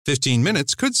15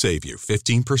 minutes could save you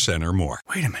 15% or more.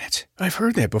 Wait a minute. I've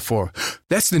heard that before.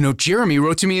 That's the note Jeremy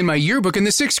wrote to me in my yearbook in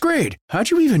the 6th grade. How'd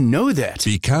you even know that?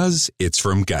 Because it's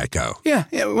from Geico. Yeah,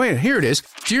 wait, here it is.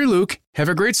 Dear Luke, have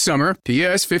a great summer.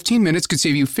 P.S. 15 minutes could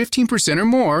save you 15% or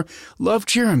more. Love,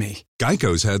 Jeremy.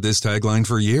 Geico's had this tagline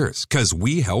for years, because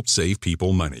we help save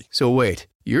people money. So wait,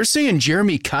 you're saying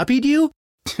Jeremy copied you?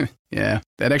 Yeah,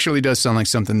 that actually does sound like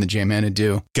something the J-Man would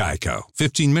do. Geico.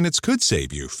 15 minutes could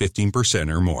save you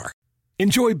 15% or more.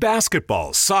 Enjoy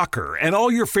basketball, soccer, and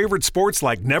all your favorite sports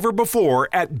like never before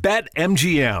at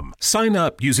BetMGM. Sign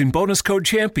up using bonus code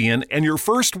CHAMPION and your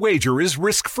first wager is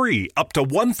risk-free up to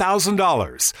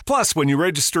 $1,000. Plus, when you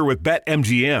register with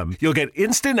BetMGM, you'll get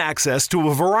instant access to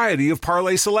a variety of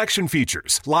parlay selection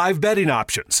features, live betting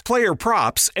options, player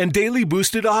props, and daily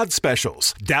boosted odds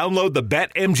specials. Download the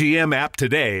BetMGM app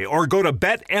today or go to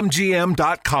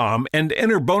BetMGM.com and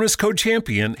enter bonus code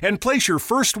CHAMPION and place your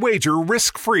first wager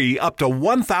risk-free up to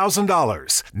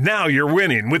 $1,000. Now you're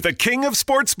winning with the king of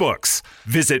sportsbooks.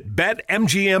 Visit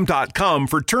BetMGM.com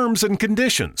for terms and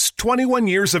conditions. 21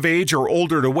 years of age or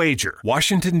older to wager.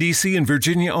 Washington, D.C. and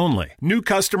Virginia only. New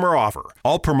customer offer.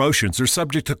 All promotions are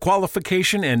subject to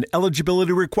qualification and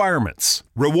eligibility requirements.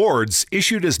 Rewards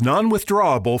issued as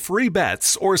non-withdrawable free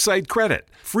bets or site credit.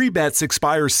 Free bets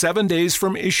expire 7 days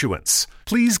from issuance.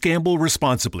 Please gamble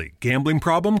responsibly. Gambling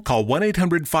problem? Call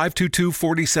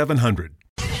 1-800-522-4700.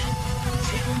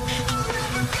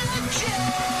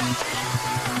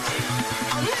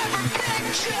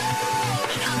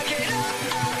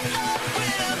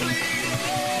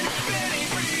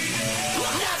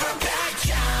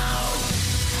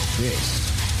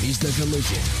 This is the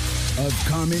collision of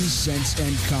common sense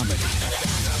and comedy.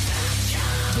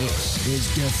 This is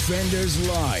Defenders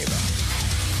Live.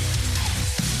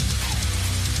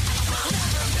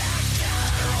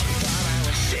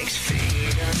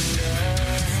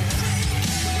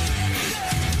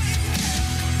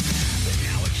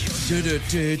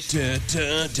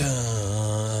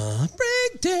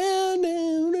 Breakdown.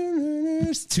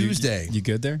 It's Tuesday. You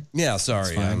good there? Yeah,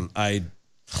 sorry.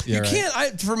 You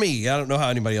can't. For me, I don't know how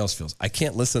anybody else feels. I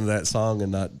can't listen to that song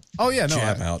and not.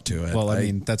 Jam out to it. Well, I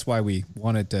mean, that's why we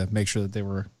wanted to make sure that they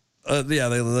were. They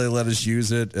let us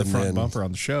use it. The front bumper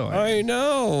on the show. I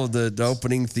know the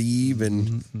opening theme,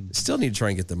 and still need to try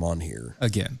and get them on here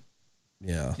again.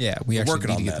 Yeah, we We're actually working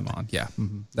need on to get that. them on. Yeah,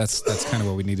 that's kind of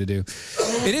what we need to do.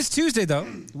 It is Tuesday though,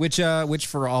 which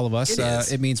for all of us,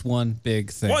 it means one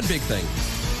big thing. One big thing.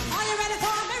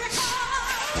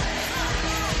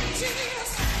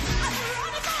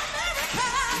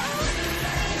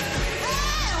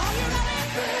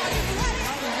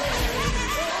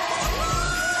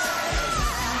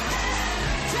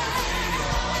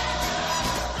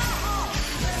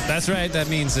 That's right. That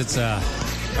means it's our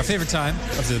favorite time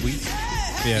of the week.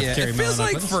 Yeah, it feels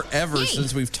like forever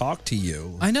since we've talked to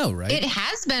you. I know, right? It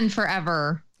has been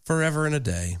forever. Forever and a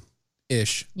day.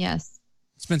 Ish. Yes.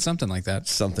 It's been something like that.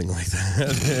 Something like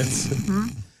that.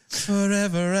 It's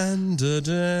forever and a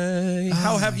day.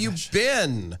 How have you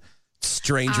been,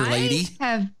 stranger lady? I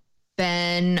have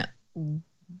been.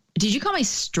 Did you call me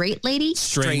straight lady?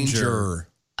 Stranger.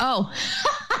 Oh.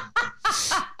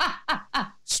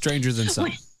 Stranger than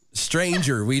some.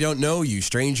 Stranger, we don't know you.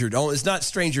 Stranger, it's not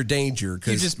stranger danger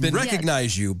because we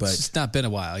recognize you, but it's not been a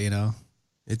while, you know.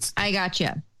 I got you.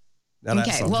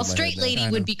 Okay, well, straight lady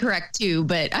would be correct too,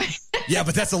 but yeah,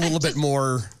 but that's a little bit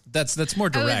more. That's more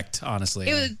direct, honestly.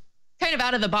 It was kind of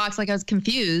out of the box, like I was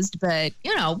confused, but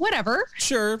whatever.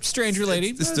 Sure, stranger lady.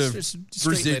 It's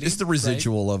the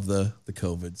residual of the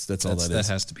COVIDs. That's all that is. That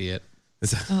has to be it.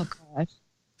 Oh gosh.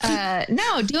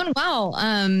 No, doing well.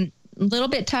 A little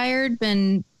bit tired.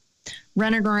 Been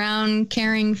running around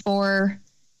caring for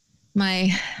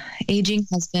my aging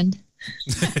husband.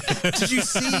 Did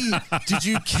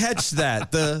you catch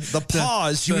that? The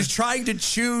pause. She was trying to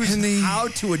choose how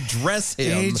to address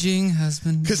him. Aging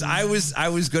husband. Because I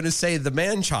was going to say the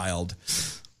man child.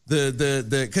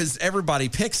 Because everybody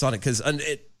picks on it because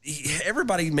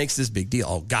everybody makes this big deal.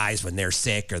 Oh, guys, when they're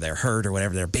sick or they're hurt or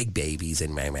whatever, they're big babies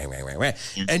and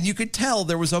and you could tell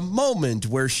there was a moment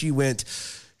where she went,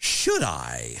 should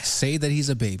I say that he's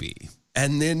a baby?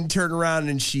 And then turn around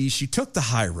and she took the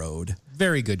high road.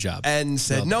 Very good job. And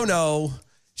said, no.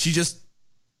 She just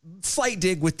slight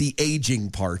dig with the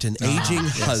aging part, an aging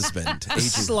husband.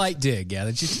 Slight dig, yeah.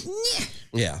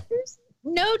 Yeah.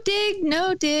 No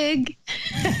dig.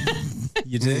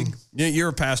 You dig? You're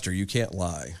a pastor. You can't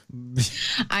lie.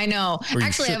 I know.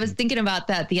 Actually, I was thinking about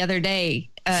that the other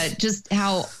day. Just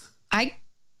how I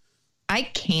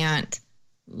can't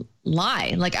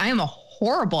lie. Like I am a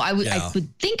horrible. I would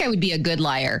think I would be a good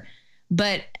liar,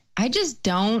 but I just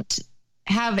don't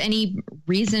have any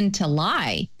reason to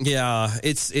lie. Yeah,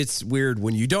 it's weird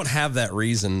when you don't have that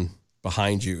reason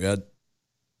behind you.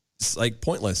 It's like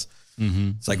pointless.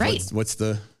 Mm-hmm. It's like, right.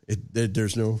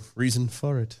 There's no reason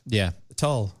for it. Yeah. At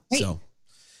all. Right. So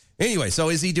anyway, so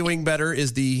is he doing better?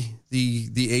 Is the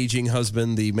aging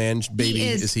husband, the man baby,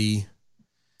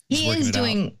 He is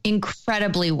doing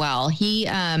incredibly well. He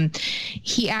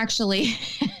actually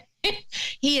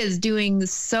he is doing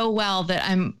so well that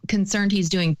I'm concerned he's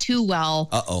doing too well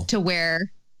to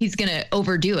where he's going to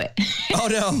overdo it. Oh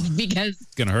no. Because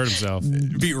he's going to hurt himself.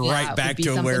 Be right back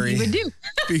to where he would do.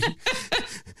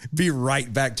 be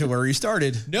right back to where he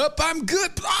started. Nope, I'm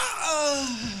good.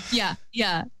 Yeah.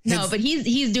 No, but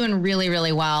he's doing really,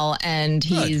 really well, and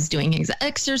he's doing his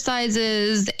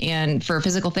exercises and for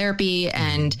physical therapy,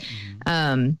 and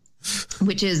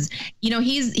which is,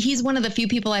 he's one of the few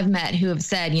people I've met who have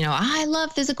said, I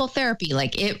love physical therapy.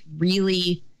 Like, it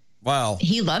really, wow,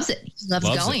 he loves it. He loves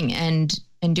going and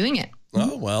doing it.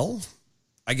 Oh, well,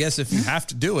 I guess if you have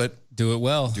to do it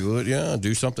well. Do it. Yeah.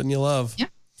 Do something you love. Yeah.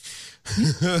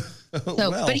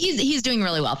 But he's doing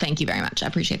really well. Thank you very much. I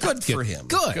appreciate that. Good for him.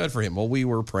 Good for him. Well, we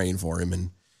were praying for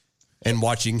him and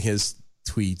watching his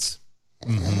tweets.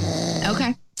 Mm-hmm.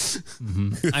 Okay.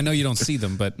 Mm-hmm. I know you don't see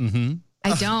them, but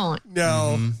I don't.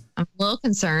 No. Mm-hmm. I'm a little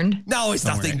concerned. No, it's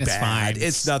nothing bad. It's fine.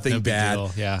 It's nothing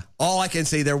bad. Yeah. All I can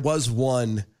say, there was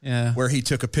one where he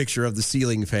took a picture of the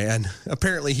ceiling fan.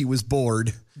 Apparently he was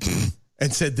bored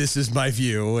and said, "This is my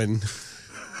view." And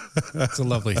that's a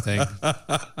lovely thing.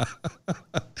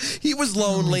 He was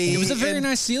lonely. It was a very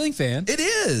nice ceiling fan. It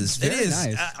is. It is.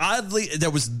 Nice. Oddly, there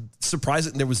was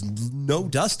no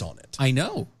dust on it. I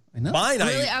know. Mine,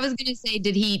 really, I was going to say,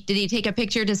 did he take a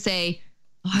picture to say,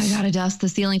 I got to dust the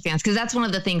ceiling fans? Because that's one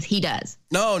of the things he does.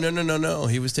 No.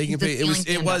 He was taking a picture.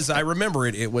 It was, I remember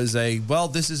it. It was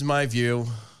this is my view.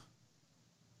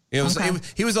 It was,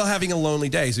 he was having a lonely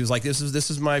day. So he was like, this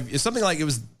is my, it's something like, it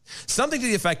was something to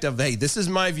the effect of, hey, this is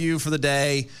my view for the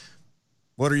day.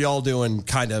 What are y'all doing?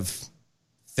 Kind of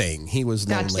thing. He was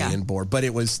lonely and bored, but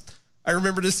it was, I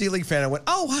remember the ceiling fan. I went,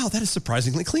 oh, wow, that is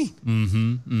surprisingly clean.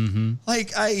 Mm-hmm. Mm-hmm.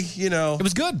 Like it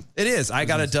was good. It is. I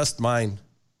got to dust mine.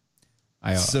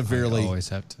 Severely. I always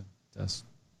have to dust.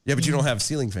 Yeah, but you don't have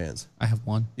ceiling fans. I have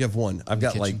one. You have one. I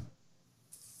got 3.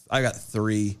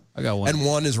 I got one. And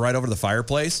one is right over the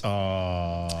fireplace.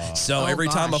 So every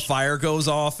time a fire goes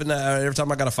off and every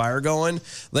time I got a fire going,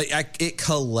 it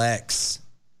collects.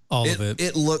 All of it.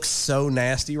 It looks so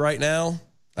nasty right now.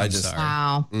 Sorry.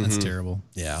 Wow. Mm-hmm. That's terrible.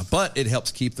 Yeah, but it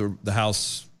helps keep the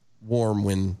house warm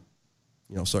when,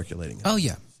 circulating. Oh,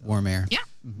 yeah. Warm air. Yeah.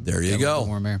 There you go.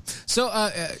 Warm air. So,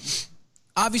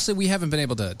 obviously, we haven't been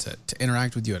able to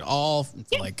interact with you at all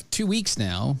for like 2 weeks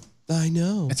now. I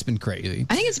know. It's been crazy.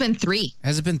 I think it's been 3.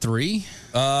 Has it been 3?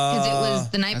 Because it was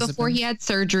the night before he had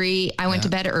surgery. I went to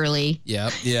bed early.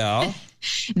 Yep. Yeah.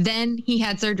 Then he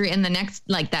had surgery, and that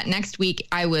next week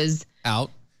I was out.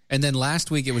 And then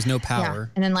last week it was no power.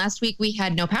 Yeah. And then last week we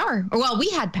had no power. Well, we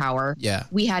had power. Yeah.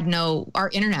 We had our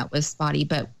internet was spotty,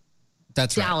 but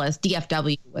that's Dallas, right.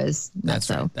 DFW was not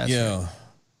so. Right. That's right.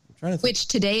 I'm trying to think. Which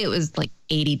today it was like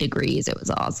 80 degrees. It was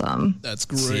awesome. That's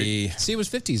great. See, it was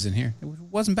 50s in here. It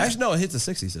wasn't bad. Actually, no, it hit the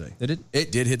 60s today. Did it?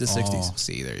 It did hit the 60s.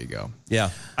 See, there you go.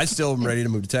 Yeah. I still am ready to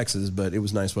move to Texas, but it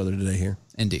was nice weather today here.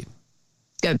 Indeed.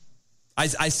 Good.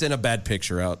 I sent a bad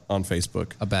picture out on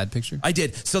Facebook. A bad picture? I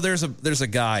did. So there's a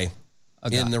guy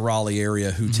in the Raleigh area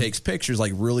who takes pictures,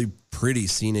 like really pretty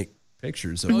scenic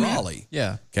pictures of Raleigh.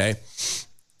 Yeah. Okay.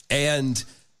 And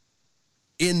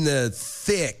in the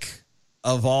thick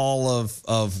of all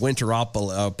of winter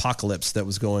apocalypse that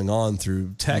was going on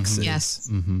through Texas, yes.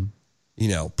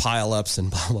 Pile-ups and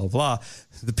blah, blah, blah.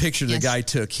 The picture the guy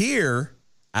took here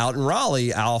out in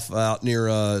Raleigh, out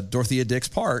near Dorothea Dix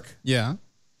Park. Yeah.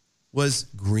 Was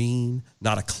green,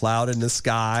 not a cloud in the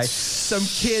sky. Some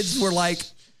kids were like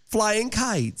flying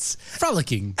kites.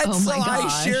 Frolicking. And so I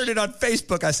shared it on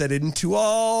Facebook. I said, and to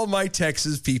all my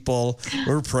Texas people,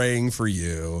 we're praying for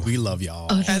you. We love y'all.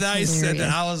 Oh, and I said that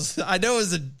I know it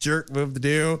was a jerk move to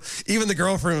do. Even the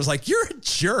girlfriend was like, you're a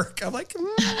jerk. I'm like,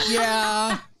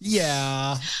 yeah.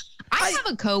 I have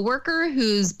a coworker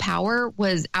whose power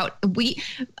was out.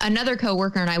 Another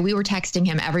coworker and I, we were texting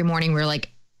him every morning. We were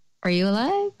like, are you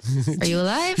alive? Are you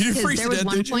alive? Because there was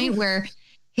one point where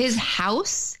his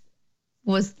house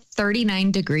was 39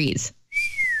 degrees.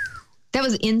 That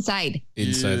was inside.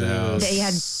 Inside the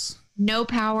house. no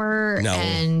power.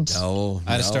 No.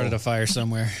 I'd have started a fire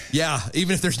somewhere. Yeah,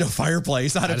 even if there's no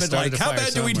fireplace, I'd have been like, how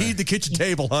bad do we need the kitchen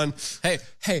table, hon? Hey,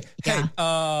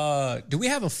 do we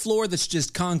have a floor that's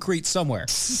just concrete somewhere?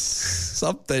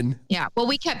 Something. Yeah. Well,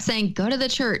 we kept saying, go to the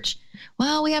church.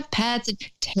 Well, we have pets.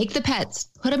 Take the pets.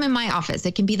 Put them in my office.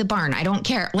 It can be the barn. I don't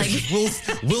care. Like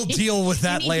we'll deal with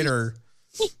that later.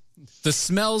 The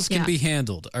smells can be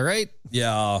handled. All right.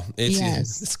 Yeah.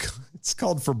 It's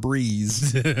called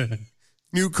Febreze.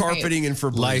 New carpeting and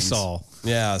Febreze. Lysol.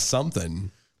 Yeah. Something.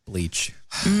 Bleach.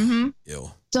 Mm-hmm.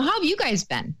 Ew. So how have you guys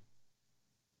been?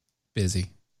 Busy.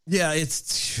 Yeah.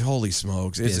 It's holy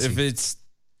smokes. If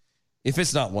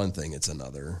it's not one thing, it's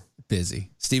another.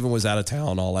 Busy. Steven was out of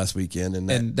town all last weekend,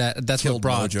 and that's what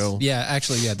brought Mojo. Yeah,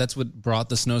 actually, that's what brought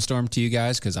the snowstorm to you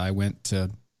guys because I went to.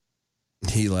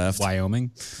 He left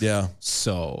Wyoming. Yeah.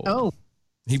 So.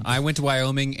 I went to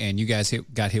Wyoming, and you guys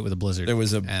got hit with a blizzard. There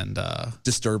was a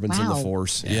disturbance in the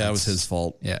force. Yeah, it was his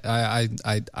fault. Yeah, I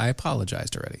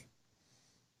apologized already.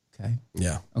 Okay.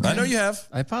 Yeah. Okay. I know you have.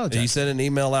 I apologize. You sent an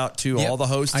email out to all the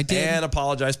hosts and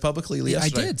apologized publicly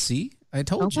yesterday. I did. See, I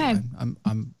told you.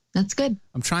 I'm That's good.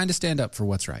 I'm trying to stand up for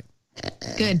what's right.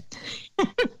 Good.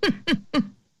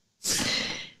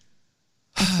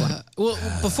 Well,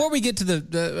 before we get to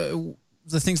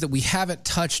the things that we haven't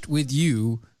touched with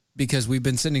you, because we've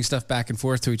been sending stuff back and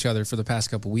forth to each other for the past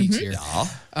couple weeks here.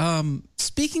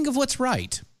 Speaking of what's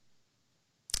right,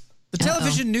 the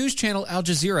television news channel Al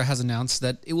Jazeera has announced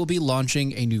that it will be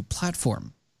launching a new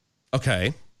platform.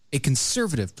 Okay. A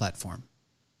conservative platform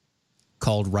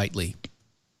called Rightly.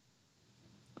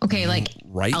 Okay, like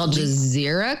Rightly? Al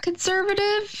Jazeera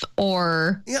conservative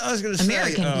or I was going to say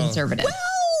American conservative?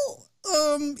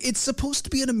 It's supposed to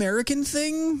be an American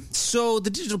thing. So the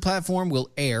digital platform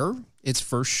will air its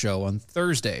first show on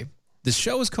Thursday. The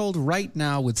show is called Right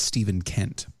Now with Stephen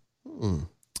Kent.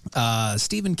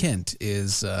 Stephen Kent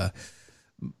is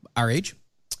our age.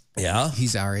 Yeah.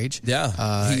 He's our age.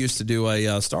 Yeah. He used to do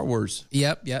a Star Wars.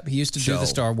 Yep. He used to do the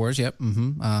Star Wars. Yep.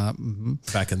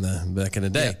 Back in the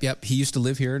day. Yep. He used to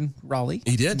live here in Raleigh.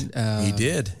 He did. He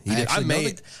did.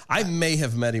 I may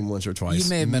have met him once or twice. You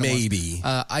may have met him maybe.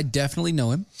 I definitely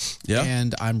know him. Yeah.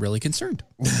 And I'm really concerned.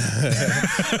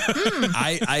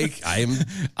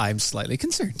 I'm slightly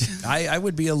concerned. I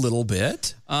would be a little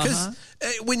bit.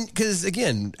 Because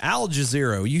again, Al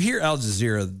Jazeera, you hear Al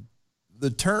Jazeera, the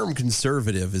term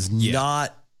conservative is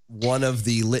not one of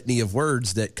the litany of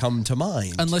words that come to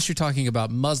mind. Unless you're talking about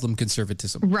Muslim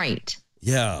conservatism. Right.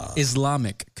 Yeah.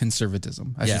 Islamic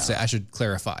conservatism, I should say. I should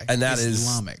clarify. And that is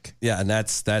Islamic. Yeah, and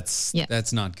that's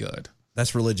not good.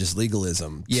 That's religious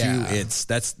legalism. Yeah.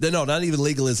 Not even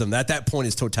legalism. At that point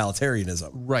is totalitarianism.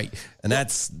 Right. And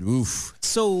that's oof.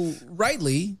 So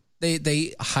Rightly,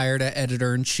 they hired an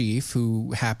editor-in-chief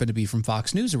who happened to be from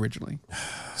Fox News originally.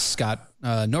 Scott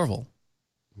Norville.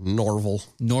 Norville.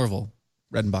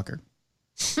 Redenbacher.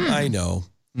 I know.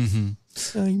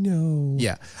 Mm-hmm. I know.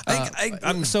 Yeah.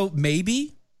 So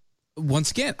maybe,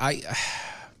 once again, I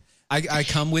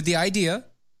come with the idea,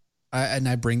 and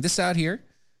I bring this out here.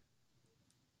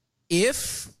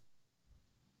 If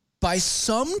by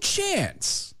some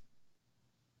chance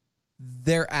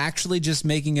they're actually just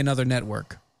making another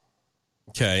network.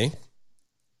 Okay.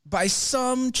 By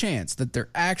some chance that they're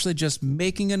actually just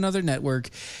making another network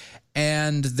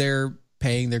and they're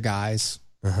paying their guys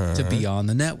to be on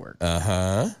the network.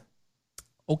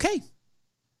 Okay.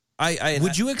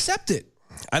 Would you accept it?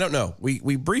 I don't know.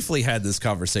 We briefly had this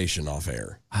conversation off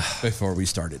air before we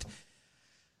started.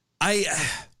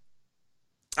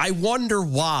 I wonder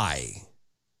why.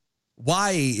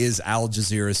 Why is Al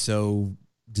Jazeera so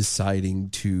deciding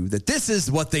that this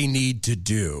is what they need to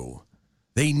do?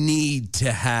 They need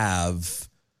to have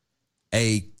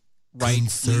a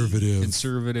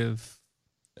conservative.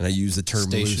 And I use the term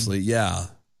loosely. Yeah.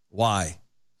 Why?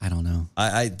 I don't know.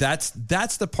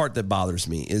 That's the part that bothers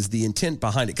me is the intent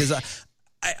behind it. Because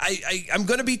I'm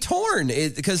going to be torn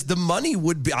because the money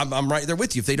would be, I'm right there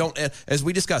with you. If they don't, as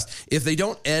we discussed, if they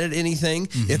don't edit anything,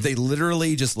 if they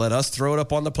literally just let us throw it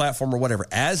up on the platform or whatever,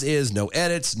 as is, no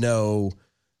edits, no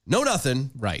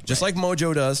nothing. Right. Just like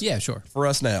Mojo does. Yeah, sure. For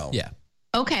us now. Yeah.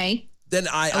 Okay. Then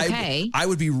I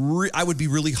would be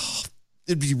really,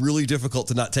 it'd be really difficult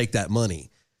to not take that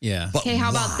money. Yeah. But okay.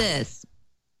 How about this?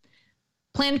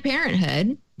 Planned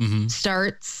Parenthood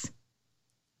starts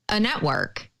a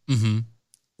network.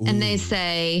 And they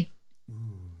say,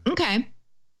 okay,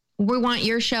 we want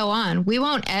your show on. We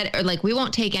won't edit, or we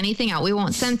won't take anything out. We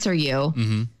won't censor you.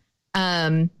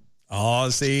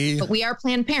 See, but we are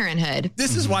Planned Parenthood.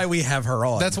 This is why we have her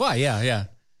on. That's why. Yeah.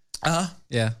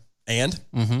 Yeah. And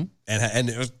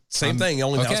it was same thing.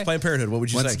 Only now it's Planned Parenthood. What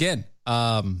would you say? Once again,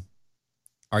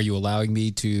 Are you allowing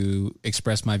me to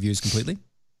express my views completely?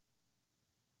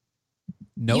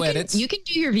 No edits. You can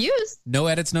do your views. No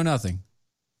edits, no nothing.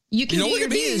 You can do your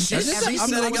views. She's setting up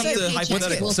the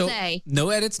hypothetical. So say no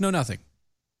edits, no nothing.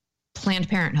 Planned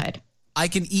Parenthood. I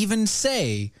can even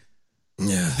say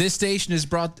this station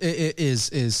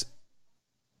is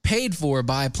paid for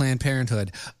by Planned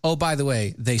Parenthood. Oh, by the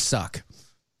way, they suck.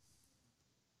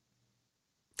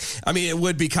 I mean, it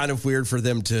would be kind of weird for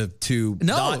them to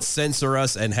not censor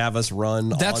us and have us run.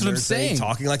 That's on what I'm their saying. thing,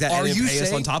 talking like that, and then pay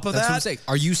us on top of that. What I'm saying.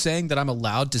 Are you saying that I'm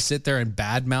allowed to sit there and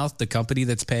badmouth the company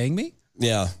that's paying me?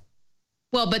 Yeah.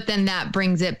 Well, but then that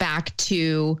brings it back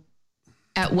to,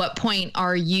 at what point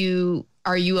are you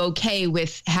okay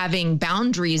with having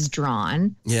boundaries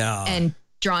drawn? Yeah. And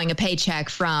drawing a paycheck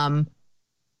from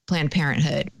Planned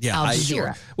Parenthood. Yeah, Al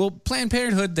Jazeera. Well, Planned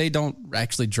Parenthood, they don't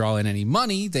actually draw in any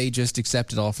money. They just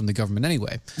accept it all from the government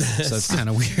anyway. So it's kind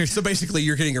of weird. So basically,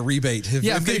 you're getting a rebate. If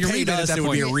I'm they getting a paid rebate us, at that it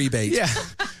would be a point. rebate. Yeah.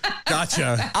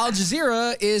 Gotcha. Al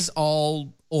Jazeera is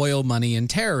all oil money and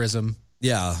terrorism.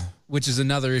 Yeah. Which is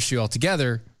another issue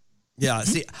altogether. Yeah.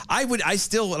 See, I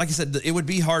still, like I said, it would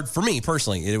be hard for me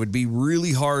personally. It would be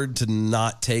really hard to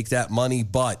not take that money,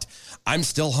 but I'm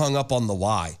still hung up on the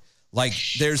why. Like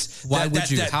there's why would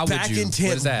you? How would you? Intent,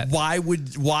 what is that?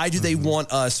 Why do they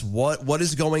want us? What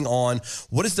is going on?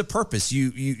 What is the purpose?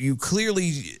 You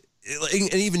clearly,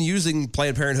 and even using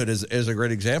Planned Parenthood as a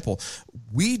great example,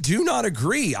 we do not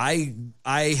agree. I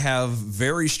have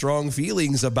very strong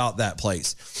feelings about that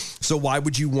place. So why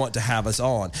would you want to have us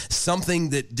on?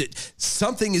 Something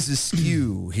is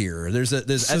askew here. There's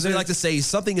as they like to say,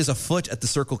 something is afoot at the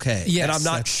Circle K. Yes, and I'm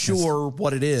not sure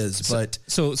what it is, but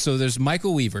so there's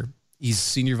Michael Weaver. He's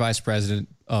Senior Vice President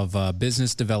of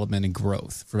Business Development and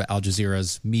Growth for Al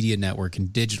Jazeera's Media Network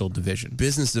and Digital Division.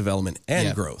 Business Development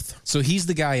and Growth. So he's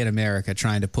the guy in America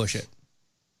trying to push it.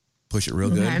 Push it real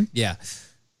good? Yeah.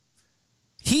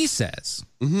 He says,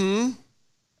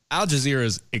 Al Jazeera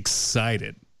is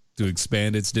excited to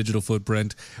expand its digital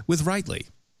footprint with Rightly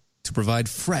to provide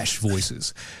fresh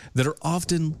voices that are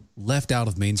often left out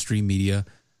of mainstream media,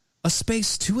 a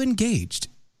space to engage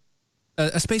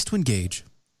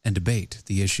and debate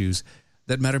the issues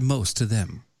that matter most to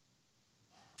them.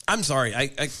 I'm sorry.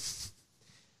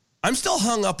 I'm still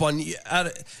hung up on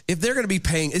if they're going to be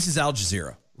paying. This is Al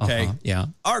Jazeera. Okay. Yeah.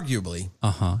 Arguably.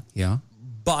 Yeah.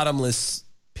 Bottomless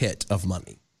pit of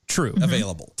money. True.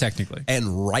 Available. Technically.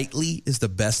 And Rightly is the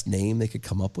best name they could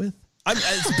come up with.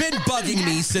 It's been bugging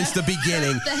me since the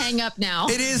beginning. The hang up now.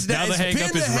 It is. Now it's the hang been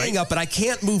up the is hang up, but I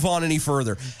can't move on any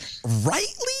further.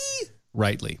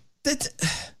 Rightly.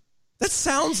 That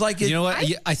sounds like it. You know what?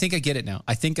 I think I get it now.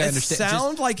 I think I understand.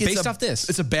 Sound like it's based off this.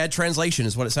 It's a bad translation,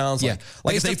 is what it sounds like.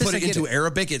 Like if they put it into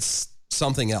Arabic, it's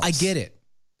something else. I get it.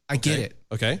 I get it.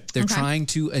 Okay. They're trying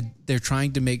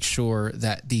to make sure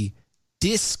that the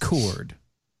discord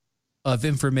of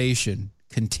information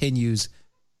continues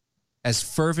as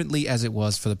fervently as it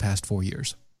was for the past 4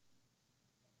 years.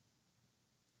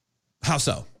 How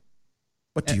so?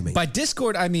 What do you mean? By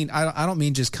discord, I mean, I don't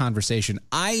mean just conversation.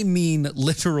 I mean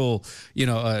literal,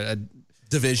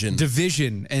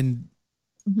 division and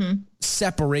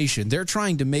separation. They're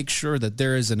trying to make sure that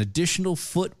there is an additional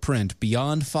footprint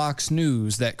beyond Fox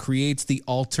News that creates the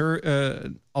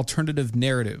alternative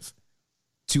narrative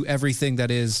to everything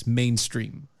that is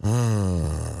mainstream.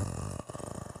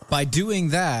 By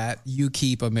doing that, you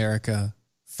keep America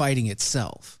fighting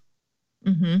itself.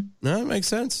 No, that makes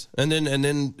sense. And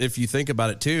then if you think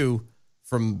about it too,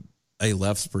 from a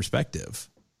left's perspective,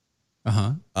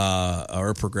 or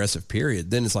a progressive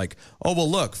period, then it's like, oh well,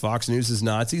 look, Fox News is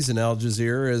Nazis and Al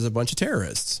Jazeera is a bunch of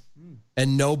terrorists,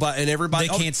 and everybody.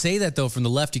 They can't say that though. From the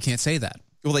left, you can't say that.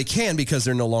 Well, they can because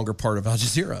they're no longer part of Al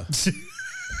Jazeera.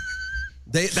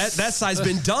 That side's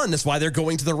been done. That's why they're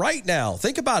going to the right now.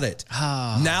 Think about it.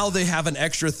 Now they have an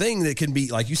extra thing that can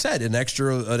be, like you said, an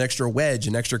extra wedge,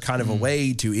 an extra kind of a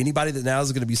way to anybody that now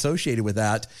is going to be associated with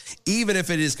that. Even if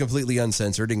it is completely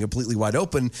uncensored and completely wide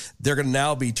open, they're going to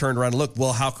now be turned around and look,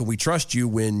 well, how can we trust you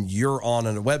when you're on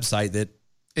a website that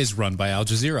is run by Al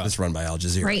Jazeera? It's run by Al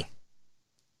Jazeera. Right.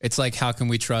 It's like, how can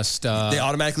we trust? They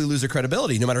automatically lose their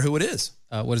credibility no matter who it is.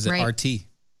 What is it? Right. RT.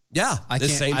 Yeah, the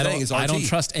same thing as RT. I don't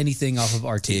trust anything off of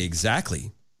RT.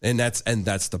 Exactly, and that's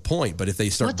the point. But if they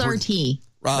start, what's RT?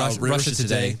 Russia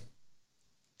Today.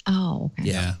 Oh, okay.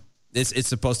 Yeah. It's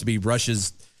supposed to be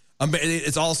Russia's.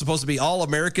 It's all supposed to be all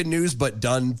American news, but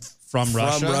done from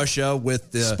Russia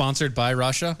with the sponsored by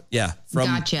Russia. Yeah, from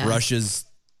Gotcha. Russia's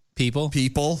people.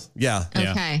 Yeah.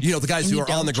 Okay. You know, the guys who are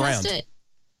on the ground. It.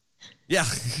 Yeah.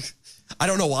 I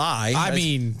don't know why. I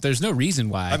mean, there's no reason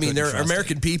why. I mean, there are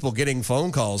American people getting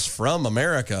phone calls from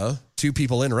America to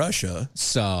people in Russia.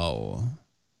 So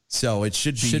it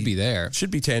should be there.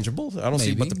 Should be tangible. I don't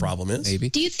see what the problem is. Maybe.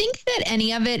 Do you think that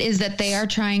any of it is that they are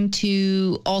trying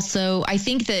to also, I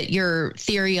think that your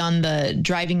theory on the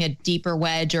driving a deeper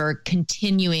wedge or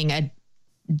continuing a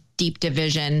deep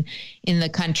division in the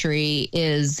country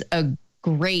is a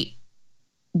great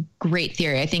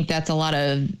theory. I think there's a lot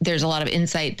of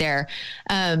insight there.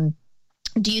 Do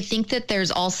you think that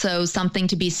there's also something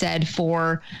to be said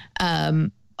for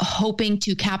hoping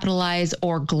to capitalize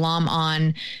or glom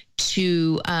on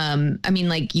to,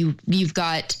 you've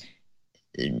got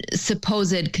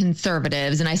supposed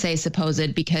conservatives, and I say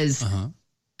supposed because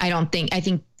I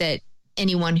think that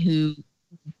anyone who,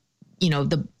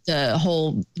 the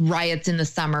whole riots in the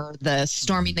summer, the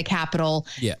storming the Capitol,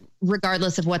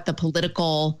 regardless of what the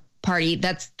political party,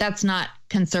 that's not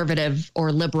conservative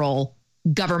or liberal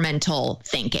governmental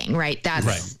thinking, right?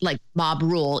 That's like mob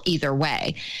rule either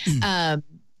way.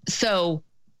 So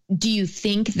do you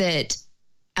think that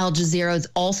Al Jazeera is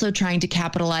also trying to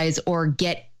capitalize or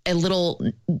get a little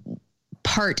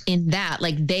part in that?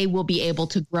 Like they will be able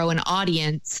to grow an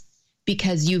audience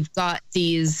because you've got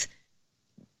these,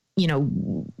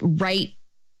 right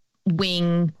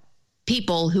wing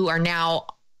people who are now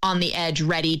on the edge,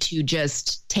 ready to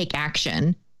just take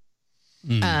action.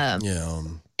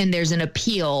 And there's an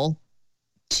appeal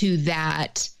to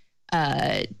that.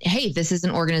 Hey, this is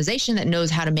an organization that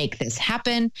knows how to make this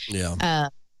happen.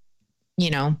 There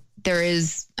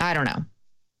is, I don't know.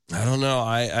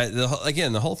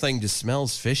 The whole thing just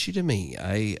smells fishy to me.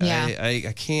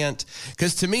 I can't,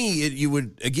 because to me, you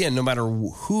would, again, no matter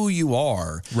who you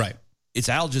are, right? It's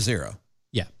Al Jazeera.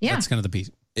 Yeah. That's kind of the piece.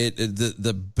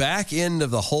 The back end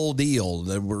of the whole deal,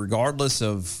 regardless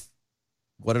of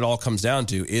what it all comes down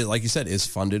to, it, like you said, is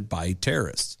funded by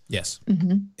terrorists. Yes.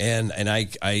 Mm-hmm. And I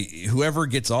whoever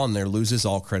gets on there loses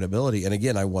all credibility. And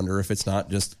again, I wonder if it's not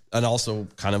just, and also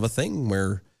kind of a thing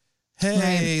where,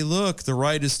 hey, look, the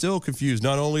right is still confused.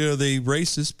 Not only are they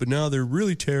racist, but now they're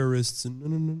really terrorists.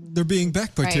 And they're being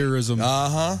backed by terrorism.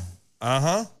 I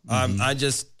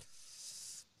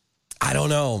don't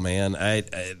know, man.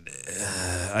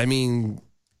 I mean,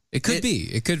 it could be.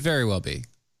 It could very well be.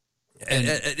 And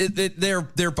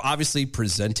they're obviously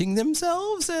presenting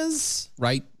themselves as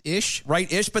right-ish,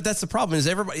 but that's the problem is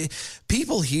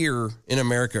people here in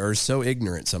America are so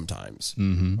ignorant sometimes.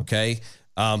 Okay.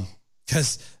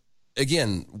 Because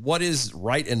again, what is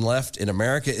right and left in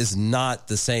America is not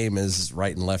the same as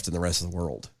right and left in the rest of the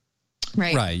world.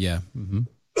 Right. Yeah. Mm-hmm.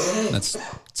 That's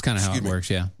kind of how it works.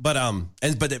 Yeah. But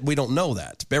we don't know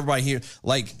that. Everybody here,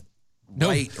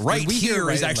 right here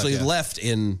is actually left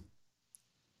in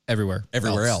everywhere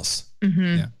else.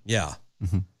 Mm-hmm. Yeah.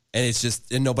 Mm-hmm. And it's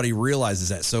just, and nobody realizes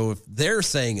that. So if they're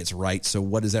saying it's right, so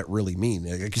what does that really mean?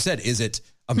 Like you said, is it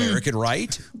American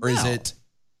right or is it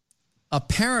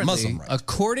apparently Muslim right?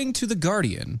 According to The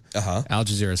Guardian, Al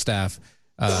Jazeera staff,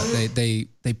 they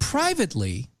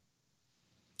privately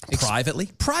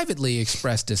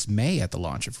expressed dismay at the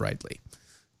launch of Rightly,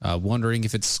 wondering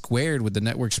if it's squared with the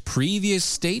network's previous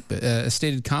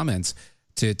stated comments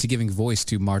to giving voice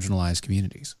to marginalized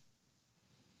communities.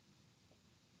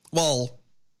 Well,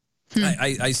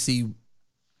 I see,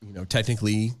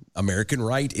 technically American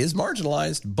right is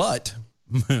marginalized, but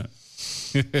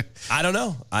I don't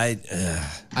know.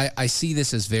 I see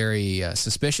this as very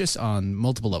suspicious on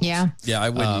multiple levels. Yeah, I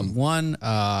wouldn't. One,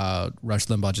 Rush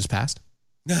Limbaugh just passed.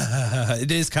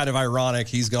 It is kind of ironic.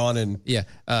 He's gone and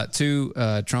two,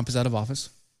 Trump is out of office,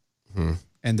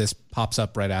 and this pops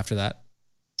up right after that.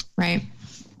 Right.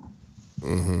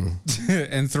 Mm-hmm.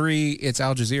 And three, it's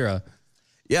Al Jazeera.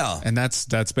 Yeah, and that's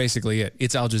basically it.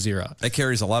 It's Al Jazeera. That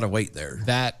carries a lot of weight there.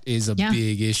 That is a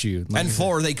big issue. Like and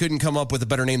four, they couldn't come up with a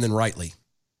better name than Rightly.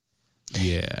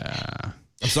 Yeah.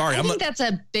 I'm sorry. I think that's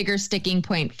a bigger sticking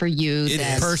point for you.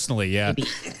 Personally, yeah. Maybe.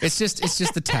 It's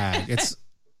just the tag. It's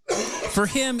for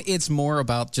him. It's more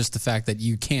about just the fact that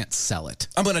you can't sell it.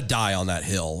 I'm going to die on that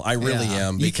hill. I really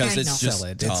am because it's just sell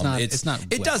it. Dumb. It's not.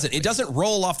 It doesn't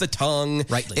roll off the tongue.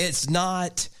 Rightly. It's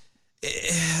not.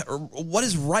 What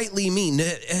does rightly mean?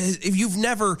 If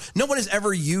no one has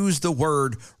ever used the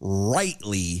word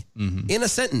rightly in a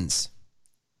sentence.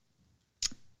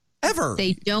 Ever.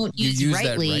 They don't use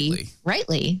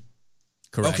rightly.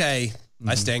 Correct. Okay.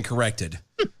 I stand corrected.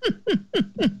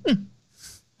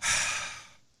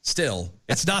 Still,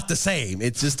 it's not the same.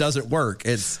 It just doesn't work.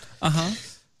 It's, I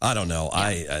don't know.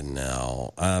 Yeah.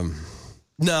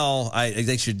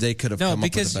 They could have come up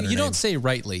with a better name. Because you don't say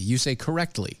rightly, you say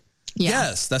correctly. Yeah.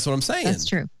 Yes, that's what I'm saying. That's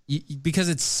true. Because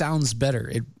it sounds better.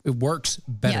 It works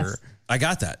better. I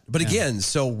got that. But again,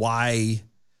 so why?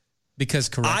 Because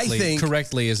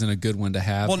correctly isn't a good one to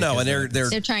have. Well, no, and they're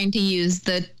trying to use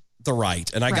the right.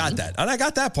 And I got that. And I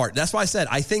got that part. That's why I said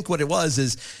I think what it was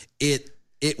is it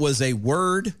was a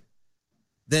word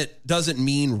that doesn't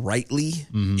mean rightly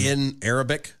in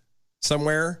Arabic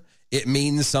somewhere. It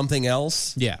means something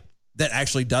else. Yeah. That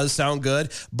actually does sound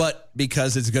good. But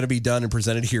because it's going to be done and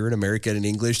presented here in America in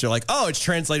English, they're like, oh, it's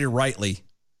translated rightly.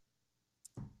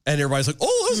 And everybody's like,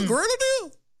 oh, that's a great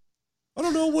idea. I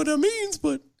don't know what that means,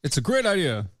 but it's a great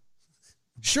idea.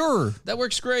 Sure, that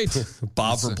works great.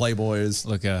 Bob from Playboy is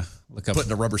look up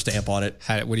putting a rubber stamp on it.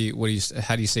 How do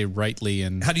you say rightly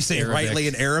in How do you say Arabic? Rightly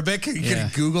in Arabic? You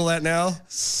can Google that now.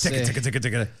 Let's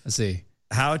see.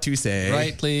 How to say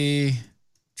rightly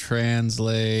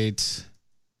translate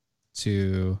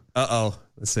to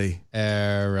let's see.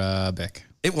 Arabic.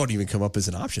 It won't even come up as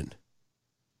an option.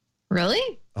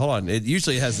 Really? Hold on. It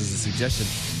usually has as a suggestion.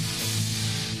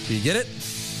 Do you get it?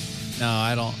 No,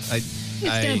 I don't.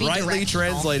 Rightly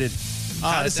translated.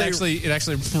 It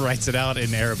actually writes it out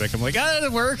in Arabic. I'm like, that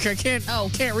doesn't work. I can't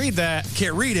read that.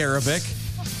 Can't read Arabic.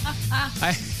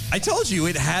 I told you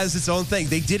it has its own thing.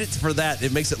 They did it for that.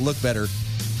 It makes it look better.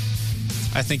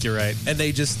 I think you're right. And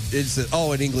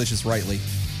in English it's rightly.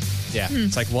 Yeah.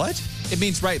 It's like, what? It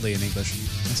means rightly in English.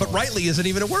 But rightly isn't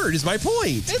even a word, is my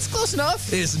point. It's close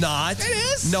enough. It's not. It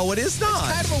is. No, it is not.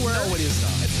 It's kind of a word. No, it is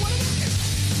not. It's one of them.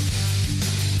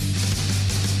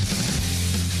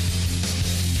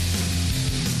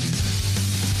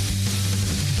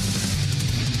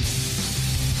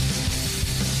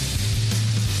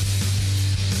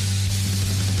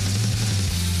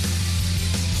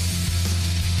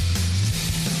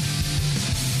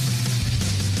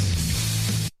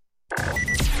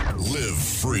 Live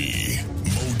free.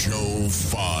 Mojo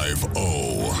 50.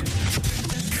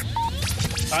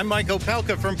 I'm Mike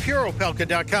Opelka from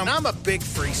PureOpelka.com. I'm a big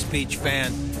free speech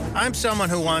fan. I'm someone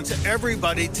who wants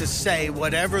everybody to say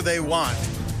whatever they want.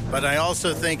 But I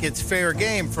also think it's fair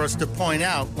game for us to point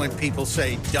out when people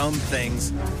say dumb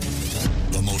things.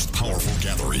 The most powerful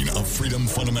gathering of freedom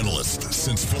fundamentalists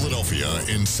since Philadelphia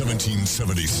in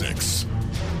 1776.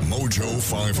 Mojo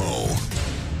 50.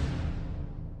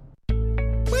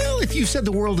 If you said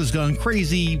the world has gone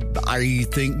crazy, I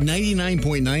think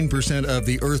 99.9% of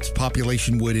the Earth's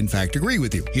population would in fact agree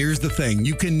with you. Here's the thing.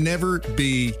 You can never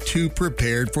be too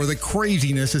prepared for the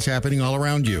craziness that's happening all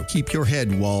around you. Keep your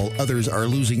head while others are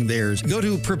losing theirs. Go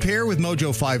to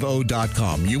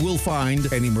preparewithmojo50.com. You will find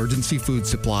an emergency food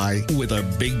supply with a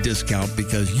big discount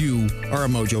because you are a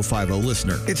Mojo 50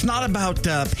 listener. It's not about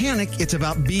panic. It's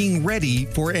about being ready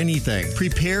for anything.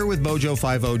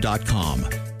 Preparewithmojo50.com.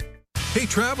 Hey,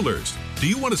 travelers, do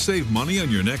you want to save money on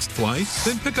your next flight?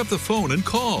 Then pick up the phone and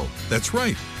call. That's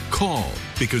right, call,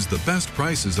 because the best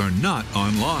prices are not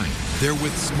online. They're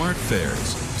with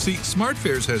SmartFares. See,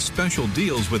 SmartFares has special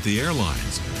deals with the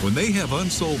airlines. When they have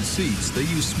unsold seats, they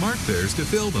use SmartFares to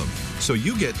fill them. So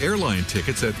you get airline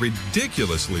tickets at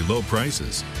ridiculously low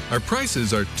prices. Our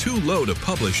prices are too low to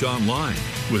publish online.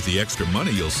 With the extra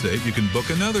money you'll save, you can book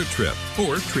another trip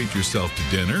or treat yourself to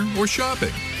dinner or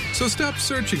shopping. So stop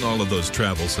searching all of those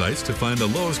travel sites to find the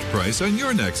lowest price on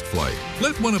your next flight.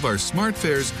 Let one of our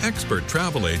SmartFares expert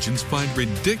travel agents find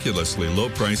ridiculously low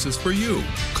prices for you.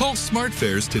 Call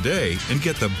SmartFares today and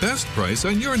get the best price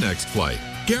on your next flight.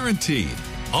 Guaranteed.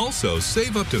 Also,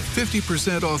 save up to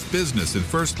 50% off business and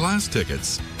first class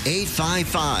tickets.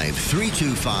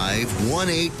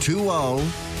 855-325-1820.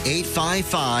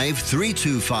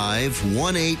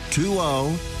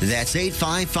 855-325-1820. That's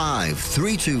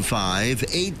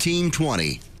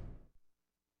 855-325-1820.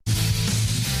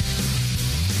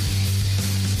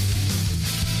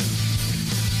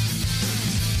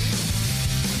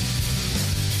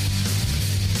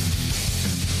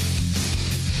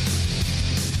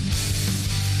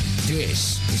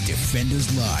 This is Defenders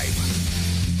Live.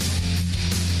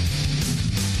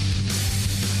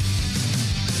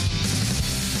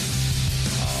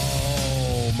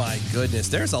 My goodness,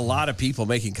 there's a lot of people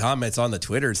making comments on the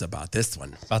Twitters about this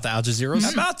one. About the Al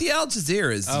Jazeeras? About the Al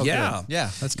Jazeeras, yeah. Good.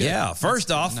 Yeah, that's good. Yeah, first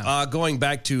off, going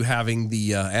back to having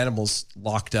the animals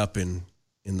locked up in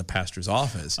the pastor's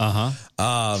office.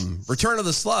 Return of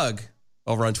the Slug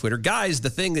over on Twitter. Guys,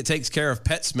 the thing that takes care of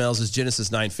pet smells is Genesis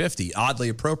 9:50. Oddly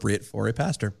appropriate for a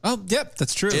pastor. Oh, yep,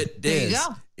 that's true. It is. There you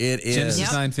go. It is. Genesis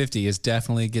 9:50 is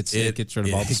definitely gets rid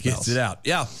of all the smells. Gets it out.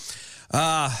 Yeah.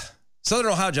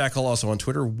 Southern Ohio Jackal also on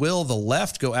Twitter. Will the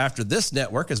left go after this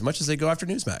network as much as they go after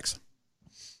Newsmax?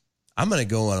 I'm going to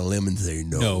go on a limb and say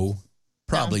no. No.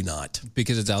 Probably not.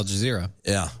 Because it's Al Jazeera.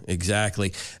 Yeah,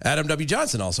 exactly. Adam W.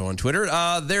 Johnson also on Twitter.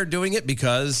 They're doing it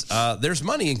because there's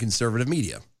money in conservative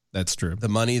media. That's true. The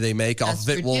money they make off of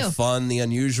it will fund the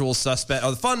usual suspects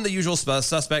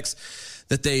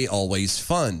that they always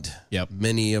fund. Yep.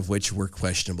 Many of which were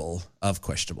questionable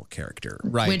character.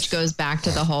 Right. Which goes back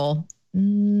to the whole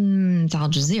it's Al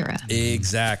Jazeera.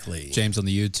 Exactly. James on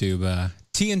the YouTube,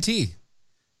 TNT.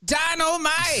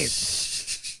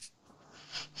 Dynamite.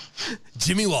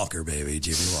 Jimmy Walker, baby.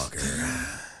 Jimmy Walker.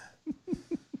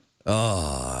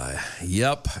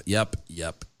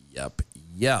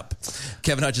 Yep.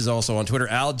 Kevin Hutch is also on Twitter.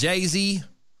 Al Jay-Z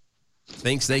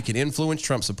thinks they can influence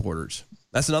Trump supporters.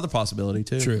 That's another possibility,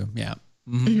 too. True, yeah.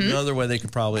 Another way they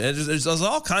could probably... There's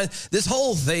all kinds... This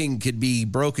whole thing could be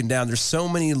broken down. There's so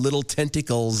many little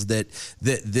tentacles that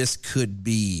this could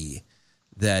be,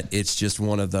 that it's just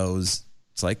one of those...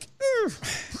 It's like,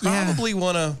 probably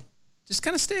want to... Just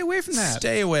kind of stay away from that.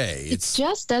 Stay away. It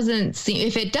just doesn't seem...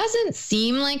 If it doesn't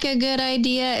seem like a good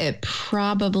idea, it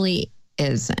probably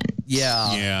isn't.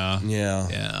 Yeah.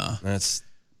 It's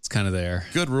kind of there.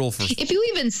 Good rule for... If you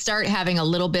even start having a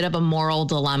little bit of a moral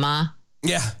dilemma...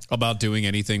 Yeah. About doing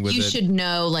anything with it. You should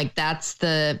know, like, that's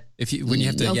the... If you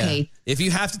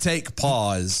have to take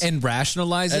pause... And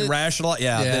rationalize it.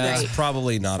 Then it's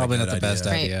probably not the best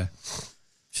idea.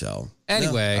 So...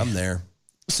 Anyway. I'm there.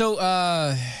 So,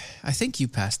 I think you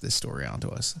passed this story on to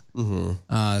us.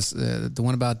 The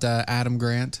one about Adam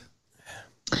Grant.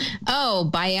 Oh,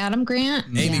 by Adam Grant?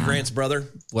 Amy Grant's brother.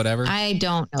 Whatever. I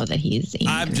don't know that he's Amy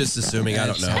I'm just assuming. I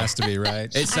don't know. It has to be,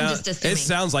 right? It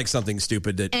sounds like something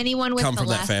stupid that anyone with come the from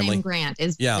last that family. name Grant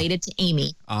is related to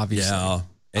Amy. Obviously. Yeah.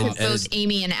 And both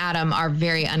Amy and Adam are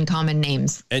very uncommon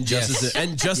names. And just as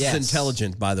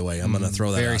intelligent, by the way. I'm going to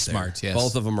throw that very out there. smart, yes.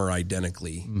 Both of them are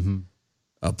identically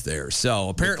up there. So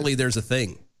apparently there's a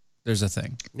thing. There's a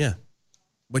thing. Yeah.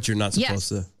 What you're not supposed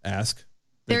to ask.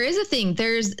 There is a thing.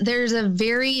 There's a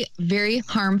very, very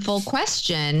harmful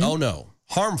question. Oh, no.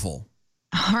 Harmful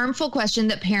question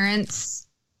that parents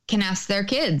can ask their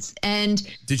kids. And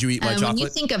did you eat my chocolate? When you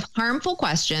think of harmful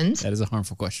questions. That is a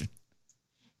harmful question.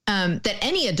 That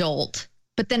any adult,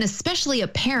 but then especially a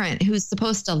parent who's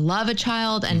supposed to love a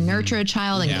child and nurture a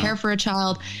child and care for a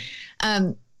child.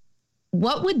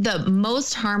 What would the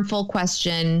most harmful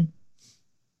question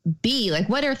be? Like,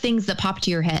 what are things that pop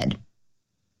to your head?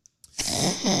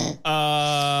 This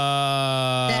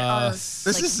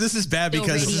is bad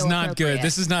because this is not good.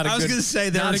 This is not. I was going to say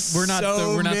we're not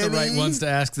the right ones to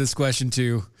ask this question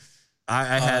to.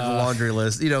 I had a laundry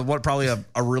list. You know what? Probably a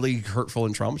really hurtful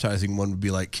and traumatizing one would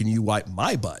be like, "Can you wipe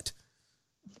my butt?"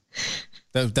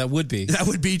 That would be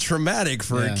traumatic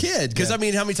for a kid. Because I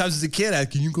mean, how many times does a kid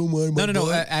ask, "Can you go wipe my butt?"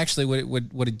 No. Actually,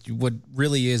 what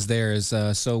really is there is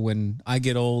so when I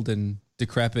get old and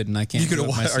decrepit and I can't do it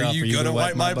myself, are you gonna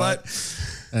wipe my butt?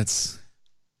 That's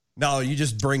no. You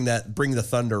just bring the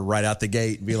thunder right out the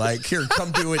gate and be like, "Here,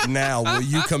 come do it now. Will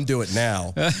you come do it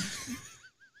now?"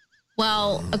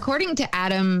 Well, according to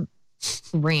Adam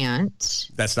Grant,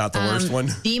 that's not the worst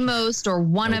one. The most or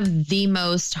one of the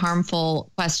most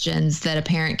harmful questions that a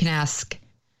parent can ask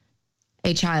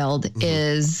a child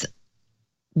is,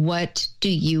 "What do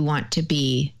you want to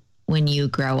be when you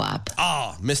grow up?"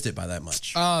 Oh, missed it by that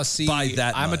much. Oh, see, by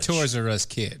that I'm much. a Toys R Us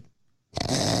kid.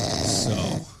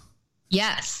 So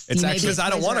yes, it's actually because I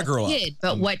don't want to grow up.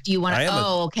 But what do you want to?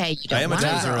 Okay, you don't I am a want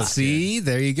Toys to. R Us. See,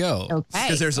 there you go. Okay,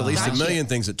 because there's at least a million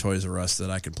things at Toys R Us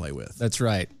that I can play with. That's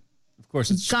right. Of course,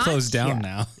 it's closed down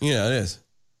now. Yeah, it is.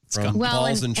 From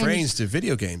balls and trains to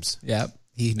video games. Yep.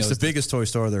 It's the biggest toy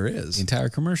store there is. The entire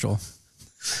commercial.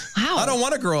 Wow. I don't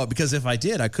want to grow up because if I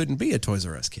did, I couldn't be a Toys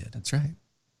R Us kid. That's right.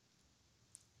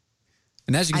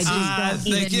 And as you can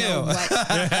see, thank you.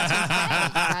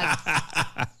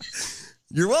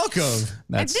 You're welcome.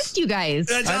 I missed you guys.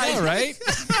 I know, right?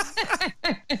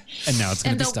 And now it's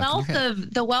going to be stuck in your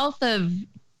head. The wealth of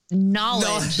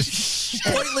knowledge.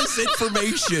 Pointless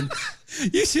information.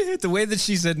 You should, the way that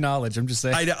she said knowledge, I'm just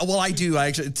saying. I do.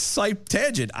 It's slight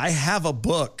tangent. I have a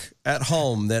book at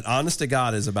home that, honest to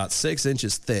God, is about 6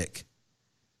 inches thick.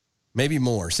 Maybe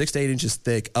more, 6 to 8 inches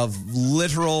thick of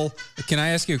literal. Can I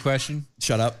ask you a question?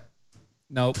 Shut up.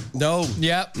 Nope. No.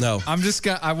 Yep. No. I'm just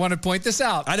gonna. I want to point this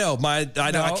out. I know. I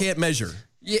know. I can't measure.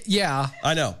 Yeah.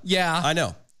 I know. Yeah. I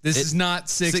know. This is not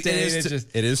 6 to 8 inches.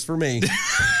 It is for me.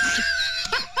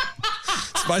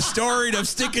 It's my story, and I'm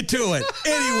sticking to it.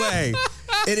 Anyway,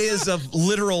 it is a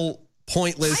literal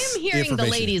pointless. I'm hearing the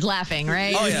ladies laughing,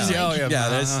 right? Oh yeah.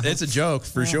 Yeah. It's a joke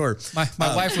for sure. My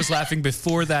wife was laughing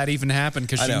before that even happened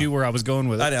because she knew where I was going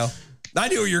with it. I know. I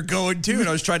knew where you're going too, and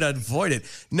I was trying to avoid it.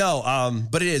 No,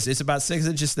 but it is. It's about 6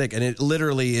 inches thick, and it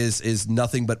literally is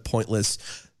nothing but pointless.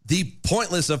 The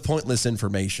pointless of pointless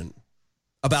information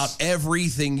about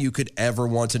everything you could ever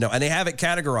want to know. And they have it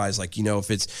categorized like,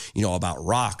 if it's, about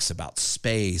rocks, about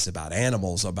space, about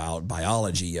animals, about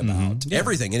biology, about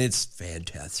everything. And it's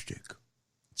fantastic.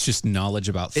 It's just knowledge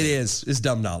about things. It is. It's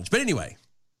dumb knowledge. But anyway,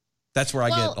 that's where I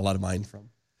get a lot of mine from.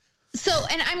 So,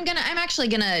 and I'm actually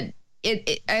gonna,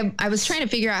 I was trying to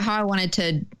figure out how I wanted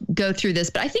to go through this,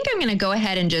 but I think I'm going to go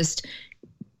ahead and just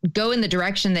go in the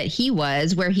direction that he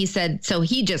was, where he said, so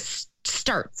he just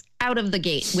starts out of the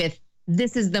gate with,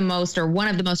 this is the most or one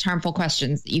of the most harmful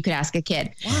questions that you could ask a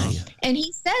kid. Wow. And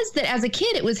he says that as a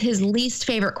kid, it was his least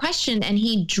favorite question and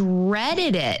he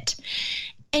dreaded it.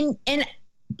 And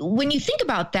when you think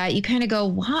about that, you kind of go,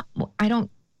 what? I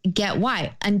don't get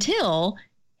why, until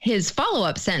his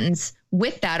follow-up sentence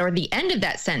with that, or the end of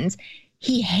that sentence,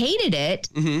 he hated it.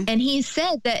 Mm-hmm. And he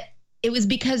said that it was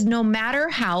because no matter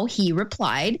how he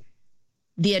replied,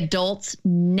 the adults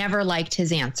never liked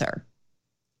his answer.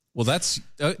 Well, that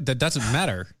doesn't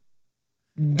matter.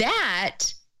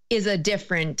 That is a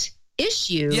different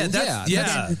issue. Yeah.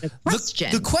 The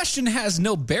question. The question has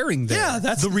no bearing there. Yeah,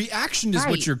 that's the reaction is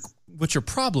right. what your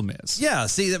problem is. Yeah.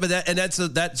 See, but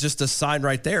that's just a sign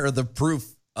right there. The proof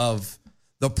of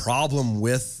the problem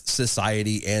with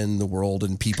society and the world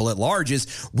and people at large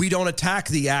is we don't attack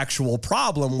the actual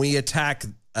problem. We attack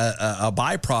a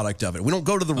byproduct of it. We don't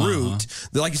go to the root.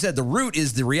 Like you said, the root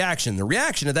is the reaction. The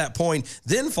reaction at that point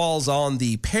then falls on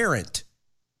the parent.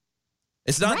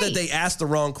 It's not that they asked the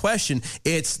wrong question.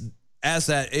 It's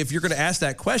if you're going to ask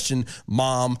that question,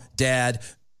 mom, dad,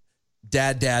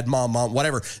 mom,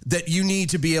 whatever, that you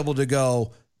need to be able to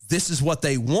go, this is what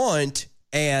they want,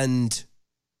 and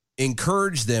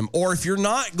encourage them. Or if you're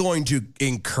not going to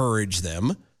encourage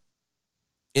them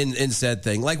in said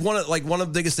thing, like one of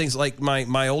the biggest things, like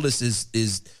my oldest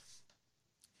is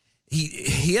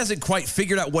he hasn't quite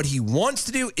figured out what he wants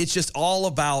to do. It's just all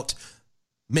about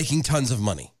making tons of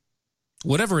money.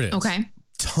 Whatever it is. Okay.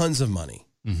 Tons of money.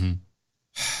 Mm-hmm.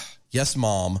 Yes,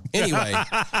 mom. Anyway,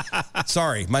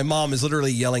 sorry. My mom is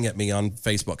literally yelling at me on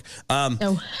Facebook.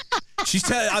 She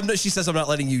says I'm not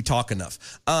letting you talk enough.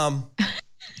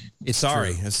 It's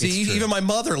sorry. True. See, even my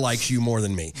mother likes you more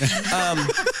than me.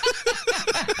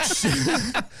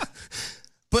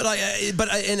 But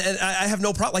I have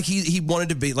no problem. Like he wanted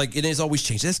to be like, it has always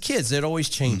changed. As kids, it always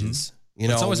changes.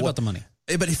 Mm-hmm. It's always about the money.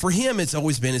 But for him, it's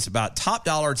about top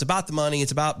dollar. It's about the money.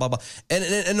 It's about blah, blah.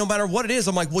 And no matter what it is,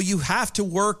 I'm like, well, you have to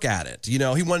work at it. He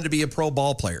wanted to be a pro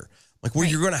ball player. Like, well,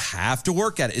 you're going to have to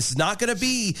work at it. It's not going to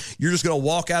be, you're just going to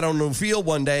walk out on the field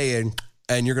one day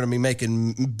and you're going to be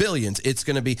making billions. It's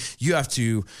going to be, you have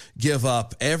to give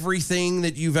up everything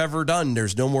that you've ever done.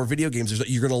 There's no more video games.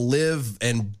 You're going to live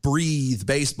and breathe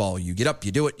baseball. You get up,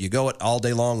 you do it, you go it all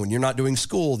day long. When you're not doing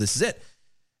school, this is it.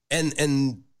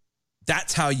 And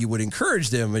that's how you would encourage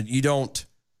them. And you don't,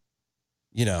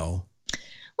 Well,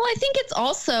 I think it's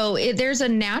also, there's a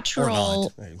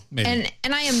natural, and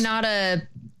I am not a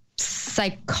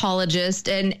psychologist,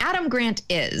 and Adam Grant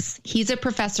he's a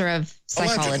professor of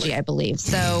psychology, allegedly. I believe.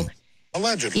 So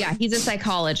allegedly. Yeah, he's a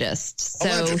psychologist. So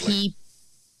allegedly. He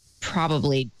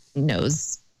probably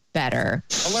knows better.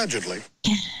 Allegedly.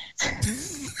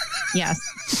 Yes.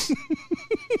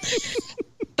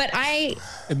 But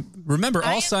remember,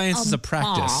 all science is a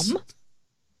practice.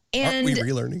 Aren't we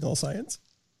relearning all science?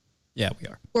 Yeah, we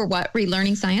are. Or what?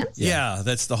 Relearning science? Yeah,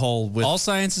 that's the whole. All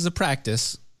science is a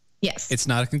practice. Yes. It's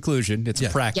not a conclusion. It's a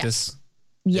practice.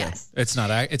 Yes. It's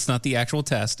not the actual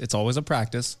test. It's always a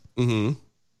practice. Mm-hmm.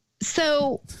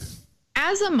 So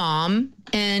as a mom,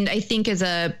 and I think as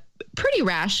a pretty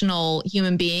rational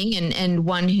human being and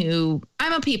one who,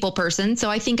 I'm a people person,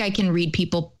 so I think I can read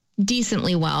people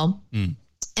decently well. Mm.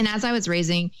 And as I was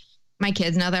raising my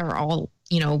kids, now that we're all,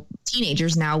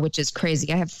 teenagers now, which is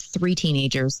crazy. I have 3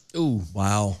 teenagers. Ooh,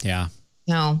 wow. Yeah.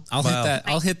 No.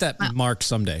 I'll hit that mark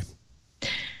someday.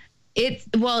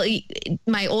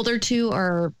 My older 2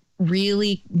 are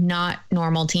really not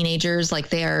normal teenagers. Like,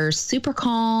 they are super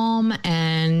calm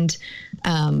and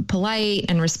polite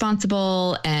and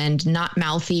responsible and not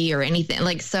mouthy or anything.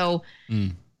 Like, so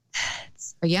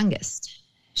it's our youngest.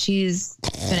 She's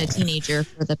been a teenager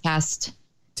for the past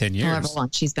 10 years. However long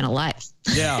she's been alive.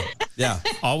 Yeah.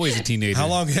 Always a teenager.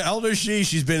 How old is she?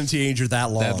 She's been a teenager that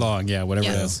long. That long, yeah, whatever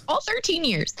it is. All 13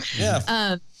 years.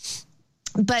 Yeah.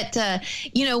 But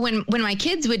when my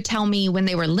kids would tell me when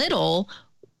they were little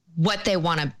what they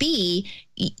want to be,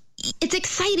 it's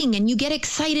exciting, and you get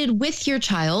excited with your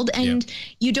child, and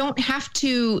you don't have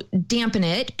to dampen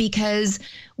it, because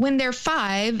when they're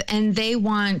 5 and they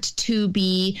want to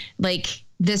be like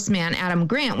this man, Adam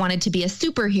Grant, wanted to be a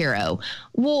superhero.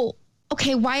 Well,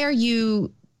 okay, why are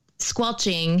you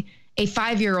squelching a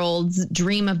 5-year-old's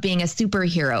dream of being a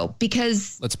superhero,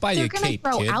 because let's buy you a cape,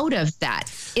 grow kid. out of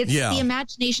that. It's the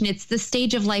imagination. It's the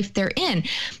stage of life they're in.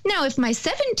 Now, if my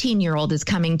 17-year-old is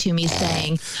coming to me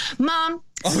saying, Mom,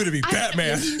 I'm going to be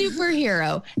Batman, a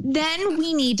superhero, then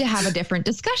we need to have a different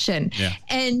discussion. Yeah.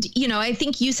 And, I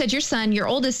think you said your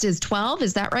oldest is 12.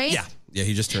 Is that right? Yeah. Yeah,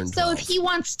 he just turned 12. So if he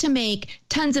wants to make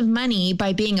tons of money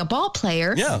by being a ball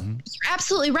player, you're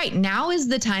absolutely right. Now is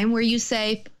the time where you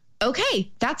say, okay,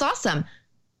 that's awesome.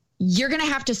 You're going to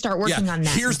have to start working on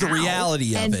that. Here's the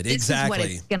reality of it. This is what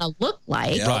it's going to look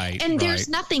like. Yeah. Right, and there's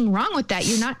nothing wrong with that.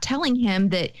 You're not telling him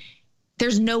that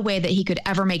there's no way that he could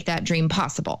ever make that dream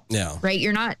possible. No. Right?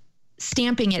 You're not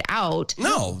stamping it out.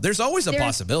 No, there's always a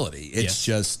possibility. It's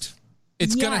just...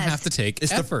 It's going to have to take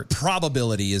effort. The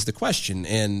probability is the question.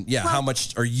 And how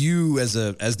much are you as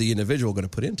the individual going to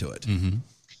put into it? Mm-hmm.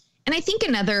 And I think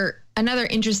another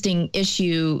interesting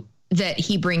issue that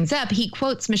he brings up, he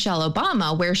quotes Michelle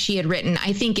Obama, where she had written,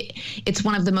 I think it's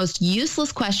one of the most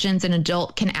useless questions an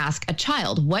adult can ask a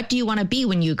child. What do you want to be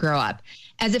when you grow up?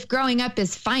 As if growing up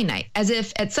is finite, as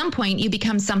if at some point you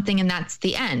become something and that's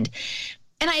the end.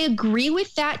 And I agree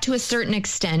with that to a certain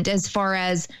extent, as far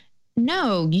as,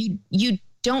 no, you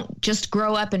don't just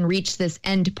grow up and reach this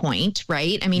end point,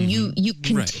 right? I mean, you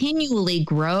continually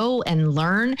grow and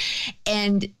learn.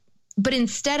 But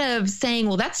instead of saying,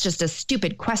 well, that's just a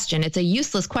stupid question, it's a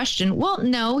useless question. Well,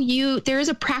 no, there is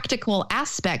a practical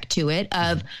aspect to it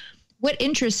of what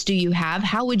interests do you have?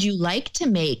 How would you like to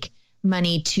make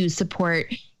money to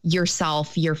support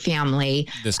yourself, your family,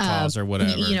 this cause or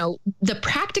whatever? The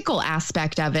practical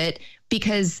aspect of it,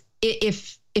 because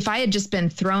if I had just been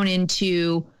thrown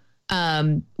into,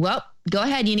 well, go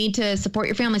ahead, you need to support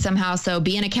your family somehow, so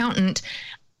be an accountant,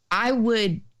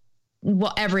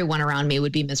 everyone around me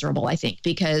would be miserable, I think,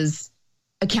 because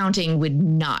accounting would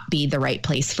not be the right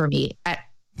place for me at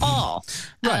all.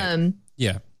 Right.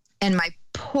 And my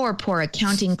poor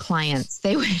accounting clients,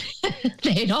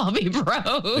 they'd all be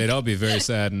broke. They'd all be very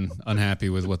sad and unhappy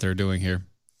with what they're doing here.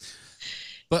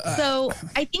 But so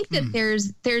I think that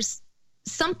there's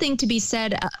something to be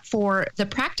said for the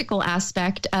practical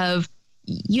aspect of,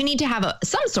 you need to have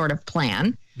some sort of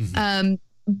plan,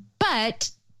 but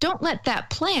don't let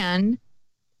that plan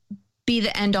be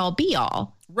the end all be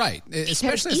all. Right.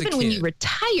 Especially even when you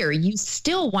retire, you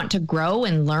still want to grow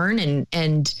and learn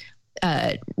and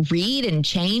read and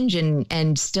change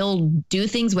and still do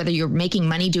things, whether you're making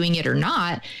money doing it or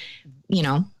not,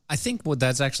 I think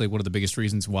that's actually one of the biggest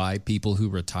reasons why people who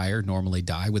retire normally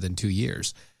die within 2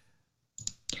 years.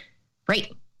 Right.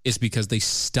 Is because they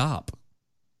stop.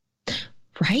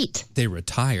 Right. They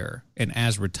retire. And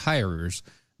as retirers,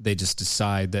 they just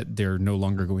decide that they're no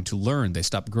longer going to learn. They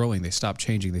stop growing. They stop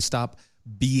changing. They stop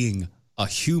being a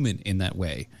human in that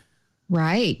way.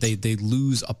 Right. They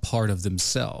lose a part of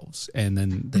themselves, and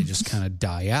then they just kind of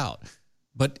die out.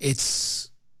 But it's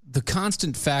the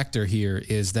constant factor here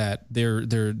is that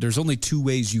there's only two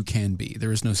ways you can be.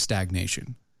 There is no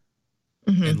stagnation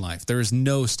in life. There is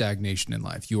no stagnation in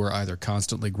life. You are either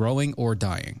constantly growing or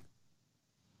dying.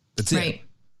 That's it.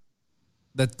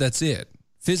 That's it.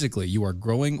 Physically, you are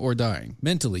growing or dying.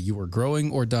 Mentally, you are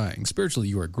growing or dying. Spiritually,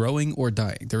 you are growing or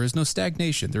dying. There is no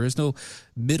stagnation. There is no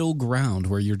middle ground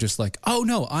where you're just like, oh,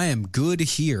 no, I am good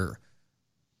here.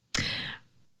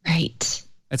 Right.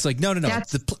 It's like, no.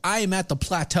 I am at the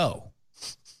plateau.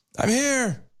 I'm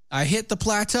here. I hit the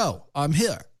plateau. I'm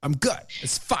here. I'm good.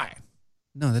 It's fine.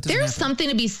 No, that doesn't There's happen. something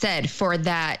to be said for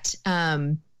that,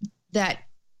 that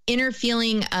inner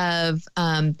feeling of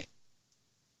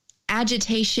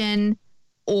agitation,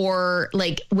 or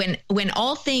like when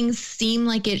all things seem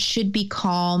like it should be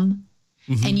calm,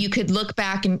 and you could look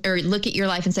back or look at your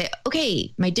life and say,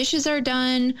 okay, my dishes are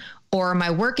done, or my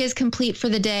work is complete for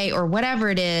the day, or whatever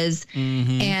it is.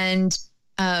 And,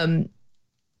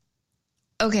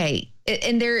 okay.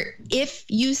 And if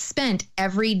you spent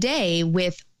every day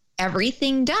with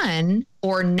everything done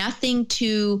or nothing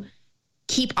to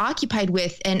keep occupied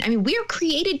with, and I mean, we are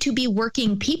created to be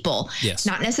working people,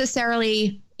 not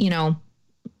necessarily,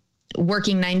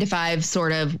 working 9 to 5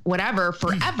 sort of whatever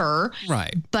forever.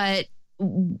 Right. But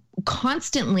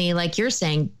constantly, like you're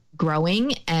saying,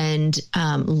 growing and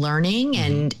learning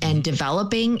and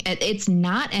developing. It's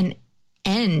not an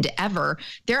end ever.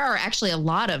 There are actually a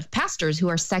lot of pastors who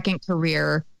are second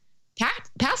career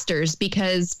pastors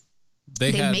because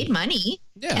they made money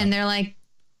and they're like,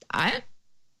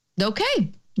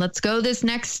 okay, let's go this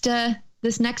next John.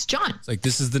 It's like,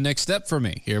 this is the next step for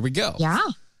me. Here we go. Yeah.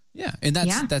 Yeah. And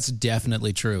that's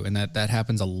definitely true. And that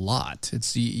happens a lot.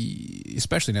 It's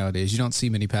especially nowadays, you don't see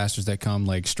many pastors that come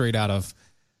like straight out of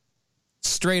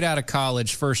straight out of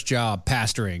college, first job,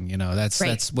 pastoring.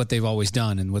 That's what they've always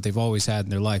done and what they've always had in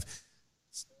their life.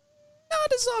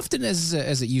 Not as often as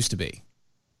it used to be.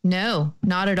 No,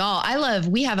 not at all.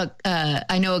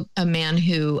 I know a man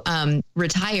who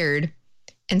retired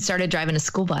and started driving a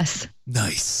school bus.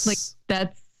 Nice. Like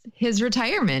that's his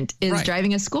retirement is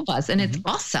driving a school bus, and it's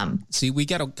awesome. See, we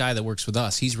got a guy that works with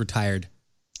us. He's retired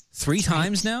 3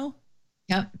 times now.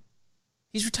 Yep.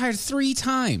 He's retired 3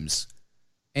 times.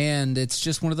 And it's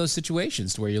just one of those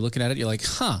situations where you're looking at it, you're like,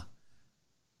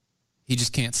 he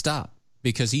just can't stop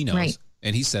because he knows. Right.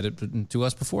 And he said it to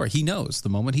us before. He knows the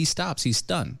moment he stops, he's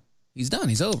done. He's done.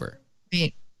 He's over.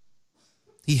 Right.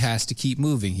 He has to keep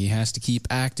moving. He has to keep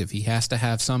active. He has to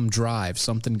have some drive,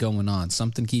 something going on,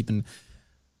 something keeping.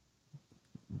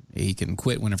 He can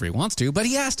quit whenever he wants to, but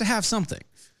he has to have something.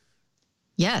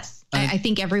 Yes. I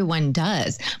think everyone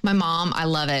does. My mom, I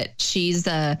love it. She's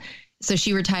so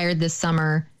she retired this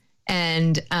summer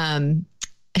and and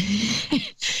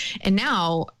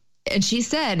now, and she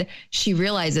said she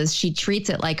realizes she treats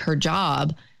it like her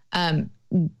job,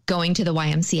 going to the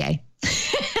YMCA.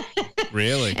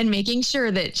 Really? And making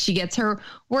sure that she gets her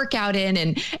workout in.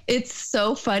 And it's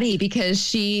so funny because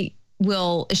she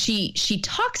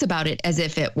talks about it as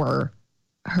if it were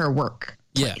her work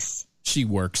place. Yes. She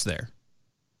works there.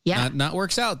 Yeah. Not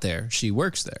works out there. She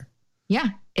works there. Yeah.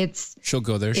 She'll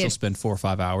go there. She'll spend 4 or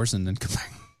 5 hours and then come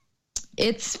back.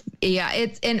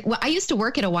 I used to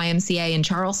work at a YMCA in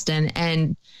Charleston,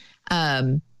 and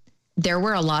there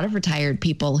were a lot of retired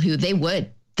people who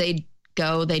they'd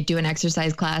go, they'd do an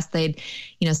exercise class. They'd,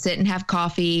 sit and have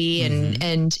coffee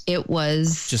and it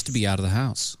was just to be out of the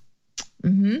house.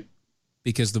 Mm-hmm.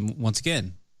 Because once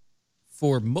again,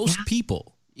 for most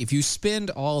people, if you spend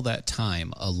all that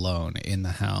time alone in the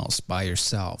house by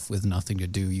yourself with nothing to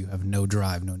do, you have no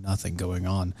drive, no nothing going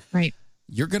on. Right.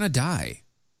 You're going to die.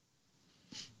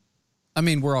 I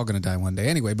mean, we're all going to die one day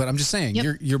anyway, but I'm just saying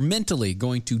you're mentally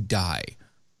going to die,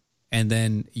 and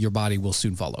then your body will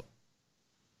soon follow.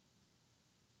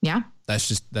 Yeah. That's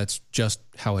just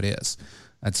how it is.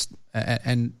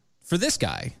 And for this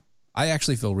guy, I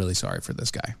actually feel really sorry for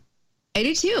this guy. I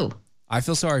do too. I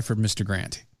feel sorry for Mr.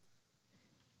 Grant.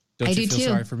 Don't you feel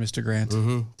sorry for Mr. Grant?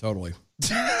 Mm-hmm, totally.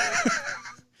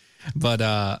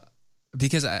 But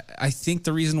because I think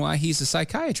the reason why he's a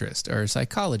psychiatrist or a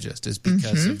psychologist is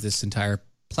because of this entire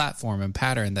platform and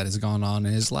pattern that has gone on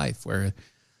in his life, where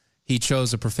he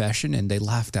chose a profession and they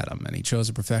laughed at him, and he chose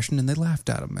a profession and they laughed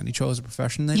at him, and he chose a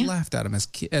profession and they laughed at him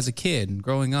as a kid and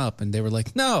growing up, and they were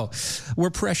like, no, we're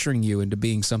pressuring you into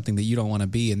being something that you don't want to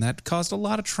be, and that caused a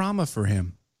lot of trauma for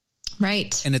him.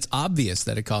 Right. And it's obvious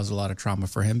that it caused a lot of trauma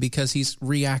for him because he's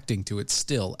reacting to it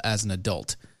still as an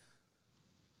adult.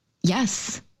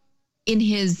 Yes. In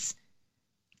his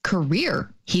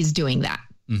career, he's doing that.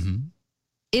 Mm-hmm.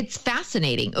 It's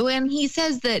fascinating. Oh, and he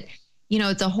says that,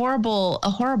 it's a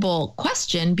horrible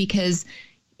question because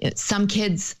some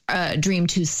kids dream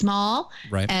too small,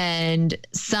 right, and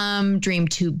some dream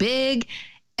too big.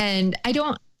 And I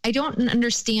don't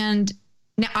understand.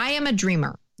 Now, I am a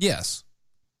dreamer. Yes.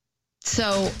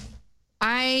 So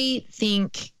I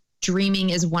think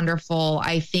dreaming is wonderful.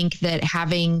 I think that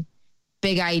having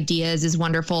big ideas is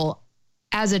wonderful.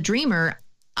 As a dreamer,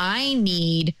 I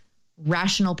need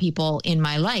rational people in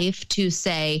my life to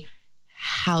say,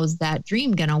 how's that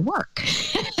dream going to work?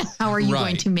 How are you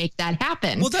going to make that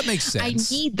happen? Well, that makes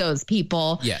sense. I need those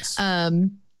people. Yes.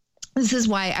 This is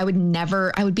why I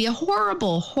would be a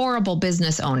horrible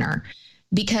business owner,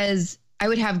 because I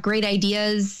would have great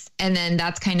ideas and then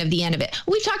that's kind of the end of it.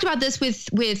 We've talked about this with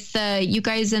you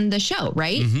guys in the show,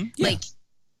 right? Mm-hmm. Yeah. Like,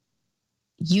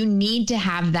 you need to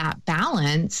have that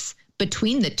balance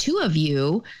between the two of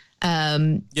you.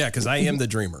 Because I am the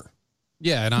dreamer.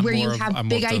 Yeah, and I'm where you have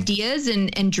big ideas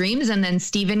and dreams, and then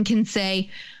Steven can say,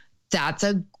 that's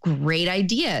a great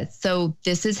idea. So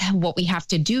this is what we have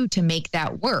to do to make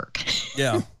that work.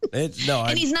 Yeah. And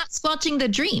he's not squelching the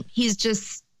dream. He's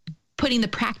just putting the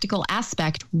practical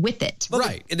aspect with it. Well,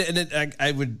 right. And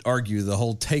I would argue the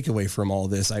whole takeaway from all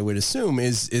this, I would assume,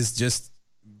 is just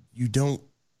you don't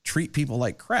treat people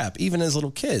like crap, even as little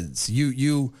kids.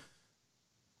 You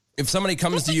if somebody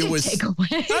comes to you with,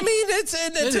 it's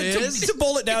to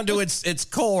boil it down to its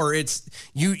core. It's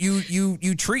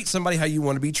you treat somebody how you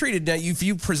want to be treated. Now, if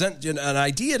you present an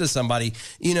idea to somebody,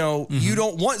 you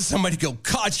don't want somebody to go,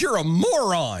 God, you're a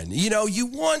moron. You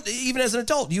want, even as an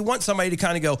adult, you want somebody to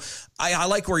kind of go, I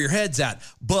like where your head's at,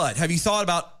 but have you thought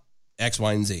about X,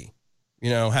 Y, and Z?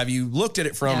 Have you looked at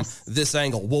it from this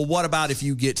angle? Well, what about if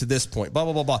you get to this point? Blah,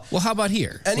 blah, blah, blah. Well, how about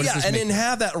here? And then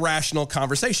have that rational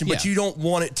conversation, but you don't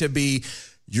want it to be,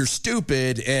 you're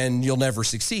stupid and you'll never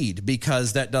succeed,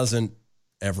 because that doesn't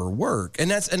ever work.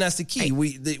 And that's the key.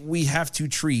 We have to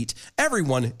treat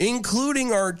everyone,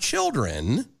 including our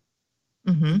children,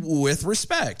 with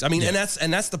respect. I mean, and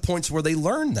that's the points where they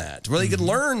learn that, where they can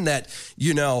learn that,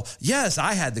 yes,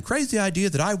 I had the crazy idea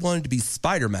that I wanted to be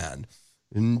Spider-Man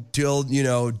until,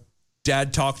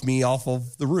 Dad talked me off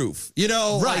of the roof,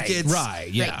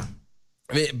 Yeah.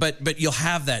 But you'll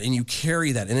have that and you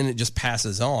carry that and then it just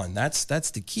passes on. That's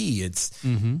the key.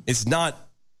 It's not,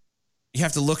 you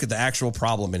have to look at the actual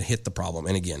problem and hit the problem.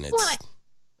 And again, it's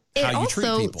how you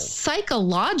treat people.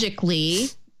 Psychologically,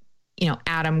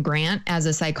 Adam Grant, as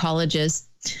a psychologist,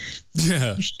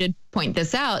 you should point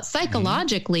this out.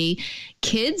 Psychologically,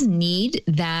 kids need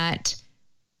that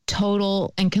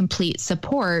total and complete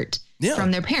support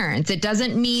from their parents. It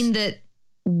doesn't mean that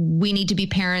we need to be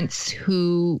parents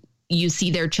who you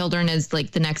see their children as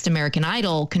like the next American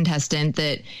Idol contestant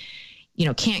that,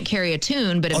 can't carry a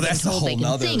tune, but have been told they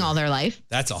can sing all their life.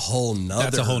 That's a whole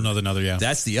nother. Yeah.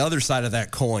 That's the other side of that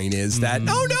coin is that,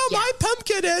 my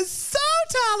pumpkin is so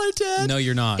talented. No,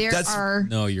 you're not.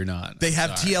 No, you're not. They have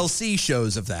TLC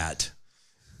shows of that.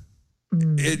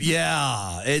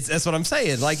 That's what I'm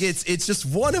saying. Like it's just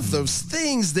one of those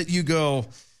things that you go,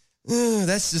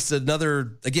 that's just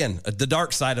another, again, the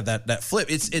dark side of that flip.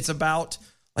 It's about,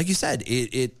 like you said,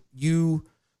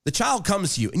 the child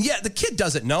comes to you and the kid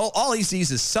doesn't know. All he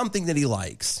sees is something that he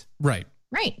likes. Right.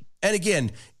 And again,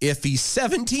 if he's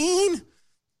 17,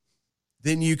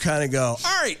 then you kind of go,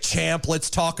 all right, champ,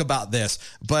 let's talk about this.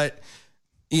 But,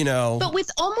 But with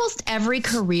almost every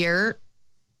career,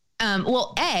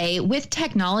 with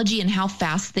technology and how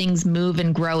fast things move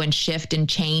and grow and shift and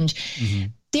change,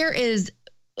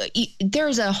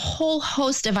 there's a whole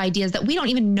host of ideas that we don't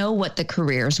even know what the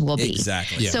careers will be.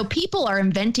 Exactly. So people are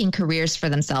inventing careers for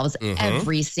themselves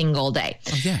every single day.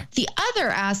 Oh, yeah. The other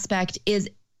aspect is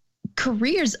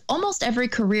careers. Almost every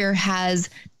career has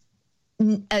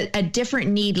a different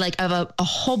need, like of a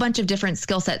whole bunch of different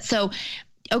skill sets. So,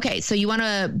 so you want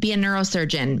to be a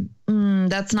neurosurgeon.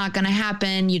 That's not going to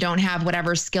happen. You don't have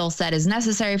whatever skill set is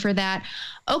necessary for that.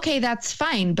 Okay, that's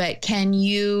fine. But can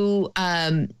you,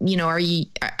 are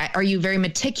you very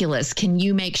meticulous? Can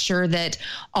you make sure that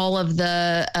all of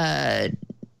the, I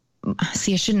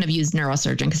shouldn't have used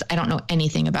neurosurgeon because I don't know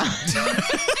anything about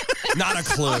Not a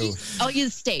clue. I'll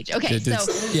use stage. Okay,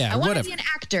 I want to be an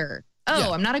actor.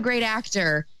 I'm not a great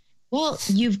actor. Well,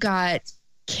 you've got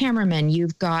cameramen,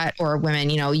 or women,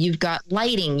 you've got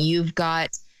lighting, you've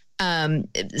got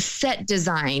set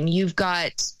design, you've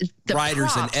got the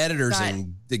writers props, and editors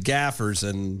and the gaffers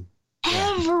and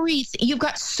everything. You've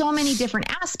got so many different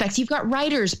aspects. You've got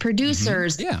writers,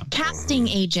 producers, casting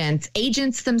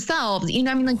agents themselves.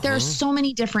 There are so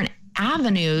many different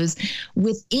avenues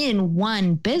within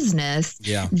one business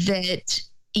that,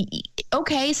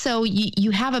 so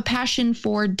you have a passion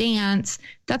for dance.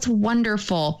 That's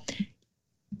wonderful.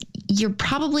 You're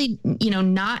probably,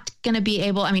 not going to be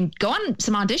able, go on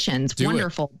some auditions.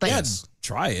 Wonderful. But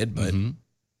try it, but,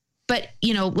 but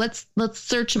let's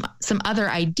search some other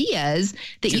ideas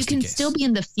that you can still be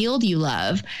in the field you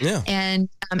love and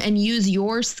use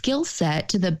your skill set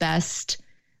to the best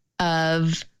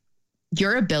of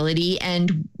your ability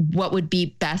and what would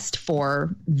be best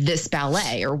for this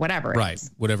ballet or whatever. Right.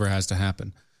 Whatever has to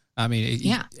happen.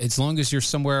 As long as you're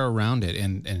somewhere around it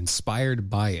and inspired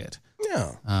by it.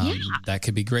 That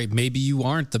could be great. Maybe you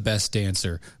aren't the best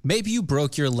dancer. Maybe you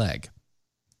broke your leg.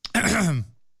 I'm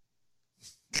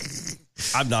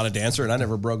not a dancer and I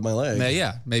never broke my leg.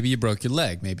 Maybe you broke your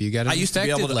leg. Maybe you got an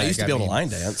infected leg. I used to be able to line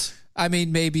dance.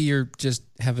 Maybe you're just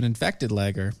have an infected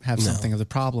leg or have something of the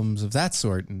problems of that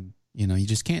sort. And, you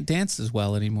just can't dance as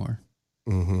well anymore.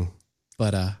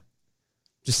 But,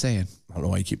 just saying. I don't know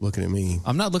why you keep looking at me.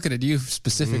 I'm not looking at you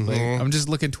specifically. I'm just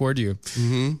looking toward you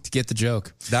to get the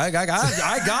joke. I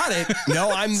got it.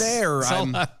 No, I'm there.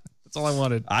 That's all I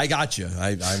wanted. I got you.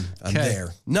 I'm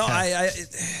there. No, I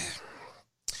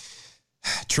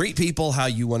treat people how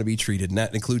you want to be treated, and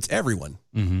that includes everyone.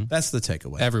 That's the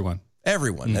takeaway. Everyone.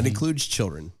 That includes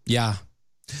children. Yeah.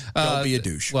 Don't be a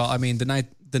douche. Well,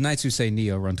 the Knights Who Say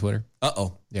Neo are on Twitter.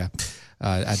 Yeah.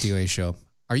 At DOA Show.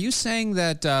 Are you saying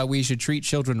that we should treat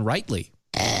children rightly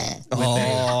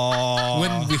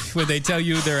when they tell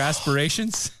you their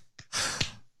aspirations?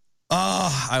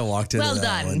 I walked into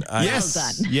that one. Well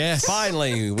done. Yes.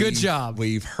 Finally. Good job.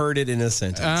 We've heard it in a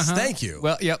sentence. Thank you.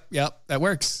 Well, yep. That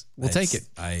works. We'll take it.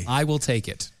 I will take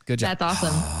it. Good job. That's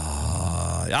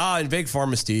awesome. And Big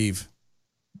Pharma Steve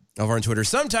over on Twitter.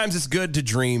 Sometimes it's good to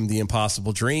dream the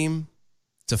impossible dream,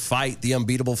 to fight the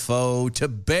unbeatable foe, to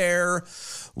bear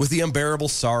with the unbearable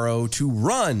sorrow, to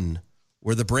run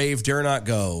where the brave dare not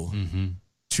go,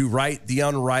 to right the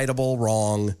unrightable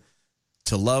wrong,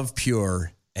 to love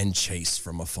pure and chase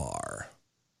from afar.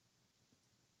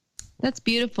 That's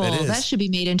beautiful. That should be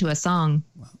made into a song.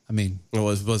 I mean, it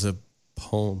was a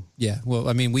poem. Yeah. Well,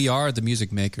 I mean, we are the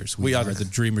music makers. We are the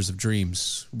dreamers of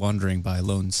dreams, wandering by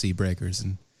lone sea breakers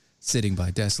and sitting by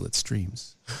desolate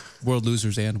streams. World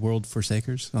losers and world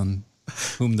forsakers, on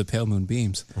whom the pale moon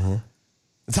beams.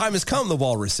 The time has come, the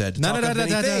walrus said, to talk of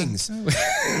many things.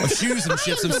 Of shoes and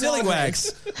ships, of sealing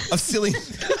wax, of sealing...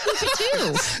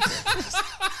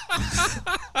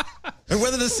 And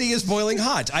whether the sea is boiling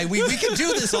hot. We can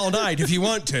do this all night if you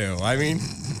want to. I mean,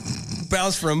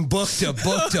 bounce from book to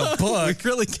book to book. We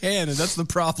really can, and that's the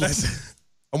problem.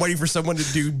 I'm waiting for someone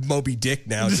to do Moby Dick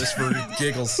now, just for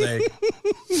giggles' sake.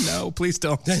 No, please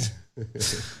don't.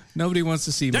 Nobody wants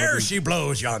to see There Moby. she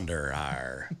blows yonder.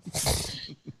 Arr.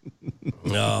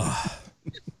 Oh.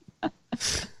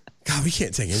 God, we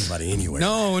can't take anybody anywhere.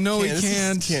 No, we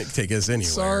can't. Can't take us anywhere.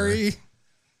 Sorry.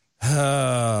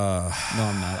 No,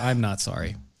 I'm not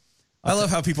sorry. I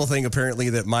love how people think apparently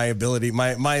that my ability,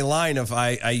 my line of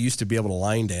I used to be able to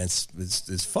line dance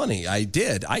is funny. I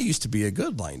did. I used to be a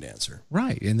good line dancer.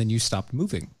 Right. And then you stopped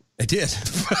moving. I did.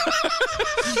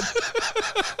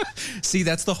 See,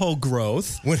 that's the whole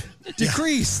growth.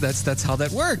 Decrease. That's how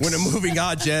that works. When a moving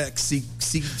object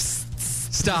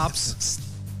stops.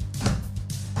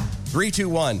 3, 2,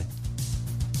 1.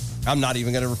 I'm not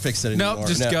even going to fix it anymore. Nope,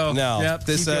 just go. No, yep,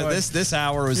 this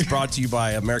hour was brought to you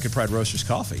by American Pride Roasters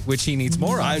Coffee, which he needs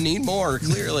more of. I need more.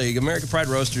 Clearly,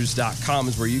 AmericanPrideRoasters.com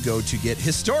is where you go to get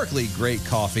historically great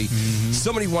coffee.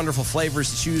 So many wonderful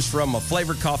flavors to choose from: a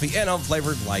flavored coffee and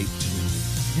unflavored, light,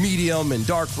 medium, and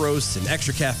dark roasts, and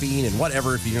extra caffeine and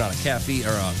whatever. If you're not a caffeine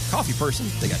or a coffee person,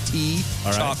 they got tea,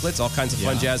 chocolates, all kinds of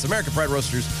fun jazz. American Pride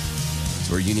Roasters is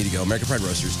where you need to go.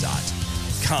 AmericanPrideRoasters.com.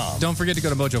 Don't forget to go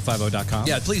to mojo50.com.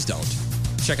 Yeah, please don't.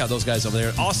 Check out those guys over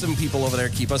there. Awesome people over there.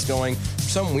 Keep us going for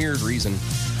some weird reason.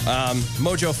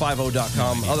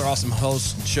 Mojo50.com. Other awesome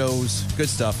hosts, shows, good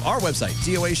stuff. Our website,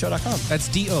 DOAEshow.com. That's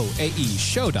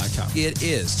DOAEshow.com. It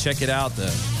is. Check it out.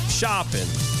 The shop and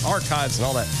archives and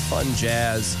all that fun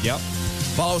jazz. Yep.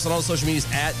 Follow us on all the social medias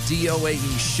at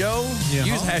DOAE Show. Yeah.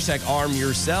 Use hashtag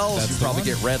ArmYourselves. You probably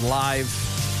get read live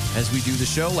as we do the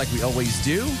show like we always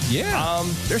do. Yeah.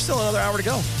 There's still another hour to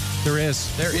go. There is.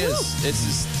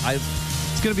 It's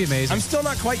going to be amazing. I'm still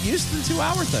not quite used to the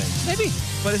 2-hour thing. Maybe.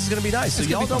 But this is going to be nice. So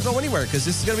y'all don't go anywhere because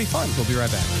this is going to be fun. We'll be right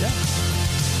back. Yeah.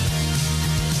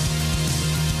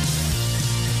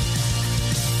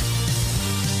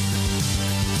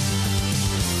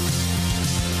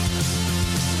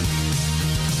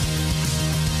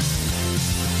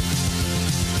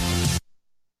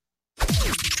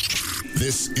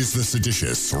 This is the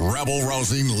seditious,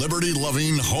 rabble-rousing,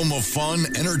 liberty-loving, home of fun,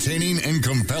 entertaining, and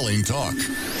compelling talk.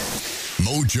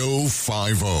 Mojo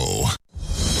 50.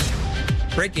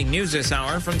 Breaking news this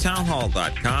hour from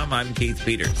townhall.com. I'm Keith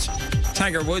Peters.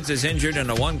 Tiger Woods is injured in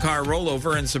a one-car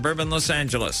rollover in suburban Los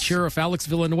Angeles. Sheriff Alex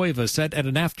Villanueva said at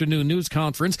an afternoon news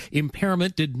conference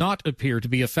impairment did not appear to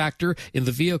be a factor in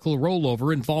the vehicle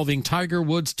rollover involving Tiger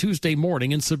Woods Tuesday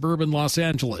morning in suburban Los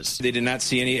Angeles. They did not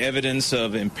see any evidence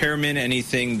of impairment,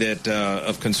 anything that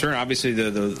of concern. Obviously,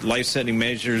 the life-saving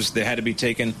measures that had to be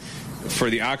taken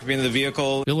for the occupant of the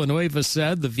vehicle. Villanueva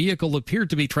said the vehicle appeared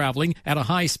to be traveling at a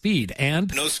high speed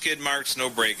and no skid marks, no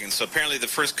braking. So apparently the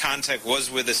first contact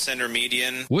was with the center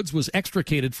median. Woods was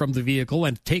extricated from the vehicle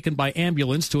and taken by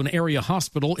ambulance to an area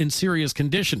hospital in serious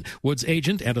condition. Woods'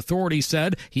 agent and authorities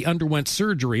said he underwent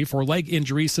surgery for leg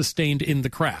injuries sustained in the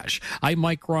crash. I'm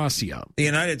Mike Gracia. The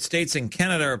United States and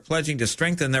Canada are pledging to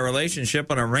strengthen their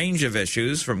relationship on a range of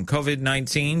issues, from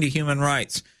COVID-19 to human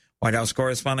rights. White House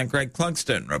correspondent Greg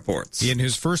Clugston reports. In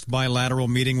his first bilateral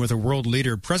meeting with a world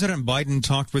leader, President Biden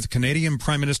talked with Canadian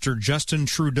Prime Minister Justin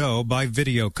Trudeau by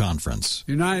video conference.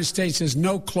 The United States is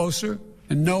no closer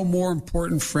and no more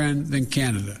important friend than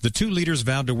Canada. The two leaders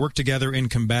vowed to work together in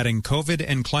combating COVID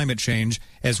and climate change,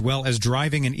 as well as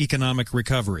driving an economic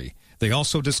recovery. They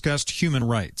also discussed human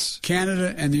rights.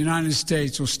 Canada and the United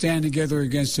States will stand together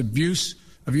against abuse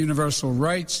of universal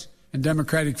rights and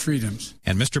democratic freedoms.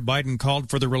 And Mr. Biden called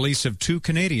for the release of 2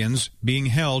 Canadians being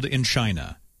held in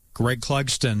China. Greg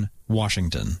Clugston,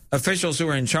 Washington. Officials who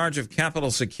were in charge of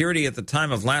Capitol security at the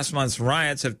time of last month's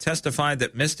riots have testified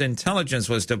that missed intelligence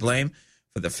was to blame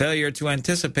for the failure to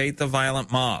anticipate the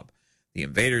violent mob. The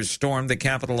invaders stormed the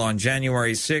Capitol on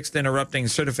January 6th, interrupting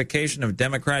certification of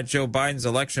Democrat Joe Biden's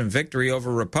election victory over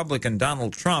Republican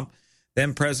Donald Trump.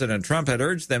 Then President Trump had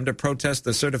urged them to protest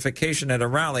the certification at a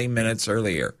rally minutes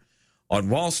earlier. On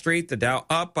Wall Street, the Dow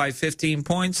up by 15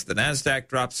 points, the Nasdaq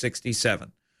dropped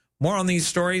 67. More on these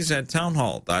stories at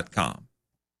townhall.com.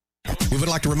 We would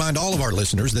like to remind all of our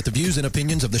listeners that the views and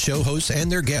opinions of the show hosts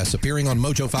and their guests appearing on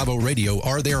Mojo 50 Radio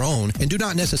are their own and do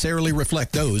not necessarily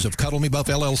reflect those of Cuddle Me Buff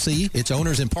LLC, its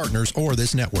owners and partners, or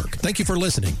this network. Thank you for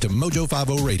listening to Mojo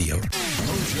 50 Radio.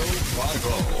 Mojo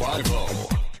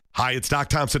 50. Hi, it's Doc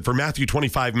Thompson for Matthew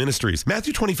 25 Ministries.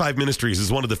 Matthew 25 Ministries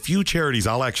is one of the few charities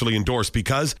I'll actually endorse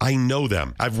because I know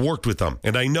them. I've worked with them,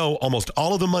 and I know almost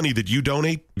all of the money that you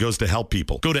donate goes to help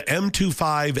people. Go to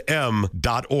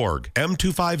m25m.org,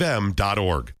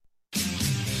 m25m.org.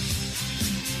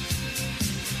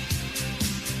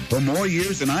 For more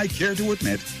years than I care to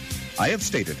admit, I have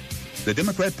stated the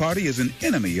Democrat Party is an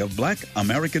enemy of black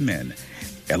American men.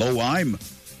 Hello, I'm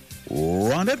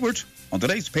Ron Edwards. On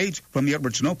today's page from the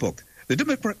Edwards Notebook, the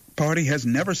Democrat Party has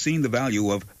never seen the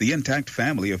value of the intact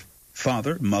family of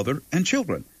father, mother, and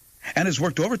children, and has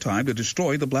worked overtime to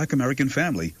destroy the black American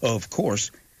family. Of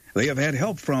course, they have had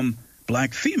help from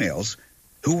black females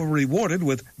who were rewarded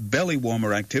with belly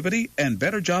warmer activity and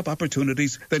better job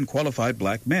opportunities than qualified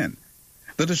black men.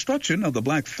 The destruction of the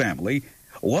black family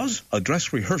was a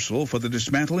dress rehearsal for the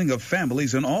dismantling of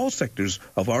families in all sectors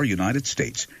of our United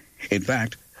States. In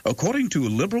fact, according to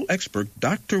liberal expert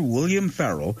Dr. William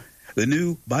Farrell, the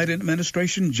new Biden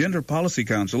administration Gender Policy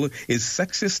Council is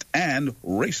sexist and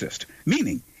racist,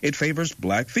 meaning it favors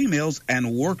black females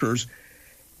and workers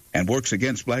and works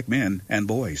against black men and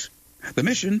boys. The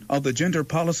mission of the gender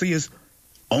policy is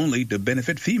only to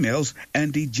benefit females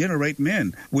and degenerate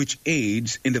men, which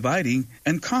aids in dividing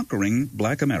and conquering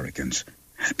black Americans.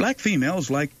 Black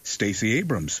females like Stacey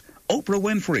Abrams, Oprah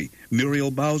Winfrey,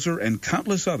 Muriel Bowser, and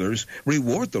countless others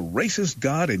reward the racist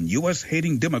God and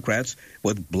U.S.-hating Democrats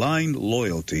with blind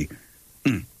loyalty.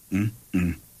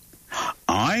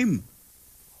 I'm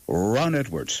Ron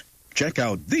Edwards. Check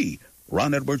out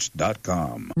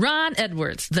theronedwards.com. Ron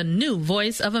Edwards, the new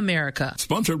voice of America.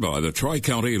 Sponsored by the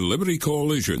Tri-County Liberty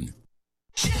Coalition.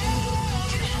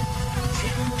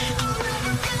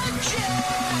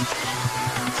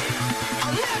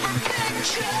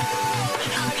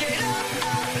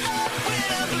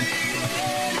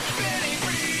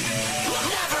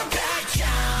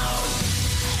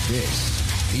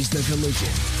 This is the collision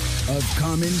of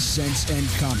common sense and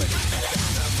comedy.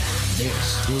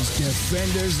 This is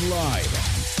Defenders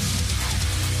Live.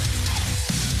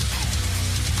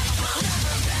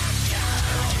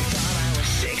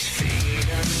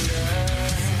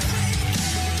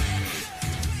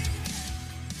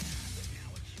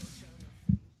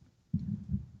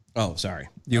 Oh, sorry.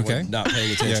 You okay? Not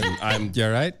paying attention. You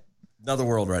all right? Another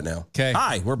world right now. Okay.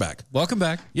 Hi, we're back. Welcome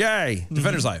back. Yay.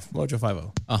 Defenders Live, Mojo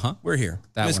 50. Uh-huh. We're here.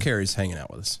 That Miss one. Carrie's hanging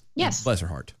out with us. Yes. Bless her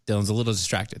heart. Dylan's a little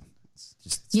distracted.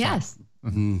 Yes.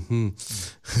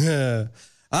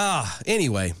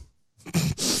 Anyway.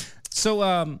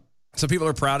 So people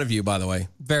are proud of you, by the way.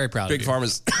 Very proud Big of you.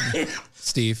 Pharma's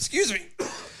Steve. Excuse me.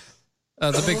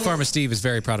 The Big Pharma Steve is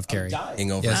very proud of Carrie.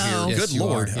 Dying over Yes. here. Yes, Good you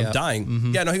Lord. are. I'm Yep. dying.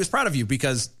 Mhm. Yeah, no, he was proud of you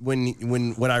because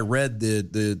when I read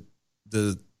the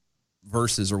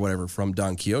verses or whatever from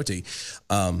Don Quixote,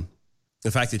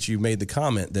 the fact that you made the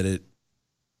comment that it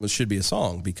should be a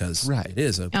song because it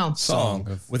is a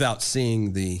song without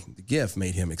seeing the GIF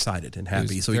made him excited and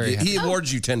happy. So he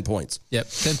awards you 10 points. Yep,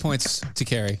 10 points to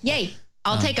Carrie. Yay.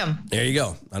 I'll take them. There you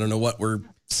go. I don't know what we're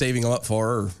saving them up for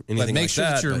or anything But make like sure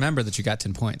that you but- remember that you got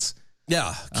 10 points.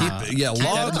 Yeah,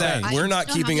 log that. We're not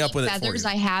keeping up with it for feathers you.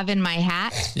 I have in my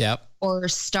hat Yep. or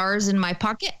stars in my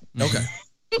pocket. Okay.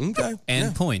 Okay.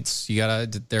 And points. You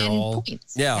gotta. They're all.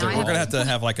 Points. Yeah, Now I we're gonna have have to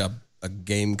have like a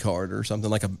game card or something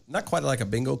like not quite like a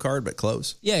bingo card, but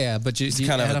close. Yeah, but you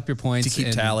kind add of up your points to keep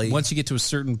and tally. Once you get to a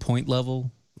certain point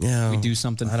level, Yeah, we do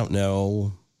something. I don't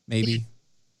know. Maybe.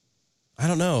 I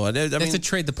don't know. I They mean, have to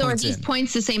trade the So are points these in.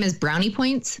 points the same as brownie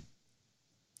points?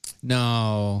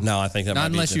 No, I think that not might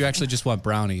be unless you different. actually just want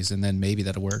brownies, and then maybe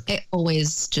that'll work. I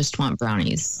always just want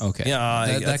brownies. Okay. Yeah,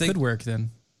 I that think- could work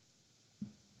then.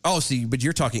 Oh, see, but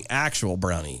you're talking actual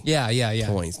brownie. Yeah.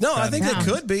 Points. No, I think that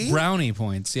could be brownie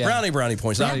points. Yeah, brownie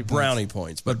points, Brownie not brownie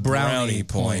points, but brownie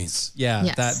points. Yeah,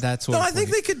 Yes. that's what. No, I think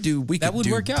they could do. We That could would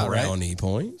do work out, right? brownie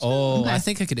points. Oh, Okay. I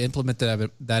think I could implement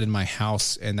that in my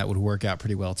house, and that would work out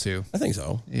pretty well too. I think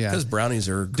so. Yeah. because brownies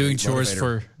are a Doing great chores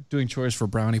motivator. for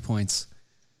brownie points.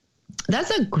 That's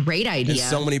a great And idea.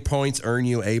 so many points earn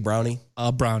you a brownie.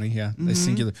 A brownie, yeah, a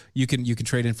singular. You can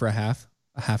trade in for a half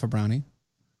a brownie.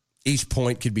 Each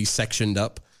point could be sectioned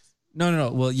up.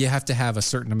 No. Well, you have to have a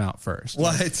certain amount first.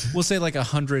 What? We'll say like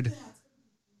 100.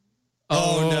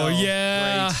 Oh, no.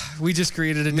 Yeah, we just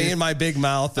created a Me new, and my big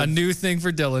mouth. a new thing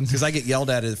for Dylan. Because I get yelled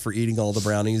at for eating all the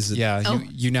brownies. Yeah, Oh.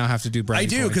 you now have to do brownie. I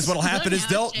do, because points. what'll happen is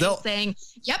Now they'll Jay's saying,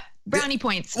 "Yep, brownie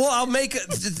points. Well,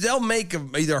 they'll make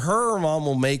either her or mom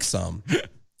will make some,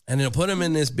 and they'll put them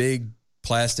in this big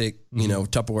plastic,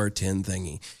 Tupperware tin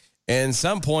thingy. And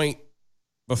some point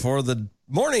before the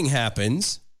morning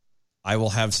happens, I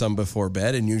will have some before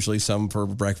bed and usually some for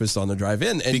breakfast on the drive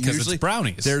in. And because usually it's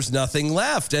brownies. There's nothing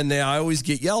left. And I always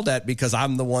get yelled at because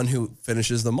I'm the one who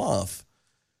finishes them off.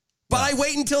 But I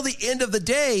wait until the end of the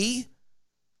day.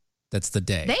 That's the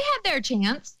day. They had their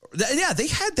chance. Yeah, they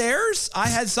had theirs. I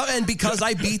had some. And because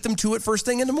I beat them to it first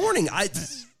thing in the morning.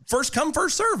 First come,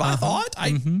 first serve, I thought.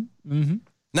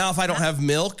 Now, if I don't have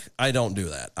milk, I don't do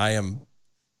that.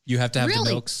 You have to have Really?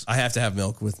 the milks. I have to have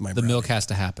milk with my The brownie. milk has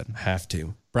to happen. Have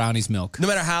to. Brownie's milk. No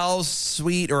matter how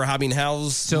sweet or how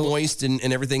moist and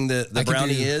everything the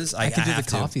brownie is, I can do the have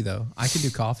to. coffee though. I can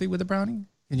do coffee with a brownie.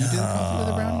 Can you do the coffee with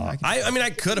a brownie? I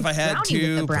could if I had Brownie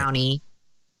to. with a brownie.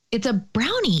 It's a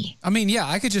brownie. I mean, yeah,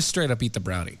 I could just straight up eat the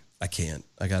brownie. I can't.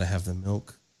 I got to have the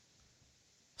milk.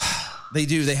 They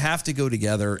do. They have to go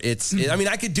together.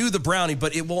 I could do the brownie,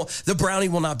 but the brownie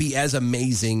will not be as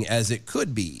amazing as it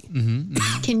could be.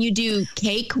 Can you do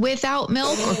cake without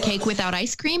milk or cake without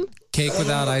ice cream? Cake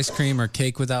without ice cream or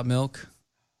cake without milk?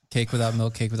 Cake without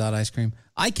milk, cake without ice cream?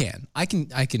 I can. I can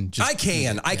just. I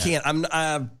can. I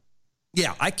can.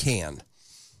 I can.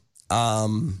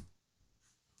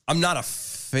 I'm not a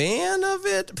fan of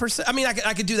it per se. I mean,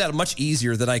 I could do that much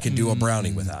easier than I could do a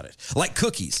brownie without it. Like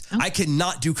cookies. I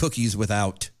cannot do cookies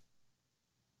without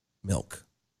milk.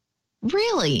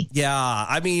 Really? Yeah.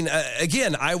 I mean,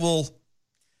 again, I will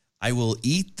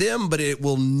eat them, but it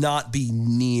will not be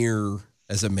near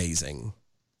as amazing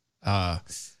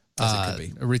as it could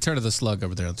be. Return of the Slug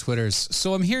over there on Twitter.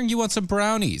 So I'm hearing you want some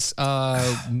brownies.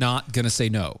 Not going to say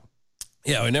no.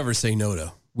 Yeah, we never say no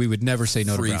to. We would never say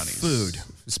no to free brownies. food.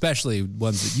 Especially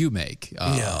ones that you make.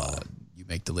 Yeah. You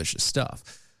make delicious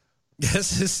stuff.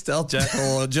 Yes, it's still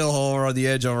Jill Homer on the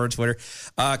edge over on Twitter.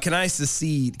 Can I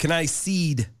seed? Am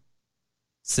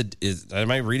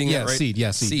I reading that right? Seed.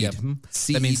 Yeah, seed. Yep.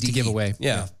 That means to give away.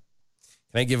 Yeah.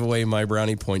 Can I give away my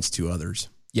brownie points to others?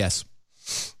 Yes.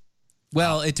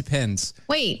 Well, it depends.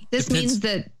 Wait, this means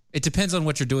that... It depends on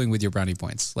what you're doing with your brownie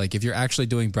points. Like if you're actually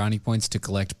doing brownie points to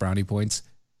collect brownie points,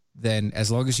 then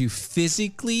as long as you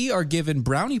physically are given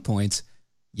brownie points,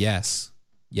 yes,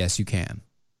 you can.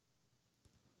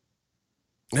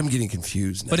 I'm getting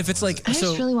confused now. But if it's like... I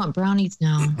just really want brownies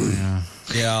now.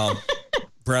 Yeah.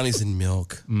 Brownies and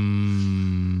milk.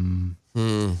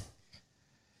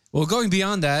 Well, going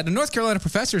beyond that, a North Carolina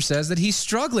professor says that he's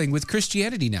struggling with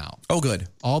Christianity now. Oh, good.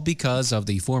 All because of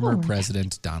the former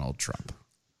president, Donald Trump.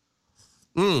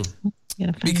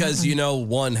 Because,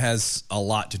 one has a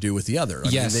lot to do with the other. I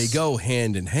mean, they go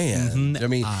hand in hand. I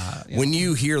mean, when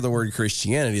you hear the word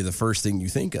Christianity, the first thing you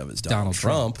think of is Donald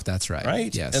Trump. That's right.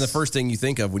 Right? Yes. And the first thing you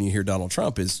think of when you hear Donald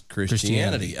Trump is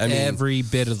Christianity. I mean, every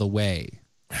bit of the way.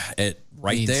 It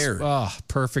right there. Oh,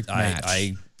 perfect match.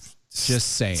 I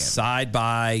just saying. Side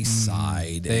by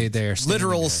side. They're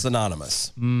literal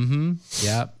synonymous. Mm-hmm.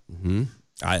 Yep. Mm-hmm.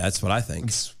 That's what I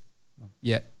think.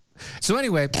 Yeah. So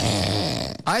anyway,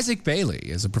 Isaac Bailey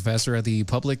is a professor at the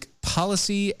public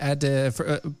policy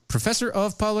professor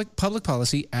of public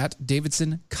policy at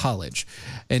Davidson College.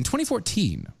 In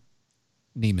 2014,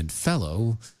 Nieman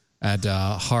Fellow at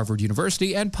Harvard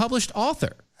University and published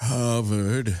author.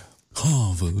 Harvard.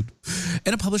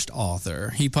 And a published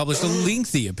author. He published a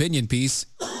lengthy opinion piece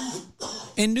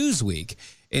in Newsweek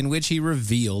in which he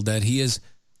revealed that he is,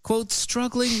 quote,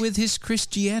 struggling with his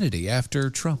Christianity after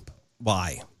Trump.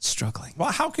 Why? Struggling.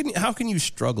 Well, how can you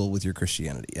struggle with your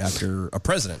Christianity after a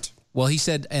president? Well, he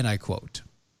said, and I quote,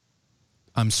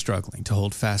 "I'm struggling to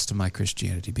hold fast to my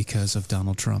Christianity because of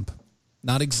Donald Trump."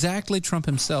 Not exactly Trump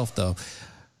himself, though.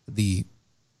 The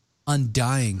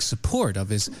undying support of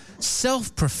his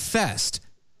self-professed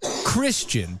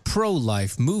Christian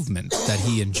pro-life movement that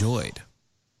he enjoyed.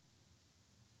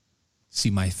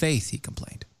 "See, my faith," he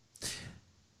complained,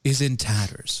 "is in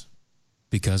tatters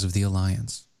because of the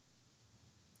alliance.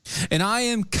 And I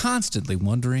am constantly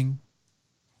wondering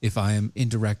if I am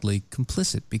indirectly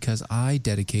complicit because I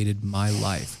dedicated my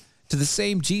life to the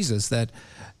same Jesus that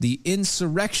the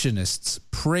insurrectionists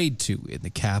prayed to in the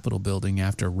Capitol building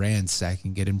after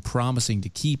ransacking it and promising to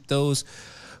keep those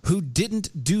who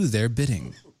didn't do their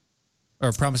bidding.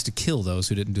 Or promised to kill those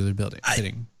who didn't do their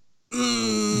bidding."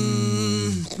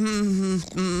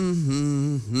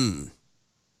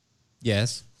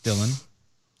 Yes, Dylan?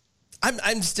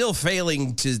 I'm still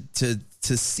failing to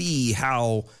see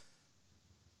how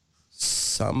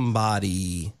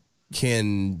somebody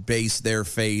can base their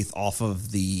faith off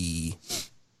of the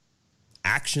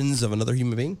actions of another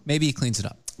human being. Maybe he cleans it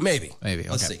up. Maybe. Okay.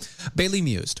 Let's see. Bailey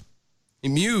mused,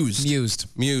 Mused. Oh,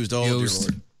 dear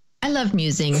Lord. I love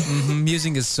musing.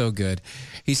 Musing is so good.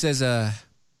 He says,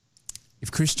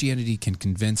 if Christianity can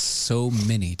convince so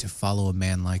many to follow a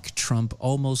man like Trump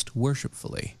almost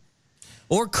worshipfully,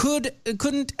 or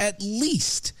couldn't at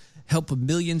least help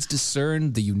millions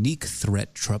discern the unique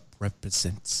threat Trump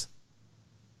represents,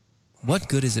 what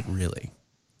good is it really?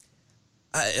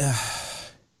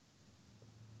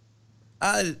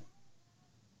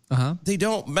 They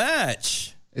don't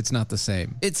match. It's not the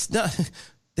same. It's not.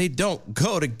 They don't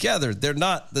go together. They're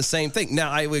not the same thing.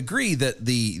 Now, I would agree that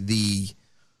the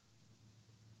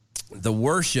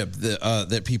worship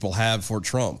that people have for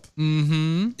Trump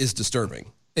is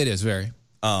disturbing. It is very.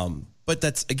 But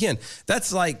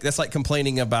that's like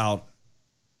complaining about,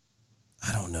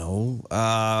 I don't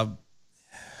know,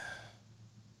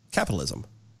 capitalism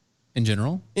in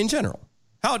general.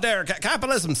 How dare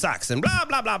capitalism sucks and blah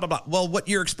blah blah blah blah. Well, what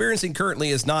you're experiencing currently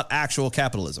is not actual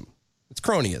capitalism. It's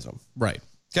cronyism. Right.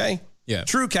 Okay. Yeah.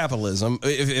 True capitalism,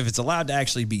 if it's allowed to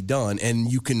actually be done,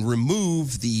 and you can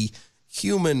remove the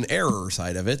human error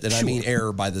side of it, and I mean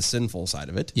error by the sinful side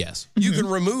of it. Yes. You can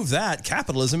remove that.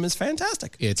 Capitalism is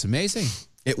fantastic. It's amazing.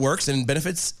 It works and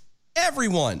benefits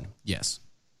everyone. Yes.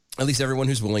 At least everyone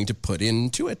who's willing to put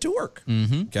into it to work.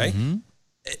 Okay.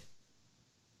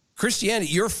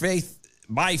 Christianity, your faith,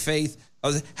 my faith,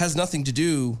 has nothing to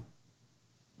do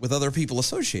with other people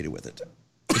associated with it.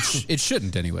 It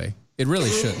shouldn't anyway. It really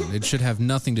shouldn't. It should have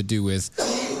nothing to do with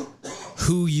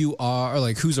who you are or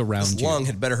like who's around you. Lung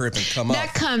had better hurry up and come up.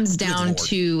 That comes down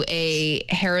to a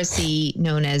heresy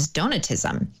known as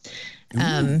Donatism.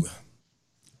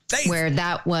 Where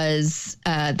that was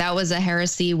a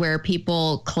heresy where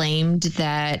people claimed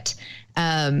that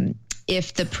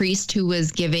if the priest who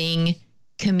was giving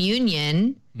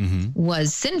communion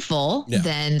was sinful,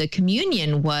 then the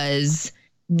communion was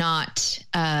not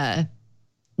oh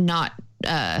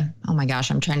my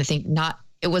gosh, I'm trying to think.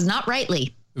 It was not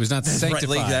rightly. It was not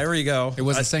sanctified. There we go. It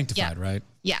wasn't sanctified, right?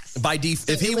 Yes. By default,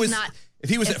 So if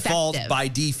he was at fault by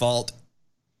default,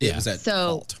 it was at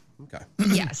fault. Okay.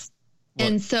 Yes.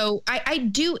 And so I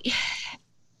do.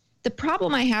 The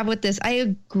problem I have with this, I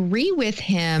agree with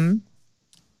him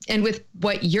and with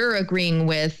what you're agreeing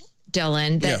with,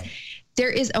 Dylan, that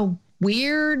there is a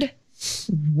weird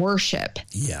worship.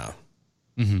 Yeah.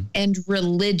 And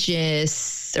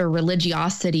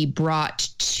religiosity brought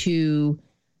to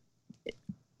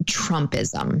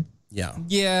Trumpism. Yeah.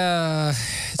 Yeah.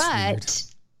 But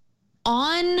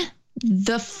on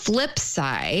the flip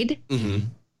side,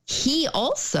 he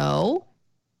also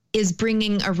is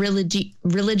bringing a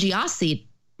religiosity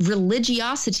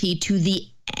to the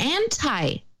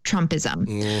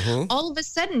anti-Trumpism. All of a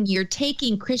sudden, you're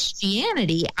taking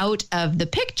Christianity out of the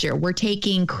picture. We're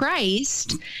taking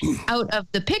Christ out of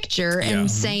the picture and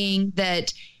saying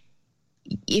that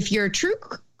if you're a true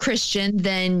Christian,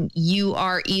 then you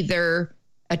are either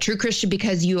a true Christian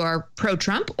because you are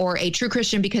pro-Trump or a true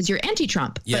Christian because you're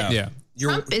anti-Trump. Yeah.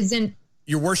 Trump isn't.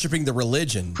 You're worshiping the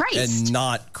religion Christ. and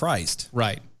not Christ.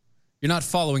 Right. You're not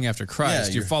following after Christ.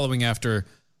 Yeah, you're following after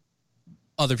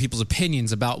other people's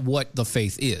opinions about what the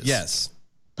faith is. Yes.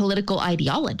 Political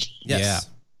ideology. Yes. Yeah.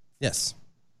 Yes.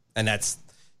 And that's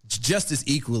just as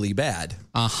equally bad.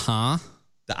 The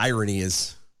irony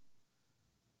is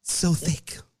so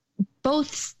thick.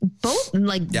 Both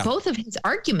of his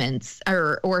arguments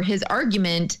or his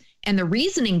argument and the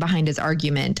reasoning behind his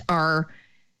argument are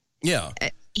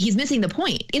he's missing the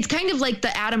point. It's kind of like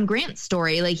the Adam Grant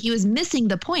story. Like he was missing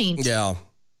the point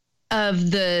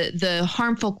of the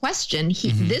harmful question.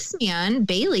 This man,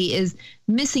 Bailey, is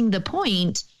missing the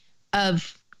point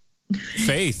of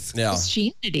faith.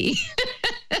 Christianity.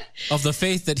 Of the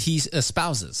faith that he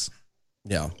espouses.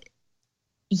 Yeah.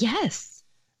 Yes.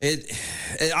 It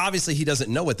obviously he doesn't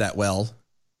know it that well.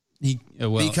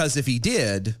 Because if he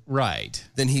did,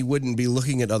 then he wouldn't be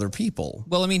looking at other people.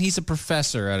 Well, I mean, he's a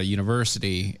professor at a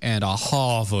university and a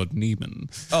Harvard Neiman.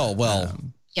 Oh, well,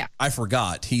 I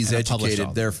forgot. He's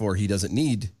educated, therefore he doesn't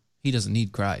need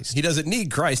Christ. He doesn't need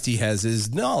Christ. He has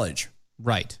his knowledge.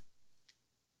 Right.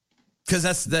 Because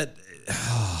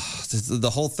the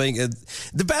whole thing.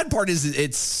 The bad part is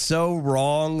it's so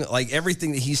wrong. Like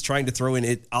everything that he's trying to throw in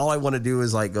it. All I want to do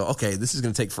is like go, okay, this is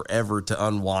going to take forever to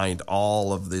unwind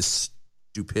all of this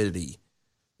stupidity.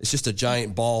 It's just a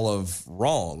giant ball of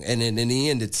wrong. And in the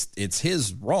end, it's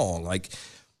his wrong. Like,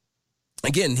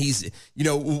 again, he's,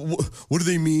 what do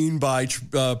they mean by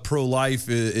pro-life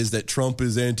is that Trump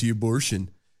is anti-abortion?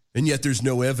 And yet there's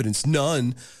no evidence,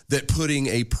 none, that putting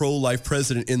a pro-life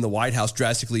president in the White House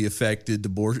drastically affected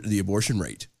the abortion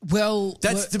rate. Well,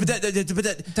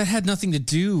 that had nothing to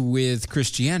do with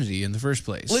Christianity in the first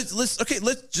place. Let's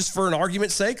just for an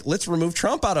argument's sake, let's remove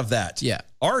Trump out of that. Yeah.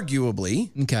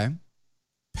 Arguably. Okay.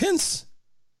 Pence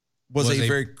was a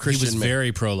very Christian man. He was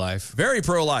very pro-life. Very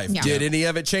pro-life. Yeah. Did any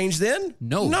of it change then?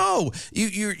 No. No.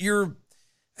 You're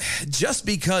just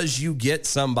because you get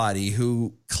somebody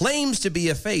who claims to be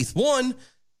a faith, one,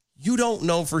 you don't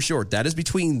know for sure. That is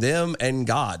between them and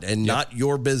God and not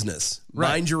your business. Right.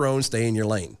 Mind your own, stay in your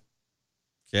lane.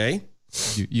 Okay?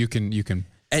 You can.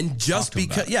 And just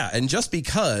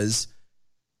because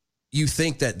you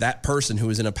think that person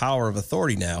who is in a power of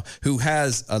authority now, who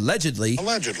has allegedly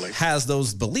has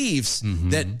those beliefs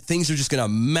that things are just going to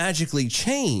magically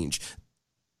change.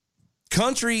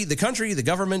 The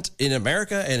government in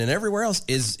America and in everywhere else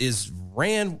has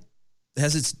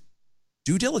its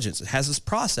due diligence. It has its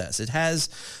process. It has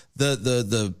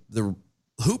the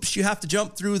hoops you have to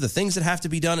jump through, the things that have to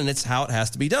be done, and it's how it has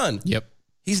to be done. Yep.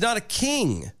 He's not a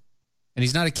king. And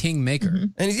he's not a king maker.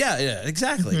 And yeah,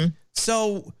 exactly.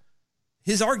 So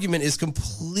his argument is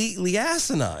completely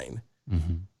asinine.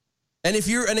 And if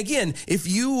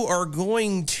you are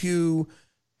going to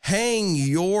hang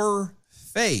your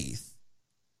faith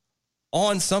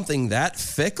on something that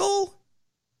fickle,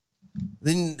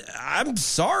 then I'm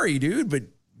sorry, dude, but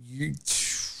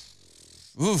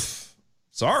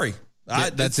sorry.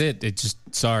 That's it. It's just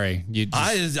sorry.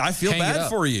 I feel bad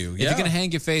for you. If you're gonna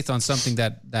hang your faith on something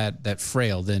that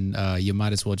frail, then you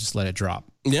might as well just let it drop.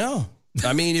 Yeah.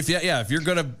 I mean, if you're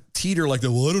gonna teeter like that,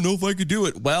 well, I don't know if I could do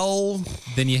it. Well,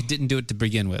 then you didn't do it to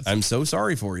begin with. I'm so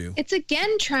sorry for you. It's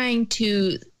again trying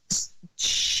to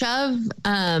shove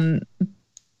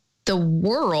the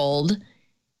world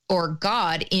or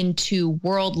God into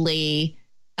worldly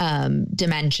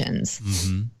dimensions.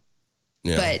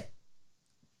 Yeah. But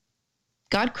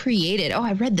God created,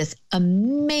 I read this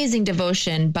amazing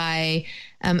devotion by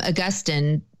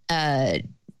Augustine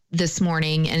this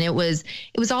morning, and it was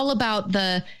all about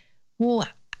God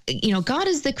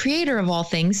is the creator of all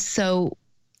things, so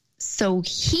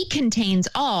he contains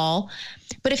all.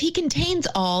 But if he contains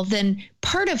all, then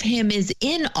part of him is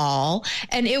in all.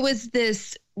 And it was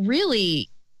this really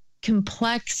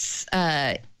complex,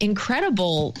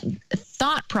 incredible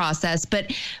thought process.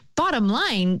 But bottom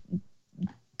line,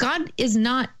 God is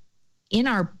not in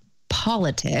our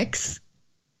politics.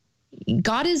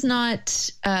 God is not,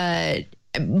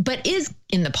 but is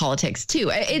in the politics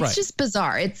too. It's just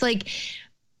bizarre. It's like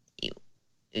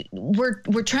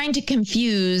we're trying to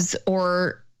confuse,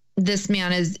 or this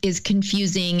man is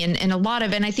confusing, and a lot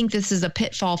of, and I think this is a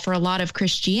pitfall for a lot of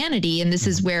Christianity. And this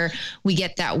is where we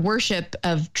get that worship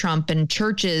of Trump and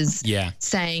churches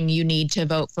saying you need to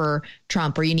vote for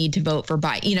Trump or you need to vote for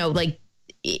Biden.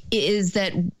 Is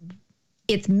that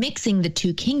it's mixing the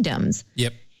two kingdoms.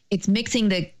 Yep. It's mixing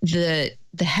the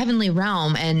heavenly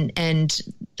realm and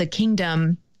the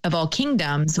kingdom of all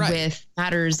kingdoms with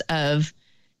matters of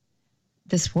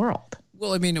this world.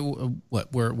 Well, I mean,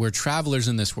 we're travelers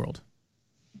in this world,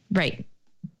 right?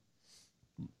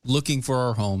 Looking for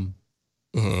our home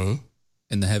in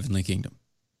the heavenly kingdom.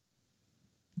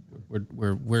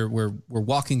 We're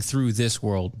walking through this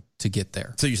world to get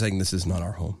there. So you're saying this is not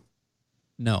our home?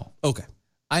 No. Okay.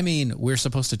 I mean, we're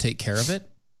supposed to take care of it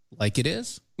like it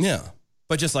is. Yeah,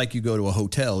 but just like you go to a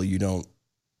hotel, you don't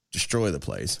destroy the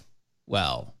place.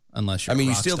 Well, unless you're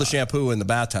you steal the shampoo and the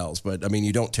bath towels, but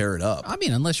you don't tear it up. I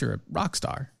mean, unless you're a rock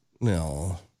star.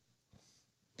 No.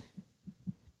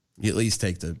 You at least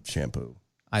take the shampoo.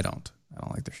 I don't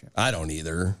like their shampoo. I don't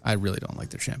either. I really don't like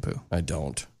their shampoo. I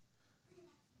don't.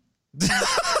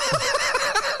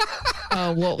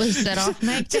 What was that off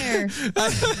mic there?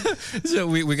 So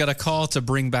we got a call to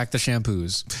bring back the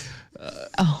shampoos.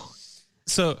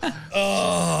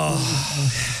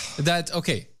 That's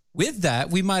okay. With that,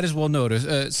 we might as well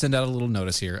send out a little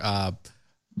notice here.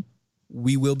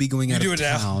 We will be going out of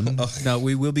town. No,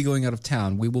 we will be going out of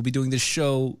town. We will be doing this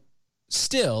show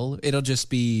still. It'll just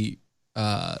be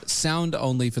sound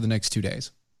only for the next 2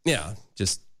 days. Yeah,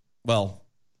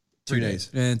 3 days.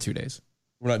 And 2 days.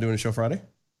 We're not doing a show Friday?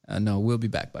 No, we'll be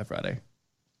back by Friday.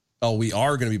 Oh, we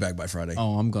are going to be back by Friday.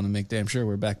 Oh, I'm going to make damn sure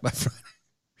we're back by Friday.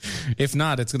 If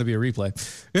not, it's going to be a replay.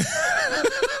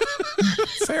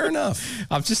 Fair enough.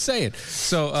 I'm just saying.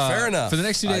 So fair enough. For the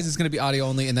next 2 days, it's going to be audio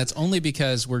only, and that's only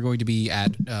because we're going to be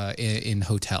at in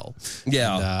hotel.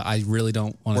 Yeah, and, I really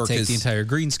don't want to take the entire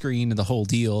green screen and the whole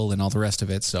deal and all the rest of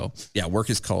it. So yeah, work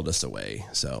has called us away.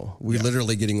 So we're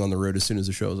literally getting on the road as soon as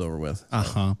the show's over with.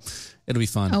 It'll be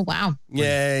fun. Oh wow!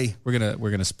 Yay! We're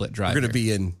gonna split drive. We're gonna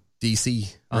be in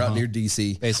DC. We're out near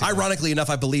DC. Basically. Ironically enough,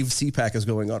 I believe CPAC is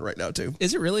going on right now, too.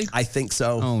 Is it really? I think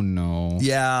so. Oh, no.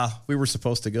 Yeah. We were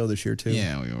supposed to go this year, too.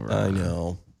 Yeah, we were. I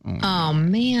know. Oh,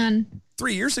 man.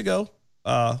 3 years ago,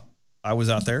 I was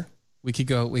out there. We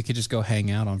could just go hang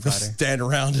out on Friday. Stand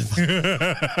around and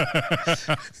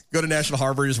go to National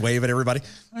Harbor, just wave at everybody.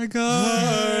 Hi,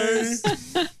 guys.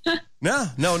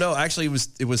 No. Actually,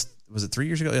 it was it 3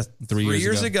 years ago? Yeah, 3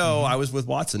 years ago, I was with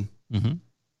Watson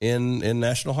in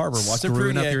National Harbor. Watson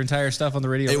screwing up your entire stuff on the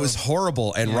radio. It was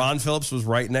horrible. And Ron Phillips was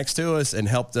right next to us and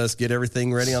helped us get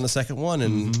everything ready on the second one.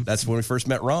 And that's when we first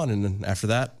met Ron. And then after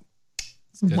that,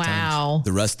 wow.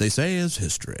 The rest, they say, is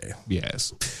history.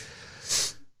 Yes.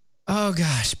 Oh,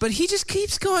 gosh. But he just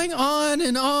keeps going on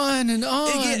and on and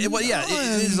on. It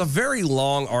is a very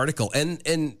long article. And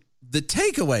the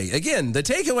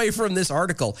takeaway from this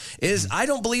article is I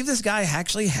don't believe this guy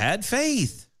actually had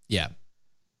faith. Yeah.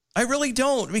 I really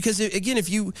don't. Because, again,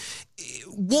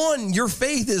 your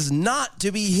faith is not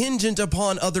to be hingent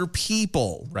upon other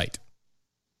people. Right.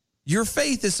 Your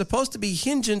faith is supposed to be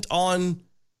hingent on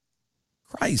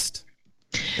Christ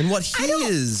and what he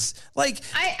is. Like,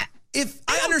 I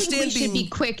understand we should be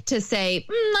quick to say,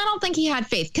 I don't think he had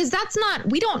faith, because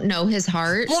we don't know his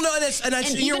heart. Well, no,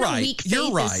 and you're right. A weak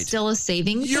faith is still a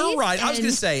saving faith. You're right. I was going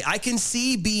to say, I can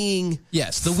see being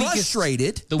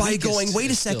frustrated by going,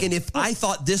 wait a second, if I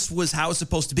thought this was how it's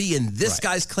supposed to be and this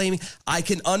guy's claiming, I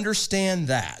can understand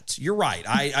that. You're right.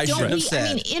 I shouldn't have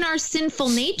said. I mean, in our sinful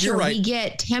nature, we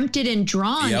get tempted and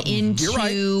drawn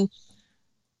into,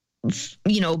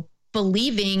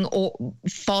 believing or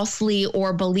falsely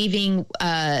or believing,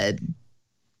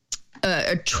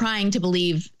 trying to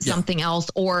believe something else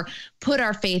or put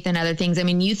our faith in other things. I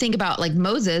mean, you think about like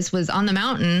Moses was on the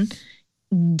mountain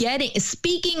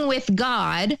speaking with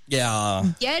God,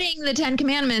 getting the 10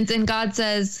 Commandments, and God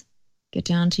says, get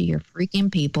down to your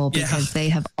freaking people because they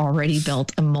have already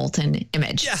built a molten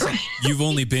image. Yeah. You've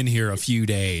only been here a few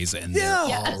days and they're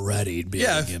already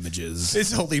building images.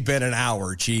 It's only been an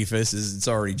hour, Chief. It's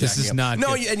already jacking This is up. not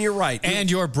No, good. and you're right.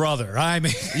 And your brother. and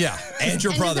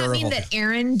your brother. Does that mean that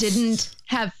Aaron didn't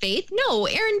have faith? No,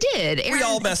 Aaron did. We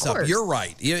all mess up. You're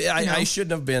right. I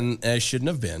shouldn't have been.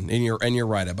 And you're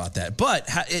right about that. But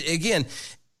again,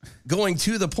 going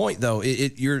to the point though,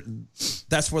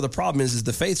 that's where the problem is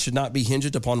the faith should not be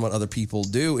hinged upon what other people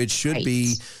do. It should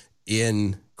be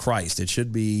in Christ. It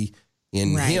should be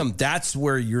in him. That's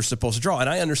where you're supposed to draw. And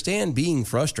I understand being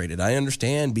frustrated. I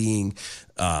understand being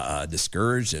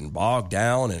discouraged and bogged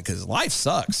down, and because life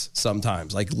sucks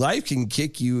sometimes. Like life can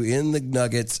kick you in the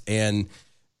nuggets, and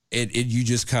you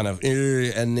just kind of,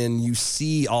 and then you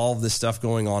see all this stuff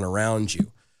going on around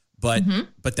you. But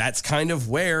that's kind of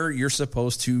where you're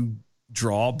supposed to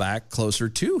draw back closer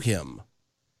to him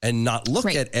and not look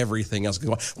at everything else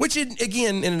going on, which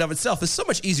again, in and of itself is so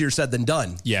much easier said than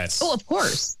done. Yes. Oh, of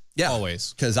course. Yeah.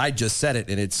 Always. Because I just said it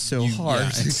and it's so hard. Yeah,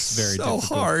 it's very difficult.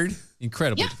 Hard.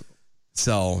 Incredibly difficult.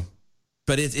 So,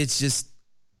 but it's just,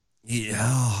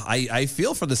 I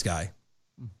feel for this guy.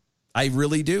 I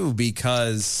really do,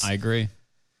 because I agree.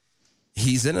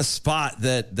 He's in a spot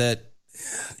that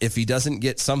if he doesn't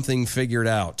get something figured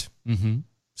out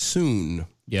soon,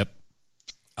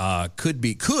 could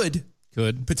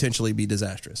potentially be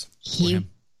disastrous.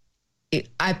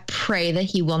 I pray that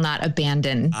he will not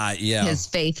abandon his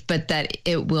faith, but that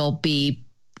it will be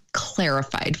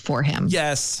clarified for him.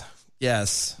 Yes.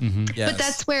 But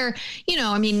that's where,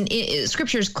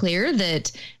 Scripture is clear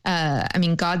that,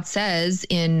 God says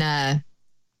in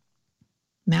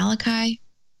Malachi,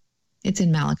 it's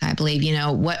in Malachi, I believe,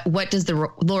 what does the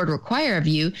Lord require of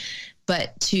you,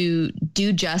 but to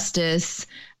do justice,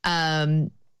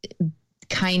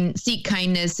 seek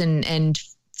kindness and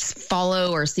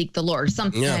follow or seek the Lord.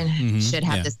 Something should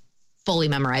have this fully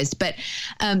memorized, but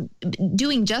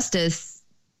doing justice,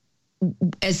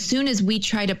 as soon as we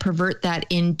try to pervert that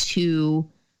into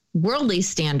worldly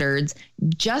standards,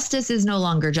 justice is no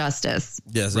longer justice.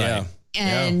 Yes. Right.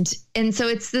 And so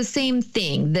it's the same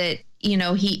thing that,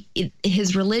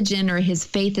 his religion or his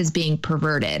faith is being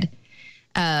perverted,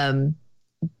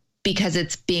 because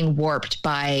it's being warped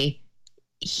by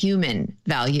human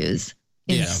values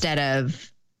instead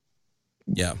of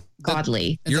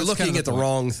godly. You're looking at the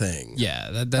wrong thing.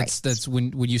 Yeah, that's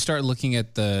when you start looking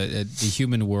at the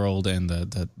human world and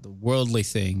the worldly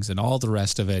things and all the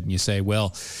rest of it, and you say,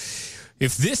 well,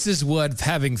 if this is what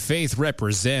having faith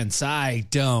represents, I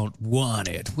don't want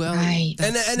it. Well,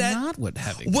 that's not what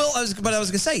having. Well, I was going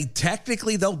to say,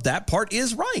 technically, though, that part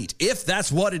is right. If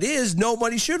that's what it is,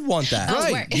 nobody should want that.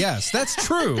 Right? Yes, that's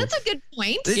true. That's a good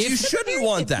point. You shouldn't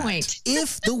want that.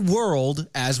 If the world,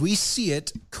 as we see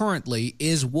it currently,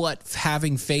 is what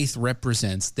having faith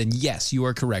represents, then yes, you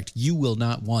are correct. You will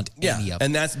not want any of it.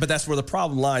 And that's where the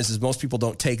problem lies. Is most people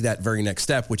don't take that very next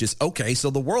step, which is okay. So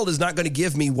the world is not going to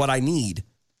give me what I need.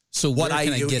 So where can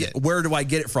I get it? Where do I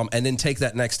get it from? And then take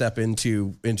that next step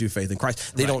into faith in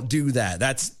Christ. They don't do that.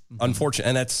 That's unfortunate,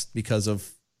 and that's because of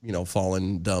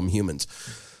fallen dumb humans.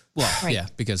 Well, yeah,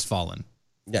 because fallen.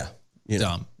 Yeah,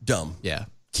 dumb. Yeah,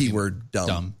 keyword dumb.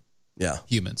 Dumb. Yeah,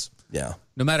 humans. Yeah.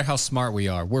 No matter how smart we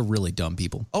are, we're really dumb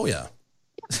people. Oh yeah.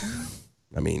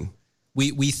 I mean,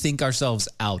 we think ourselves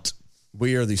out.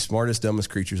 We are the smartest, dumbest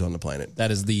creatures on the planet.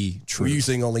 That is the truth. We're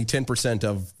using only 10%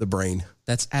 of the brain.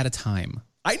 That's at a time.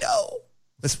 I know.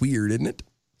 That's weird, isn't it?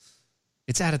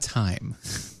 It's at a time.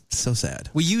 So sad.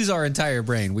 We use our entire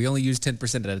brain. We only use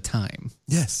 10% at a time.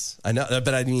 Yes, I know.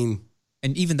 But I mean,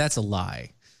 and even that's a lie.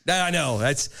 I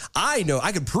know. I know.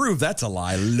 I can prove that's a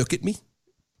lie. Look at me.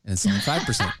 And it's only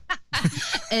 5%.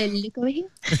 Look over here.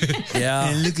 Yeah.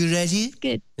 And look right here.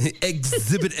 Good.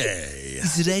 Exhibit A.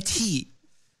 Is right here.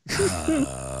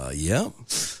 Yep.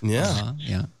 Yeah.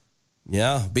 Yeah.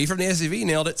 Yeah. B from the SUV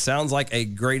nailed it. Sounds like a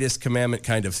greatest commandment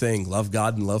kind of thing. Love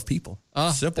God and love people.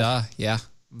 Simple. Yeah.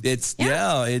 It's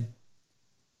it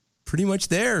pretty much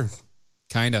there.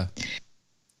 Kinda.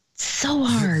 So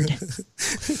hard.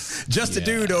 Just a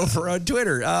dude over on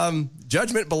Twitter.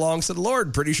 Judgment belongs to the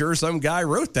Lord. Pretty sure some guy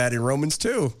wrote that in Romans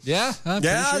 2. Yeah. Sure,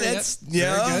 that's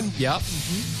very good. Yep.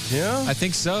 Mm-hmm. Yeah. I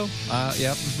think so.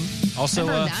 Yep. Mm-hmm. Also,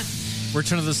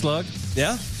 Return of the Slug.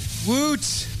 Yeah. Woot.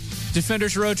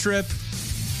 Defenders Road Trip.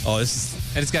 Oh, and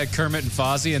it's got Kermit and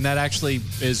Fozzie, and that actually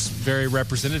is very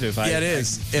representative. Yeah, it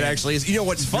is. It actually is. You know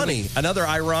what's funny? Another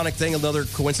ironic thing, another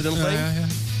coincidental thing. Yeah.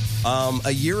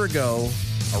 A year ago,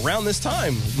 around this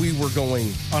time, we were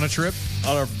going on a trip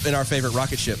in our favorite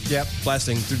rocket ship. Yep,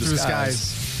 blasting through the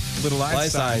skies. Little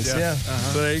Einstein. Yeah.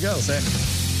 So there you go.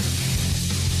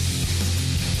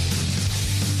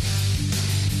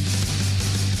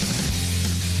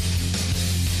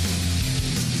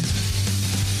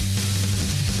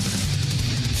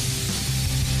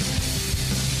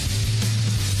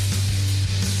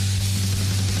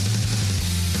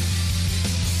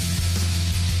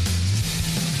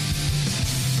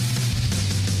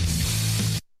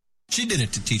 She did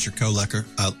it to teach her co-licker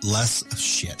less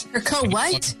shit. Her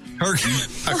co-what?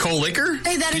 A co-licker?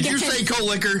 Say that again. Did you say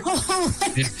co-licker?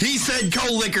 He said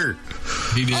co-licker.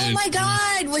 He did. Oh my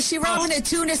God! Was she rolling a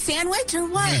tuna sandwich or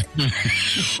what?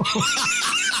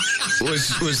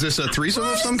 Was this a threesome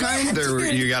of some kind?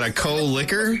 You got a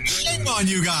co-licker? Shame on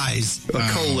you guys. A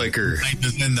co-licker.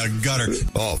 In the gutter.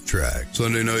 Off track.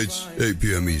 Sunday nights, 8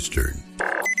 p.m. Eastern.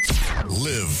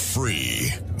 Live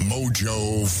free.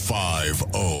 Mojo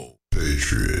 50.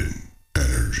 Patriot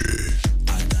Energy.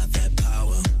 I got that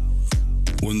power.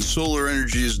 When solar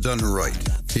energy is done right,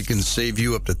 it can save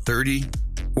you up to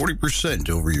 40%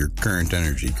 over your current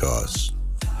energy costs.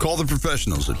 Call the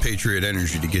professionals at Patriot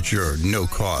Energy to get your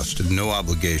no-cost,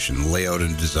 no-obligation layout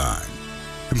and design.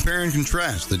 Compare and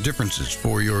contrast the differences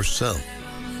for yourself.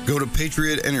 Go to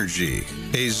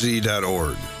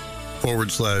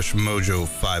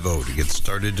patriotenergy.org/Mojo50 to get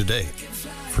started today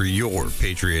for your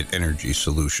Patriot Energy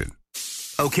solution.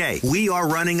 Okay, we are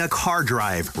running a car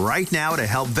drive right now to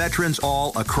help veterans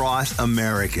all across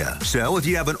America. So if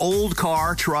you have an old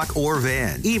car, truck, or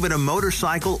van, even a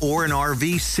motorcycle or an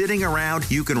RV sitting around,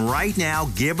 you can right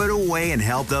now give it away and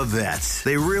help the vets.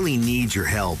 They really need your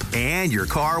help. And your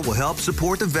car will help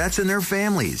support the vets and their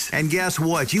families. And guess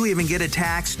what? You even get a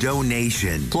tax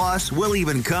donation. Plus, we'll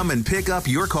even come and pick up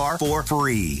your car for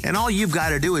free. And all you've got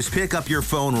to do is pick up your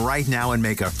phone right now and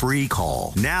make a free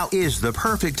call. Now is the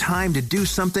perfect time to do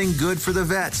something good for the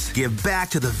vets. Give back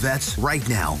to the vets right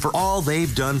now for all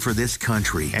they've done for this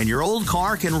country. And your old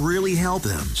car can really help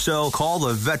them. So call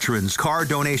the Veterans Car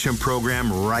Donation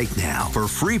Program right now for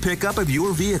free pickup of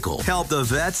your vehicle. Help the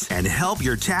vets and help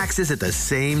your taxes at the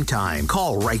same time.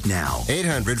 Call right now.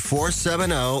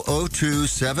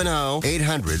 800-470-0270.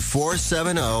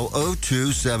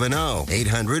 800-470-0270.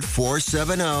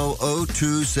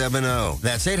 800-470-0270.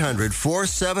 That's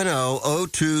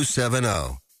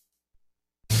 800-470-0270.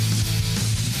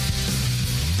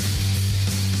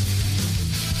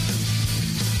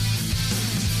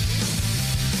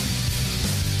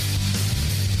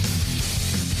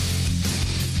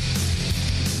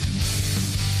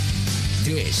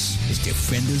 This is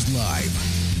Defenders Live.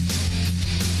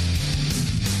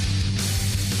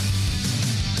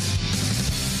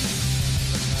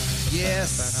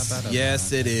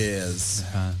 Yes, it is.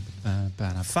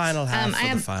 Final half I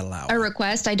have final hour. a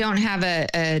request. I don't have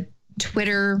a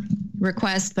Twitter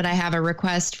request, but I have a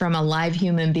request from a live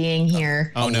human being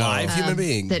here. Live human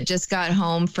being that just got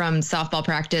home from softball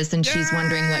practice, and she's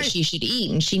wondering what she should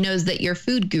eat. And she knows that you're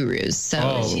food gurus,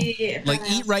 so like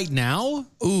eat right now.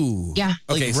 Ooh, yeah.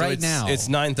 Okay, like so right it's, now. It's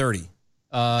 9:30,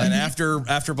 and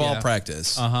after ball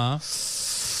practice.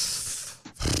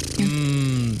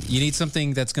 You need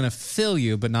something that's going to fill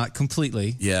you, but not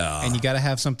completely. Yeah, and you got to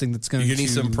have something that's going to. You need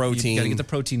some protein. You got to get the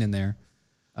protein in there.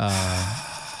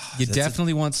 You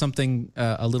definitely want something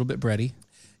a little bit bready.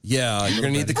 Yeah, you're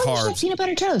going to need the carbs. Peanut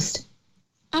butter toast.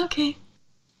 Okay.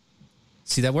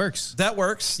 See, that works. That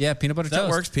works. Yeah, peanut butter toast. That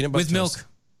works. Peanut butter with toast. milk.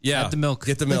 Yeah, add the milk.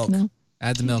 Get the milk.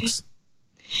 Add the milks.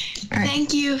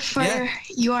 Thank you for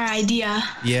your idea.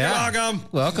 Yeah.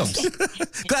 Welcome.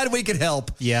 Glad we could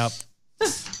help. Yep.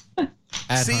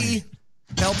 See,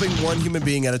 helping one human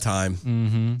being at a time.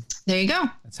 Mm-hmm. There you go.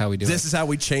 That's how we do it. This is how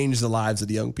we change the lives of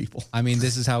the young people. I mean,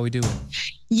 this is how we do it.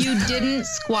 You didn't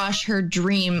squash her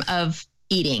dream of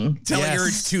eating. Telling her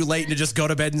it's too late to just go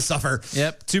to bed and suffer.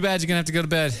 Yep. Too bad you're gonna have to go to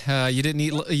bed. You didn't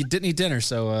eat dinner,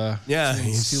 so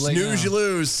it's too late. Snooze, now. you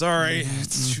lose. Sorry,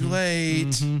 it's too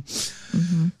late.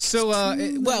 So,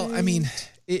 well, I mean,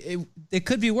 it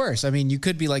could be worse. I mean, you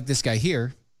could be like this guy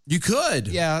here. You could.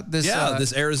 Yeah.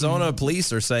 This Arizona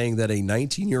police are saying that a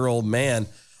 19-year-old man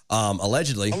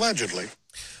allegedly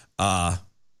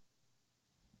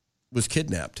was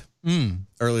kidnapped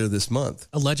earlier this month.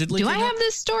 Allegedly. Do I have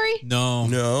this story?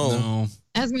 No.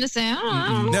 I was going to say, I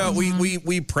don't know. No,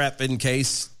 we prep in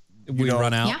case we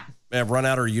run out. Run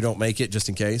out or you don't make it just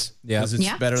in case. Yeah. Because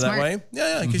it's better smart. that way.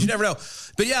 Yeah, because you never know.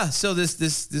 But yeah, so this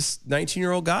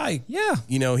 19-year-old guy,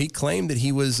 he claimed that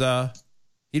he was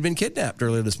he'd been kidnapped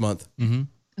earlier this month. Mm-hmm.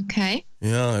 Okay.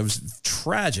 Yeah, it was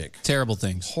tragic. Terrible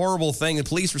things. Horrible thing. The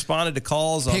police responded to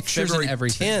calls on Pictures February and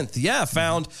everything. 10th. Yeah,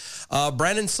 found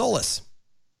Brandon Solis.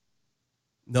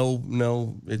 No,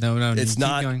 it's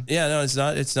not. Going. Yeah, no, it's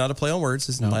not. It's not a play on words.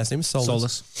 His last name is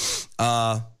Solis.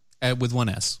 With one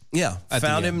S. Yeah,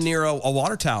 found him near a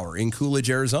water tower in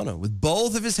Coolidge, Arizona, with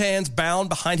both of his hands bound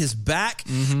behind his back,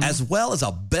 as well as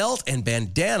a belt and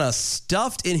bandana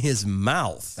stuffed in his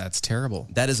mouth. That's terrible.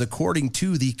 That is according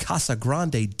to the Casa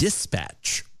Grande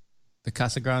Dispatch. The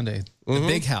Casa Grande, the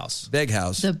big house. Big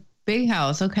house. The big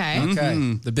house. Okay.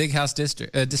 Okay. The big house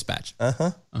dispatch.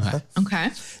 Okay.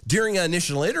 During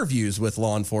initial interviews with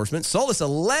law enforcement, Solis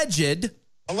alleges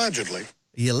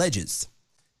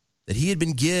that he had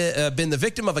been the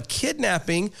victim of a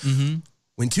kidnapping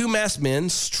when two masked men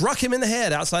struck him in the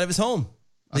head outside of his home,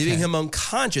 leaving him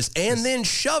unconscious, and then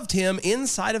shoved him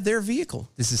inside of their vehicle.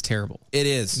 This is terrible. It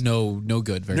is. No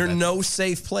good. They're no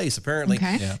safe place, apparently.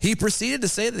 Okay. Yeah. He proceeded to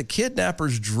say that the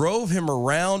kidnappers drove him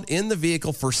around in the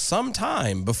vehicle for some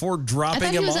time before I dropping thought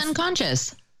he him was off.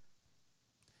 unconscious.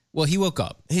 Well, he woke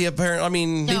up. He apparently,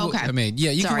 you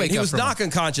can wake up. He was not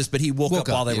unconscious, but he woke up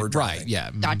while they were driving. Right,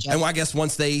 yeah. Gotcha. And I guess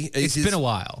once It's been a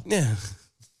while. Yeah.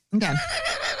 Okay.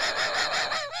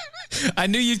 I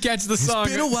knew you'd catch the song.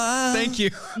 It's been a while. Thank you.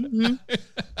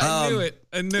 I knew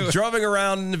it. Driving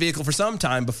around in the vehicle for some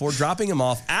time before dropping him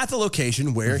off at the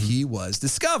location where he was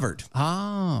discovered.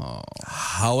 Oh.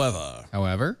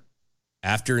 However,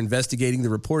 after investigating the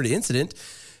reported incident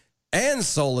and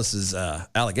Solis's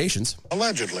allegations,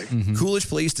 Coolidge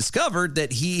police discovered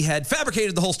that he had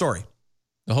fabricated the whole story.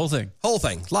 The whole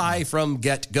thing. Lie from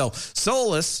get-go.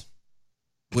 Solis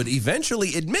would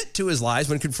eventually admit to his lies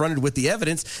when confronted with the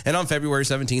evidence, and on February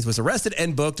 17th was arrested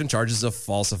and booked on charges of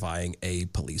falsifying a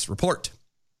police report.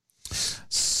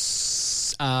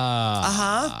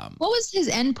 What was his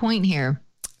end point here?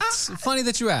 It's funny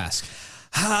that you ask.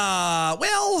 The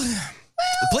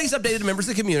police updated members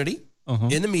of the community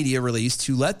in the media release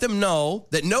to let them know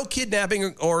that no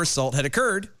kidnapping or assault had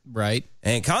occurred. Right.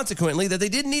 And consequently, that they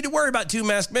didn't need to worry about two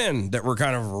masked men that were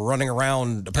kind of running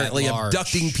around, apparently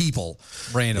abducting people.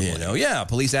 Randomly.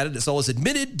 Police added that Solis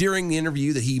admitted during the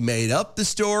interview that he made up the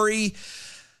story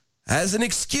as an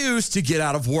excuse to get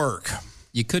out of work.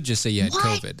 You could just say you had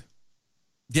COVID.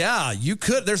 Yeah, you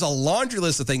could. There's a laundry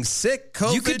list of things. Sick,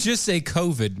 COVID. You could just say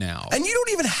COVID now. And you don't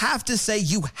even have to say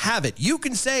you have it. You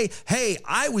can say, hey,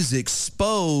 I was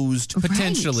exposed.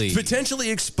 Potentially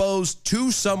exposed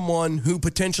to someone who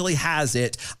potentially has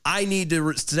it. I need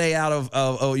to stay out of,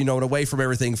 and away from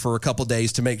everything for a couple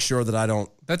days to make sure that I don't.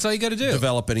 That's all you got to do.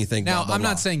 Develop anything. Now, blah, blah, I'm blah.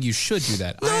 not saying you should do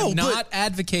that. No, I'm not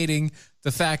advocating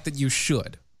the fact that you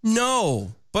should.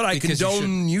 No. But I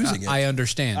condone using it. I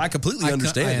understand. I completely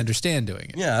understand. I understand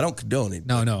doing it. Yeah, I don't condone it.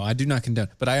 No, I do not condone.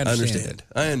 But I understand.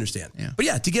 I understand. Yeah. But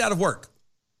yeah, to get out of work.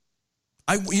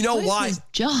 You know why? His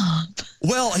job.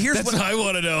 Well, That's what I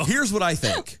want to know. Here's what I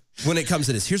think. When it comes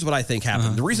to this, here's what I think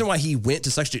happened. The reason why he went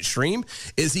to such an extreme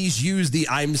is he's used the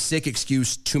 "I'm sick"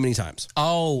 excuse too many times.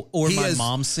 Oh, or my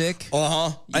mom's sick.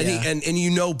 Yeah. And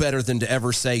you know better than to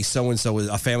ever say so and so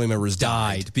a family member has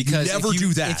died, because you never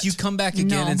do that. If you come back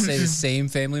again and say the same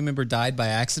family member died by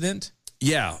accident,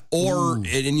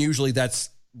 and usually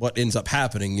that's what ends up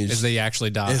happening is they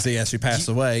actually die, as they actually pass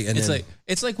away, and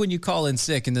it's like when you call in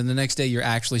sick and then the next day you're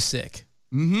actually sick.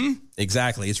 Mm-hmm.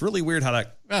 Exactly. It's really weird how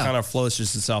that kind of flows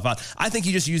itself out. I think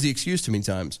he just used the excuse too many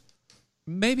times.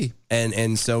 Maybe.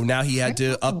 And so now he had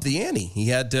to up the ante. He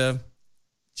had to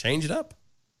change it up.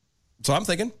 So I'm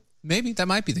thinking maybe that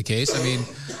might be the case. I mean,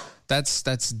 that's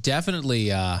definitely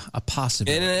a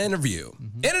possibility. In an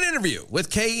interview with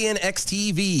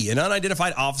KNX-TV, an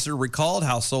unidentified officer recalled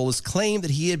how Solis claimed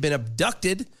that he had been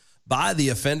abducted by the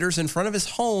offenders in front of his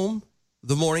home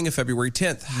the morning of February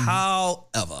 10th.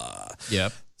 However,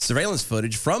 surveillance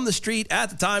footage from the street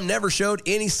at the time never showed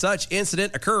any such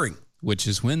incident occurring. Which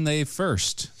is when they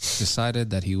first decided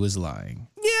that he was lying.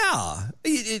 Yeah.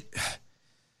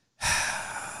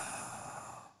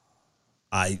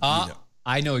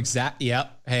 I know exactly.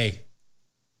 Yep. Hey.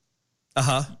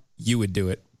 You would do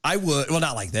it. I would. Well,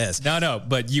 not like this. No,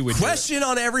 but you would. Question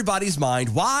on everybody's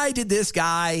mind. Why did this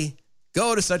guy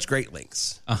go to such great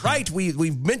lengths? Right? We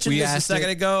mentioned this a second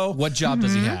ago. What job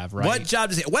does he have, right? What job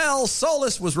does he have? Well,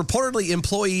 Solis was reportedly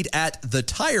employed at the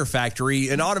Tire Factory,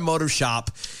 an automotive shop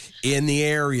in the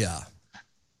area.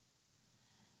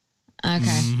 Okay.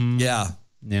 Mm-hmm. Yeah.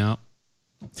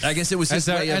 I guess it was his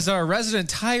way as our resident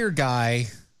tire guy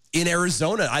in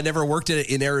Arizona. I never worked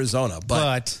in Arizona,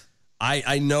 but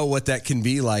I know what that can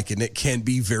be like, and it can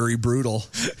be very brutal.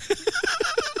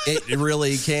 It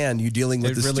really can. You dealing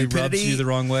with the really stupidity. Rubs you the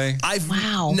wrong way.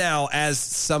 Now, as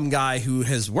some guy who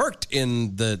has worked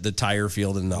in the tire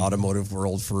field in the automotive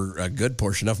world for a good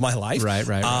portion of my life,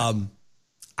 right.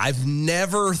 I've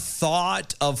never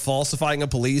thought of falsifying a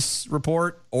police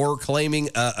report or claiming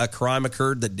a crime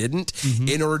occurred that didn't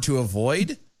in order to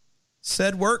avoid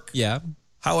said work. Yeah.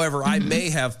 However, I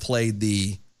may have played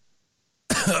the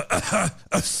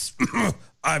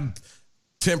I'm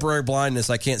temporary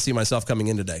blindness. I can't see myself coming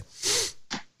in today.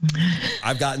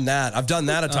 I've gotten that. I've done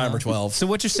that a time or 12. So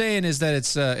what you're saying is that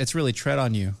it's really tread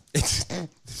on you.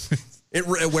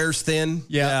 It wears thin.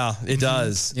 Yeah, it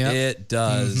does. Yep. It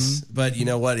does. But you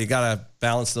know what? You got to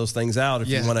balance those things out if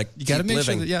you want to keep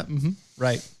living. Make sure that,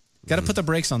 right. Got to put the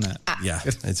brakes on that. Yeah.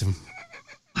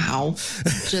 Wow.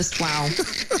 Just wow.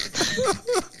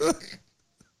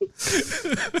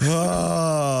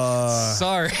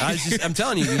 Sorry. I'm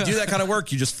telling you, you do that kind of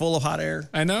work, you're just full of hot air.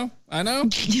 I know.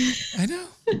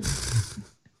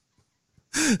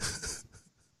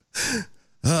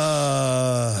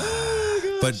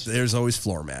 But there's always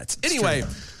floor mats. Anyway.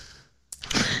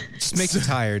 Just makes you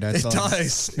tired. That's all. It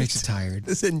does. Makes you tired.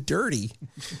 It's dirty.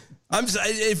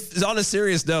 If on a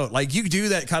serious note, like you do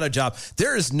that kind of job,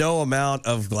 there is no amount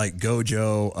of like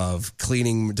Gojo of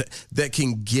cleaning that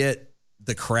can get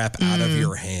the crap out of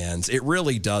your hands. It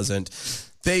really doesn't.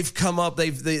 They've come up.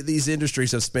 These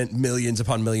industries have spent millions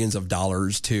upon millions of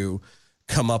dollars to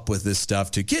come up with this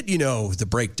stuff to get, the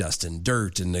brake dust and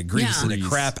dirt and the grease and the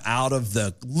crap out of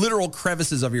the literal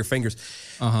crevices of your fingers.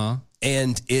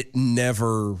 And it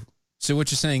never. So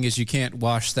what you're saying is you can't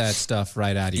wash that stuff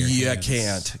right out of your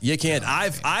hands. You can't.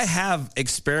 I have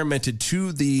experimented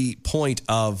to the point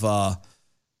of love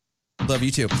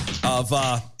you too. Of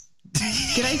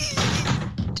did I?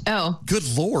 Oh, good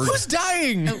Lord! Who's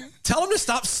dying? Oh. Tell him to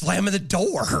stop slamming the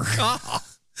door.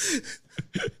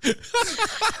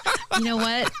 You know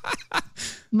what?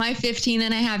 My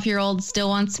 15-and-a-half-year-old still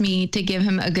wants me to give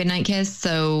him a goodnight kiss,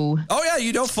 so... Oh, yeah,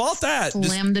 you don't fault that.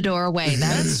 Slam the door away.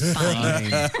 That's fine.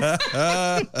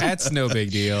 That's no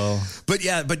big deal.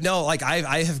 But no, like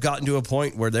I have gotten to a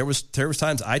point where there was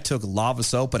times I took lava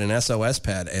soap and an SOS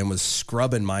pad and was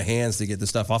scrubbing my hands to get the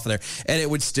stuff off of there, and it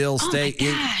would still stay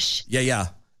in. Gosh. Yeah.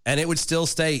 And it would still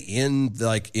stay in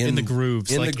the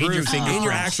grooves, in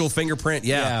your actual fingerprint,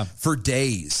 for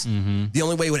days. The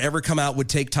only way it would ever come out would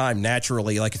take time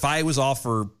naturally. Like if I was off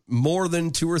for more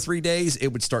than 2 or 3 days, it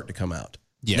would start to come out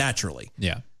naturally.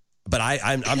 Yeah, but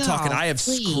I'm talking. I have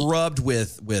scrubbed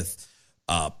with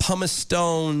pumice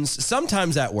stones.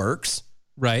 Sometimes that works,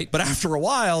 right? But after a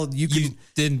while, you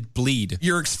didn't bleed.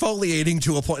 You're exfoliating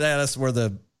to a point. That's where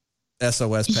the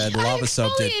SOS pad, lava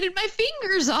soap did. I exfoliated my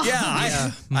fingers off.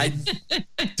 I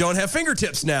don't have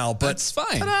fingertips now, but it's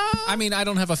fine. Ta-da! I mean, I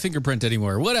don't have a fingerprint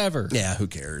anymore. Whatever. Yeah, who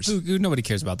cares? Nobody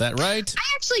cares about that, right?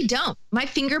 I actually don't. My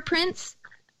fingerprints,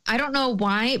 I don't know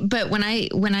why, but when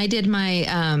I did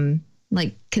my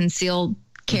like concealed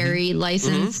carry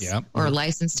license or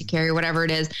license to carry, whatever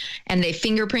it is, and they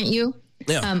fingerprint you,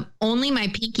 only my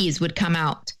pinkies would come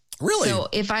out. Really? So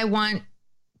if I want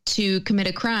to commit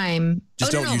a crime, my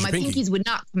pinkies would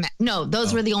not come out. No,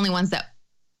 those were the only ones that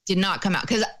did not come out.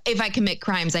 Because if I commit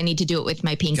crimes, I need to do it with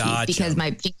my pinkies because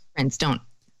my fingerprints don't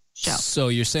show. So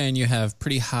you're saying you have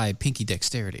pretty high pinky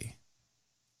dexterity.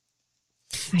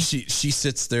 She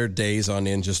sits there days on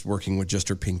end just working with just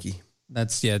her pinky.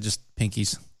 That's just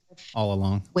pinkies all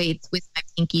along. Weights with my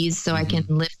pinkies so I can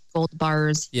lift gold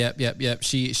bars. Yep.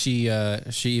 She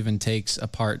even takes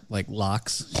apart like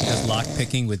locks. She does lock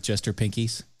picking with just her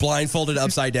pinkies. Blindfolded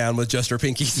upside down with just her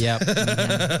pinkies. Yep.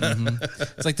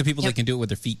 It's like the people that can do it with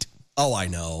their feet. Oh, I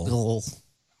know.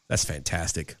 That's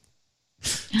fantastic.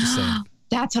 Just saying.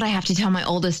 That's what I have to tell my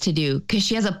oldest to do because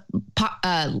she has a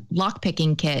lock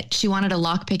picking kit. She wanted a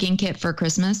lock picking kit for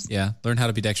Christmas. Yeah, learn how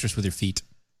to be dexterous with your feet.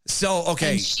 So,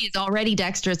 okay. And she's already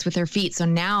dexterous with her feet. So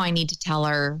now I need to tell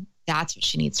her that's what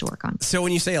she needs to work on. So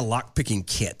when you say a lock picking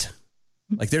kit,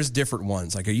 like there's different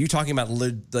ones. Like, are you talking about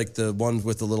like the ones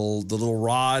with the little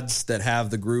rods that have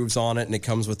the grooves on it and it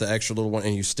comes with the extra little one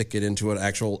and you stick it into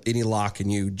any lock and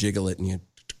you jiggle it and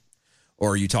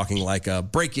or are you talking like a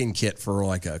break-in kit for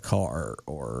like a car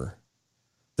or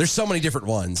there's so many different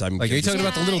ones. Are you talking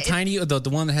about the little tiny, the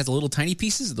one that has the little tiny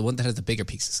pieces or the one that has the bigger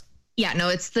pieces? Yeah, no,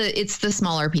 it's the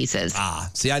smaller pieces.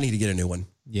 See, I need to get a new one.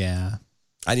 Yeah.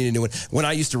 I need a new one. When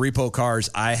I used to repo cars,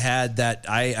 I had that.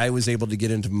 I was able to get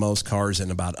into most cars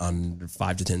in about under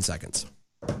 5 to 10 seconds.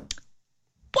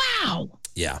 Wow.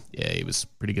 Yeah. Yeah, he was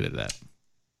pretty good at that.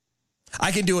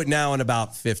 I can do it now in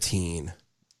about 15.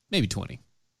 Maybe 20.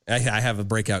 I have a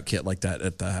breakout kit like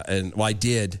that I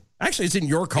did. Actually, it's in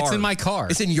your car. It's in my car.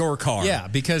 It's in your car. Yeah,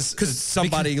 because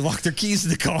somebody locked their keys in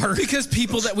the car. Because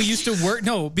people that we used to work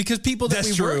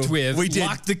worked with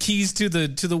locked the keys to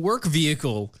the work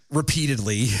vehicle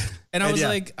repeatedly. And I was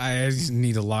like, I just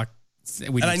need a lock.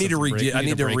 I need to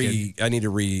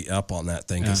re-up on that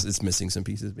thing because it's missing some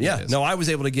pieces. But I was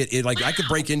able to get it. Like I could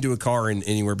break into a car in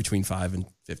anywhere between 5 and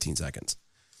 15 seconds.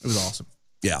 It was awesome.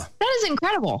 Yeah, that is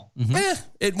incredible.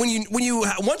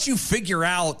 Mm-hmm. Once you figure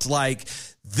out like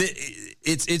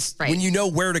it's right. When you know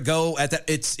where to go at that,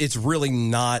 it's really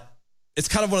not. It's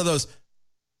kind of one of those,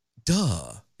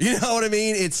 duh. You know what I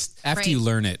mean? It's after you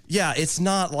learn it. Yeah, it's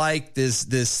not like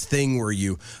this thing where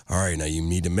all right, now you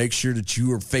need to make sure that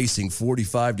you are facing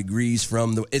 45 degrees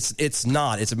from the. It's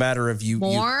not. It's a matter of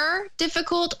more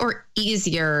difficult or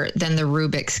easier than the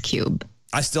Rubik's Cube.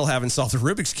 I still haven't solved the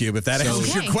Rubik's Cube, if that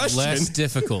answers your question. Less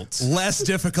difficult. Less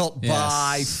difficult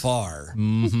by far.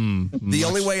 Mm-hmm. The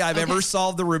only way I've ever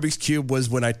solved the Rubik's Cube was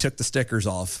when I took the stickers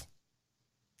off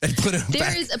and put them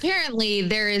back.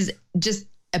 There is just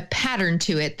a pattern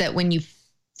to it that when you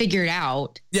figure it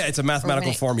out. Yeah, it's a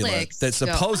mathematical formula that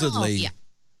supposedly...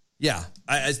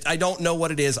 I don't know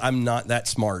what it is. I'm not that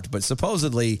smart. But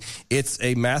supposedly, it's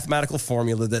a mathematical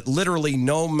formula that literally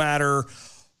no matter...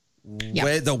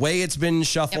 the way it's been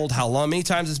shuffled, how many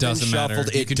times it's been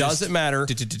shuffled, it doesn't matter.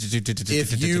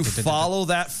 If you follow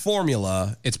that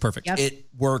formula, it's perfect. It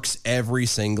works every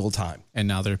single time. And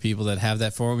now there are people that have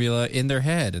that formula in their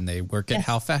head and they work at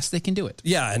how fast they can do it.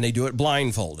 Yeah, and they do it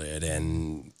blindfolded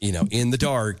and, in the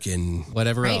dark and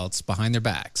whatever else behind their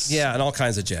backs. Yeah, and all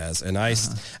kinds of jazz. And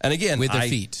and again, with their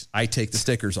feet. I take the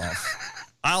stickers off.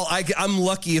 I'm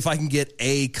lucky if I can get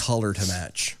a color to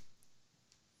match.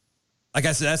 Like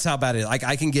I said, that's how bad it is. Like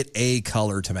I can get a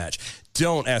color to match.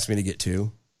 Don't ask me to get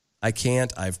two. I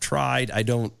can't. I've tried. I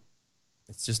don't.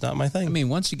 It's just not my thing. I mean,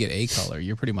 once you get a color,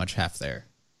 you're pretty much half there.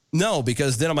 No,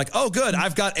 because then I'm like, oh, good.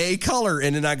 I've got a color.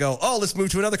 And then I go, oh, let's move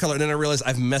to another color. And then I realize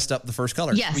I've messed up the first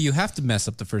color. Yes. Well, you have to mess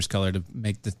up the first color to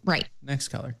make the next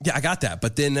color. Yeah, I got that.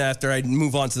 But then after I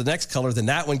move on to the next color, then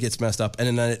that one gets messed up.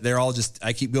 And then they're all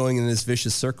I keep going in this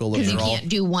vicious circle. Because you can't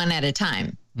do one at a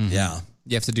time. Mm-hmm. Yeah.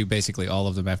 You have to do basically all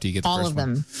of them after you get the all first one. All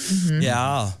of them. Mm-hmm.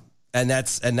 Yeah. And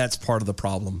that's part of the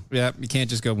problem. Yeah. You can't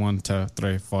just go 1, 2,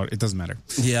 3, 4. It doesn't matter.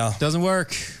 Yeah. Doesn't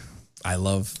work.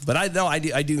 But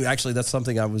I do actually. That's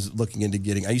something I was looking into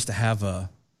getting. I used to have a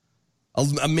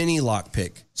mini lock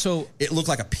pick. So it looked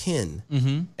like a pin,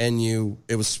 and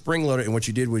it was spring loaded. And what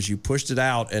you did was you pushed it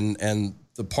out, and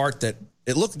the part that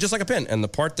it looked just like a pin, and the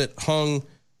part that hung,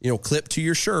 clipped to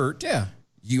your shirt. Yeah.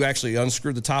 You actually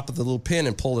unscrewed the top of the little pin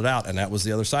and pulled it out, and that was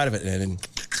the other side of it. And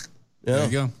there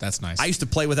you go. That's nice. I used to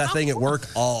play with that thing at work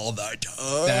all the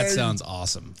time. That sounds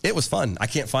awesome. It was fun. I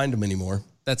can't find them anymore.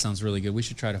 That sounds really good. We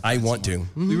should try to find I want some to. more.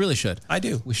 Mm-hmm. We really should. I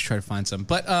do. We should try to find some.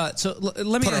 But so let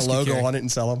me put ask our logo you, on it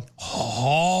and sell them.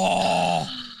 Oh,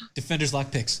 Defenders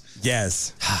Lock Picks.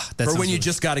 Yes. For when you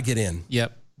just got to get in.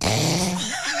 Yep.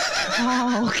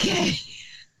 Oh, okay.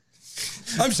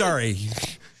 I'm sorry.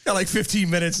 Got like 15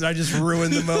 minutes and I just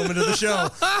ruined the moment of the show.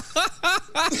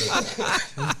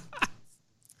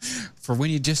 For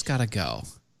when you just gotta go.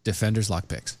 Defenders lock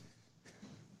picks.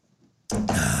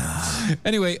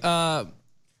 Anyway,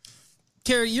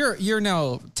 Carrie, you're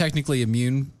now technically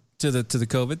immune to the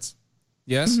COVIDs.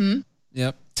 Yes. Mm-hmm.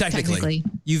 Yep. Technically.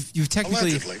 You've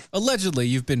technically allegedly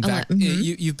you've been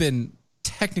you've been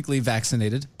technically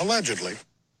vaccinated. Allegedly.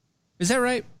 Is that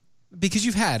right? Because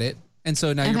you've had it, and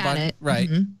so now I've your had body it. right.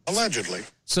 Mm-hmm. Allegedly.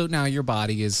 So now your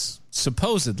body is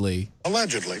supposedly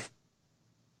Allegedly.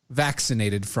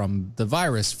 vaccinated from the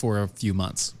virus for a few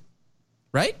months.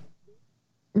 Right?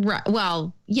 Right.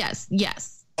 Well, yes.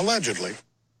 Allegedly.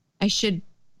 I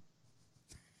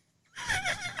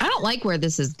don't like where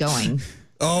this is going.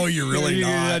 Oh, you're really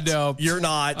not. No. You're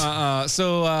not.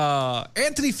 So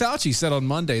Anthony Fauci said on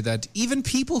Monday that even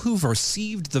people who've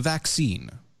received the vaccine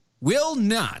will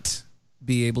not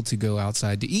be able to go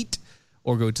outside to eat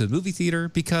or go to the movie theater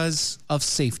because of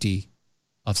safety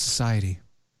of society.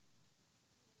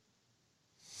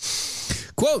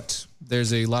 Quote,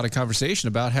 there's a lot of conversation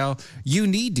about how you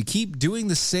need to keep doing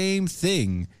the same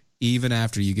thing even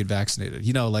after you get vaccinated.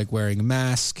 You know, like wearing a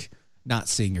mask, not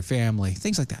seeing your family,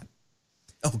 things like that.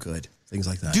 Oh, good. Things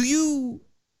like that. Do you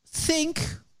think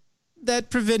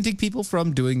that preventing people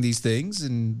from doing these things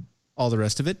and all the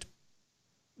rest of it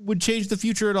would change the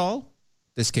future at all?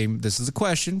 This is a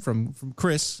question from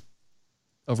Chris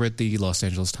over at the Los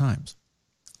Angeles Times.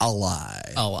 A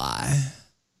lie.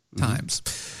 Times.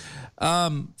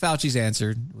 Fauci's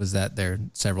answer was that there are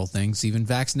several things even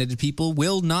vaccinated people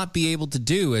will not be able to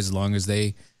do as long as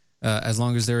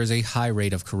there is a high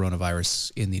rate of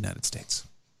coronavirus in the United States.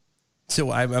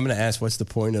 So I'm going to ask, what's the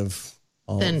point of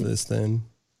all of this then?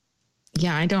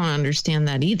 Yeah, I don't understand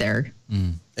that either.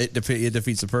 It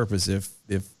defeats the purpose. If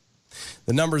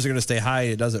the numbers are going to stay high,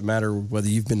 it doesn't matter whether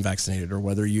you've been vaccinated or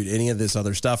whether any of this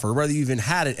other stuff, or whether you even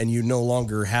had it and you no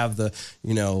longer have the,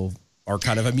 are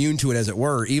kind of immune to it, as it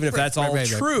were. Even if that's all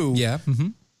true. Yeah. Mm-hmm.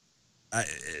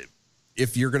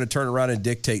 If you're going to turn around and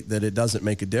dictate that it doesn't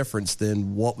make a difference,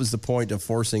 then what was the point of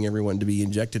forcing everyone to be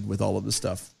injected with all of this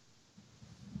stuff?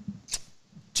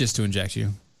 Just to inject you.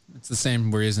 It's the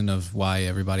same reason of why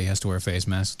everybody has to wear a face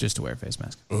mask, just to wear a face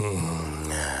mask.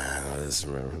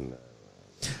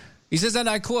 He says, and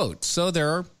I quote, so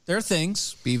there are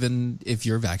things, even if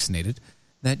you're vaccinated,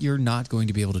 that you're not going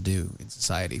to be able to do in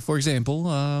society. For example,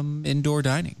 indoor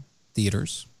dining,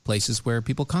 theaters, places where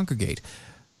people congregate.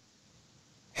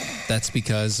 That's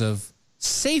because of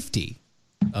safety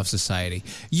of society.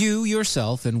 You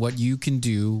yourself and what you can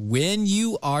do when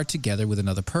you are together with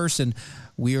another person.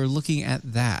 We are looking at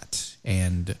that.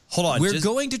 And hold on, we're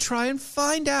going to try and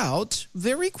find out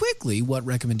very quickly what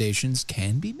recommendations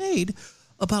can be made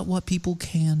about what people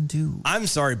can do. I'm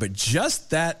sorry, but just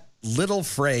that little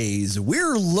phrase,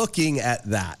 we're looking at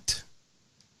that,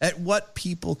 at what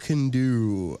people can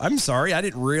do. I'm sorry, I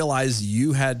didn't realize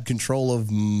you had control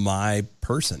of my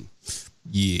person.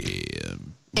 Yeah.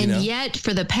 And yet,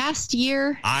 for the past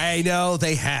year, I know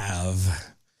they have.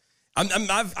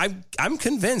 I'm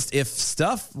convinced if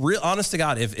stuff, real honest to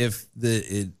God, if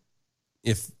the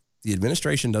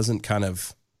administration doesn't kind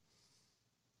of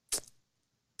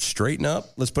straighten up,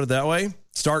 let's put it that way,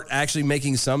 start actually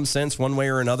making some sense one way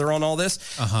or another on all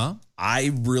this,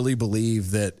 I really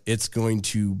believe that it's going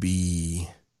to be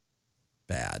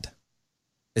bad.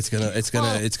 It's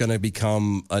gonna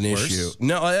become an issue.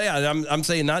 No, yeah, I'm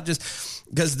saying not just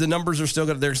because the numbers are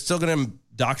they're still gonna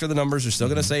doctor the numbers. They're still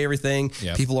gonna say everything.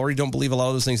 Yep. People already don't believe a lot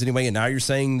of those things anyway. And now you're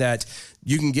saying that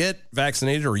you can get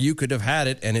vaccinated or you could have had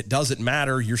it and it doesn't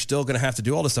matter. You're still gonna have to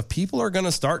do all this stuff. People are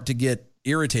gonna start to get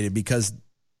irritated because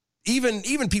even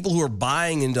people who are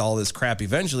buying into all this crap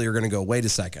eventually are gonna go, wait a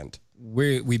second.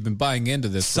 We've been buying into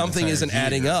this. Something isn't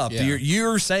adding up. Yeah.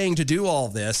 You're saying to do all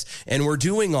this, and we're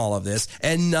doing all of this,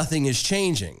 and nothing is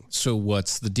changing. So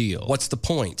what's the deal? What's the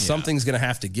point? Yeah. Something's going to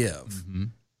have to give,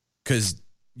 because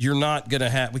you're not going to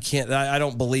have. We can't. I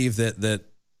don't believe that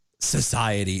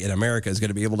society in America is going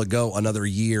to be able to go another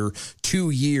year, 2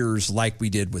 years like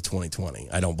we did with 2020.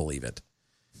 I don't believe it.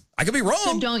 I could be wrong.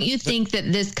 So don't you think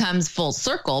that this comes full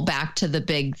circle back to the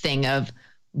big thing of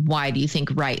why do you think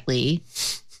rightly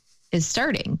is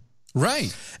starting?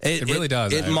 Right. It really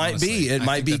does. It might be. It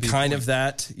might be kind of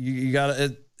that. You got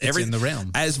to. It's in the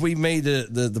realm. As we made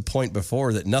the point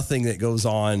before, that nothing that goes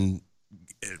on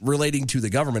relating to the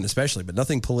government especially, but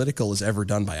nothing political is ever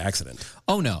done by accident.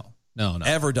 Oh, no.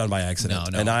 Ever done by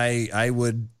accident. No.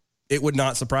 And it would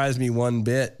not surprise me one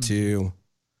bit to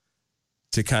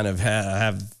kind of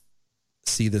have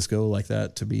see this go like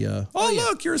that to be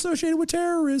look, you're associated with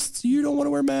terrorists. You don't want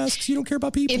to wear masks. You don't care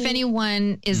about people. If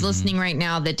anyone is listening right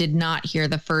now that did not hear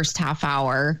the first half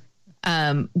hour,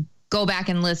 go back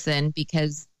and listen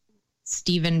because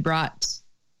Stephen brought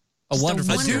a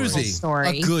wonderful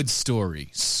story. A good story.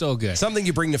 So good. Something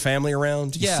you bring the family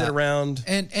around. You sit around.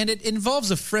 And it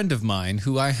involves a friend of mine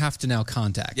who I have to now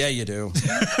contact. Yeah, you do.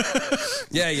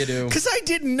 Yeah, you do. Because I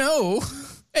didn't know.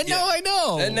 And now I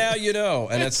know. And now you know.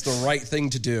 And it's the right thing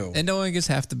to do. And knowing is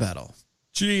half the battle.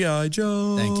 G.I.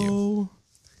 Joe. Thank you.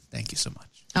 Thank you so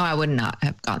much. Oh, I would not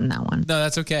have gotten that one. No,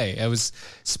 that's okay. I was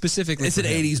specifically. It's an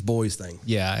 80s boys thing.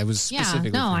 Yeah, it was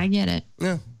specifically. Yeah, no, I get it.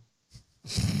 Yeah.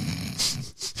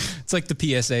 It's like the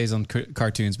PSAs on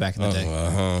cartoons back in the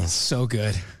day. So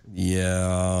good.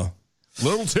 Yeah.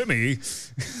 Little Timmy.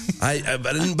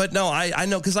 But no, I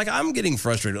know because like I'm getting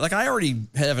frustrated. Like I already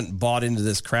haven't bought into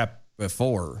this crap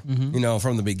before,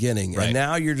 from the beginning. Right. And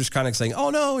now you're just kind of saying, oh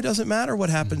no, it doesn't matter what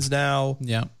happens now.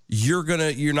 Yeah. You're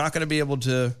not going to be able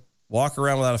to walk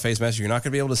around without a face mask. You're not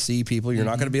going to be able to see people. You're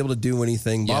not going to be able to do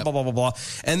anything, blah, blah, blah, blah, blah.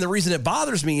 And the reason it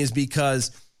bothers me is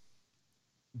because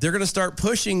they're going to start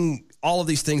pushing all of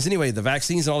these things anyway, the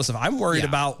vaccines and all this stuff. I'm worried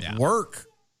about work,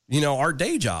 our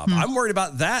day job. I'm worried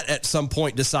about that at some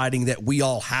point deciding that we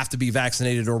all have to be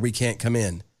vaccinated or we can't come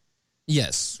in.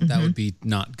 Yes, that would be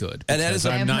not good. And that is,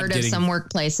 I've heard of some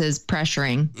workplaces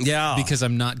pressuring. Yeah. Because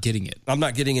I'm not getting it. I'm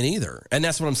not getting it either. And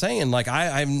that's what I'm saying. Like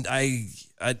I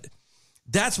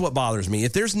that's what bothers me.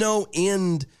 If there's no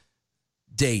end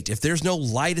date, if there's no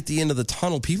light at the end of the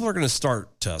tunnel, people are going to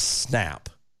start to snap.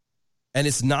 And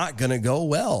it's not going to go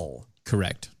well.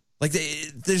 Correct. Like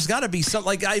there's got to be something.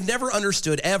 Like I've never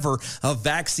understood ever a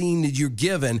vaccine that you're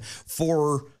given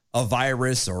for a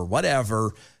virus or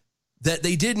whatever that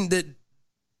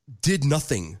did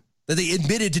nothing. That they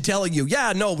admitted to telling you,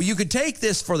 yeah, no, you could take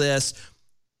this for this,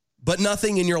 but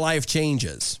nothing in your life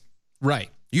changes. Right.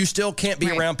 You still can't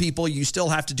be around people. You still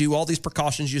have to do all these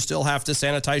precautions. You still have to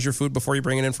sanitize your food before you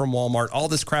bring it in from Walmart. All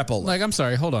this crapola. Like, I'm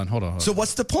sorry. Hold on. So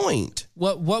what's the point?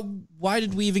 Why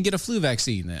did we even get a flu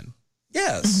vaccine then?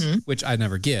 Yes. Which I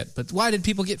never get. But why did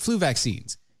people get flu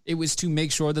vaccines? It was to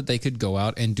make sure that they could go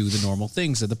out and do the normal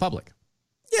things of the public.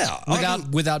 Yeah.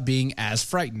 Without being as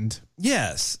frightened.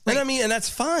 Yes. Right. And that's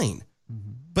fine.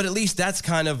 But at least that's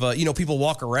kind of, people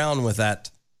walk around with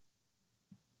that,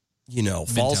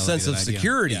 false sense of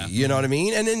security. Yeah. You know what I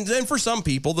mean? And then for some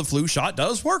people, the flu shot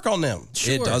does work on them.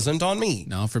 Sure. It doesn't on me.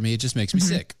 No, for me, it just makes me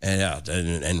sick.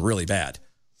 And really bad.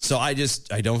 So I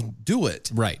don't do it.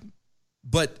 Right.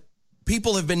 But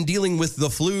people have been dealing with the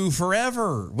flu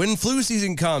forever. When flu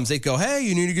season comes, they go, hey,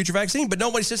 you need to get your vaccine. But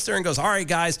nobody sits there and goes, all right,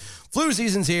 guys, flu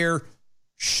season's here.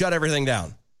 Shut everything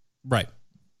down. Right.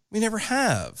 We never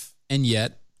have. And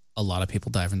yet, a lot of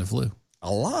people die from the flu.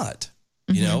 A lot.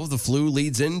 The flu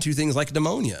leads into things like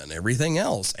pneumonia and everything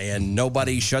else. And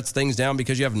nobody shuts things down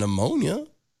because you have pneumonia.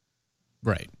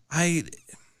 Right. I'm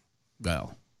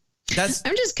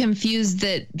just confused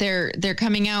that they're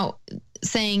coming out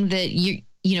saying that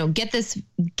get this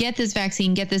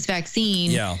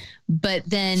vaccine. Yeah. But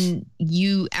then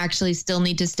you actually still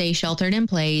need to stay sheltered in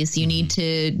place. You need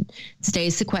to stay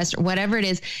sequestered, whatever it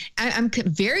is. I'm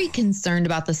very concerned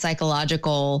about the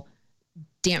psychological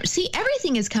damage. See,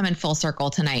 everything is coming full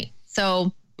circle tonight.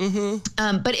 So,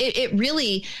 but it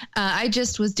really, I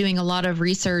just was doing a lot of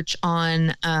research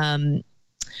on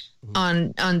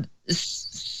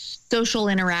social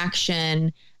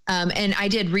interaction. And I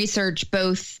did research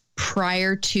both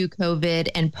prior to COVID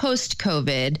and post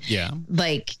COVID. Yeah.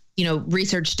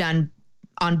 Research done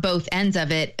on both ends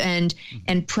of it. And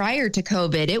prior to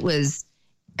COVID,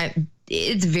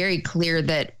 it's very clear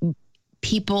that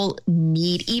people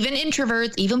need, even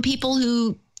introverts, even people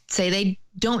who say they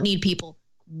don't need people,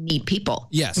 need people.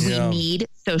 Yes. We need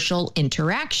social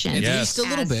interaction. At least a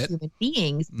little bit. Human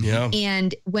beings. Yeah.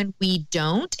 And when we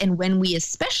don't, and when we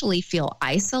especially feel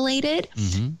isolated,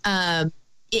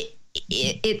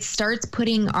 it starts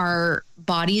putting our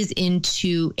bodies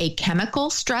into a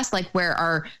chemical stress, like where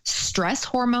our stress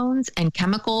hormones and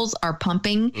chemicals are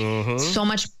pumping so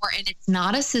much more, and it's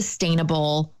not a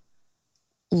sustainable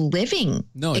living.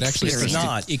 No, it experience. Actually is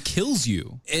not. It kills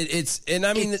you. It's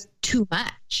too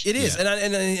much. It is. Yeah.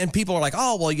 And people are like,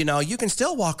 oh, well, you can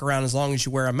still walk around as long as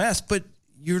you wear a mask, but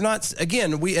you're not,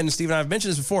 again, Steve and I have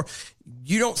mentioned this before,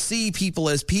 you don't see people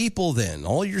as people then.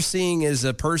 All you're seeing is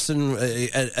a person,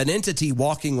 an entity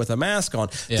walking with a mask on.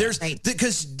 Yeah.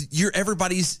 Because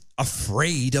everybody's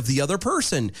afraid of the other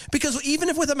person. Because even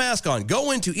if with a mask on,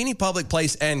 go into any public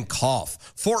place and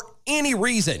cough for any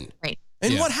reason. Right.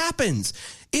 And what happens?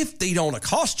 If they don't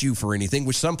accost you for anything,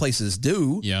 which some places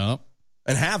do. Yeah.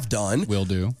 and have done, will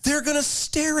do, they're going to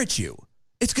stare at you.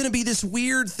 It's going to be this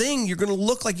weird thing. You're going to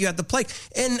look like you had the plague.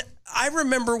 And I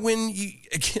remember when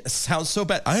it sounds so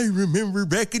bad. I remember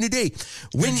back in the day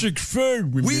when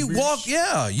we walked.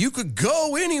 Yeah, you could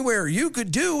go anywhere. You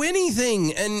could do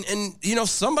anything. And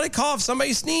somebody coughed,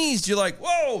 somebody sneezed. You're like,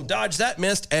 whoa, dodge that,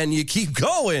 missed. And you keep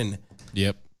going.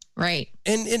 Yep. Right.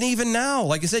 And even now,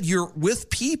 like I said, you're with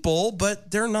people, but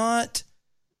they're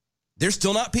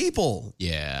still not people.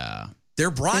 Yeah. They're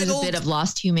bridled. There's a bit of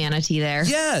lost humanity there.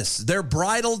 Yes. They're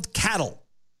bridled cattle.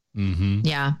 Mm-hmm.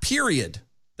 Yeah. Period.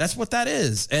 That's what that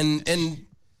is. And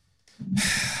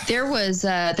there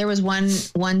was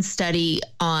one study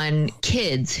on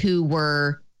kids who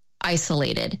were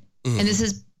isolated. Mm-hmm. And this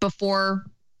is before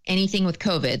anything with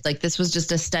COVID. Like, this was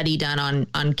just a study done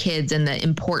on kids and the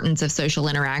importance of social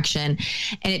interaction.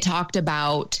 And it talked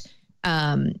about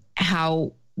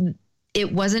how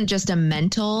it wasn't just a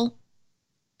mental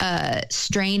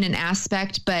strain and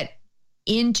aspect, but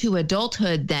into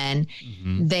adulthood, then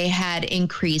they had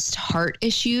increased heart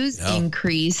issues,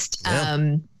 increased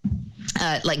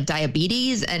like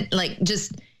diabetes, and like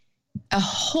just a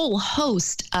whole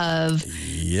host of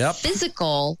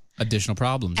physical additional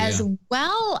problems, as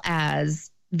well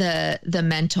as the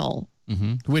mental,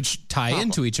 which tie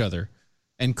into each other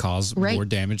and cause more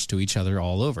damage to each other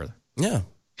all over. Yeah.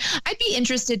 I'd be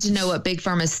interested to know what Big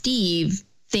Pharma Steve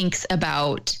thinks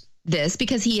about this,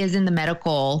 because he is in the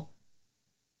medical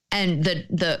and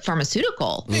the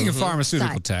pharmaceutical. Being a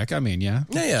pharmaceutical tech, I mean, yeah.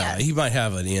 He might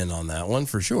have an in on that one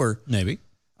for sure. Maybe.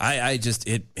 I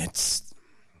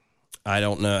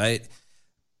don't know.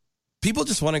 People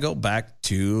just want to go back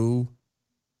to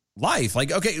life.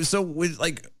 Like, okay, so with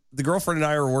the girlfriend and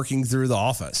I are working through The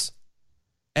Office,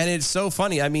 and it's so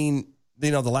funny. I mean,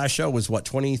 the last show was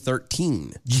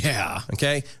 2013. Yeah.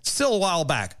 Okay. Still a while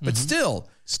back, but still,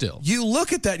 you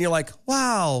look at that and you're like,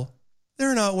 wow,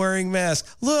 they're not wearing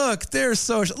masks. Look, they're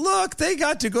social. Look, they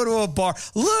got to go to a bar.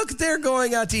 Look, they're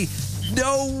going out to eat.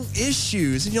 No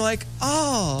issues. And you're like,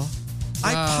 oh,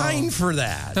 I pine for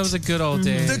that. That was a good old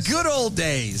days. The good old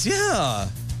days. Yeah.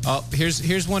 Oh,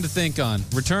 here's one to think on.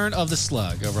 Return of the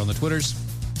Slug over on the Twitters.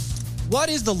 What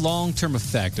is the long-term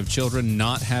effect of children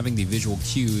not having the visual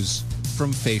cues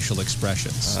from facial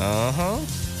expressions?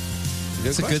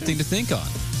 It's a good thing to think on.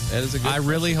 That is a good I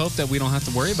really hope that we don't have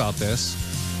to worry about this.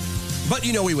 But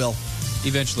we will.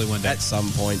 Eventually one day. At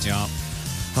some point. Yeah.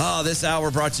 This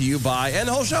hour brought to you by, and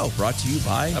the whole show brought to you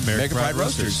by American Pride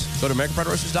Roasters. Go to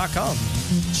AmericanPrideRoasters.com.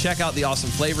 Check out the awesome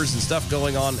flavors and stuff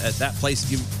going on at that place.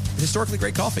 Historically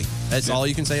great coffee. That's all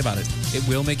you can say about it. It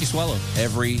will make you swallow.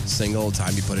 Every single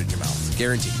time you put it in your mouth.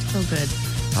 Guaranteed. So good.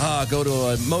 Go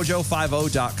to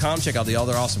mojo50.com. Check out the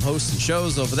other awesome hosts and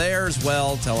shows over there as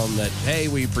well. Tell them that, hey,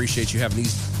 we appreciate you having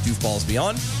these goofballs be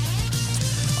on.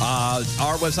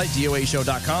 Our website,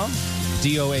 DOAShow.com.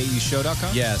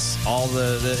 DOAEshow.com? Yes. All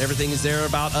the everything is there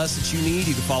about us that you need.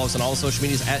 You can follow us on all the social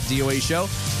medias at DOA Show.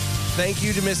 Thank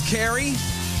you to Miss Carrie.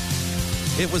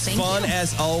 It was fun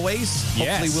as always.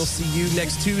 Hopefully we'll see you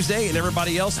next Tuesday. And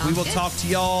everybody else, we will talk to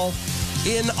y'all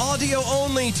in audio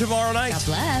only tomorrow night. God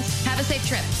bless. Have a safe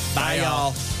trip. Bye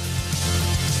y'all.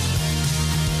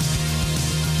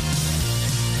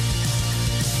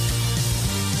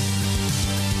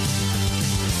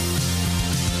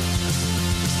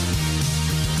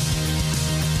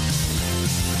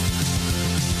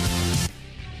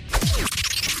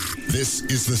 This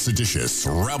is the seditious,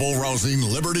 rabble-rousing,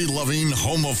 liberty-loving,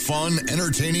 home of fun,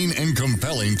 entertaining, and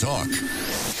compelling talk.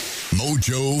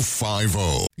 Mojo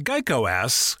 50. Geico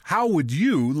asks, how would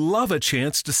you love a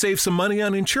chance to save some money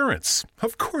on insurance?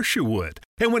 Of course you would.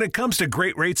 And when it comes to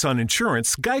great rates on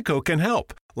insurance, Geico can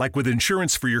help. Like with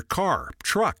insurance for your car,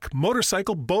 truck,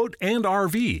 motorcycle, boat, and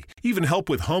RV. Even help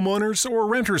with homeowners or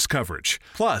renters coverage.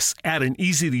 Plus, add an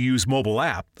easy-to-use mobile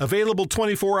app, available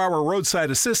 24-hour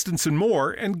roadside assistance, and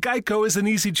more, and Geico is an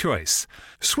easy choice.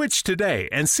 Switch today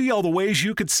and see all the ways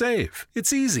you could save.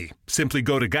 It's easy. Simply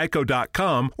go to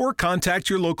geico.com or contact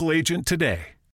your local agent today.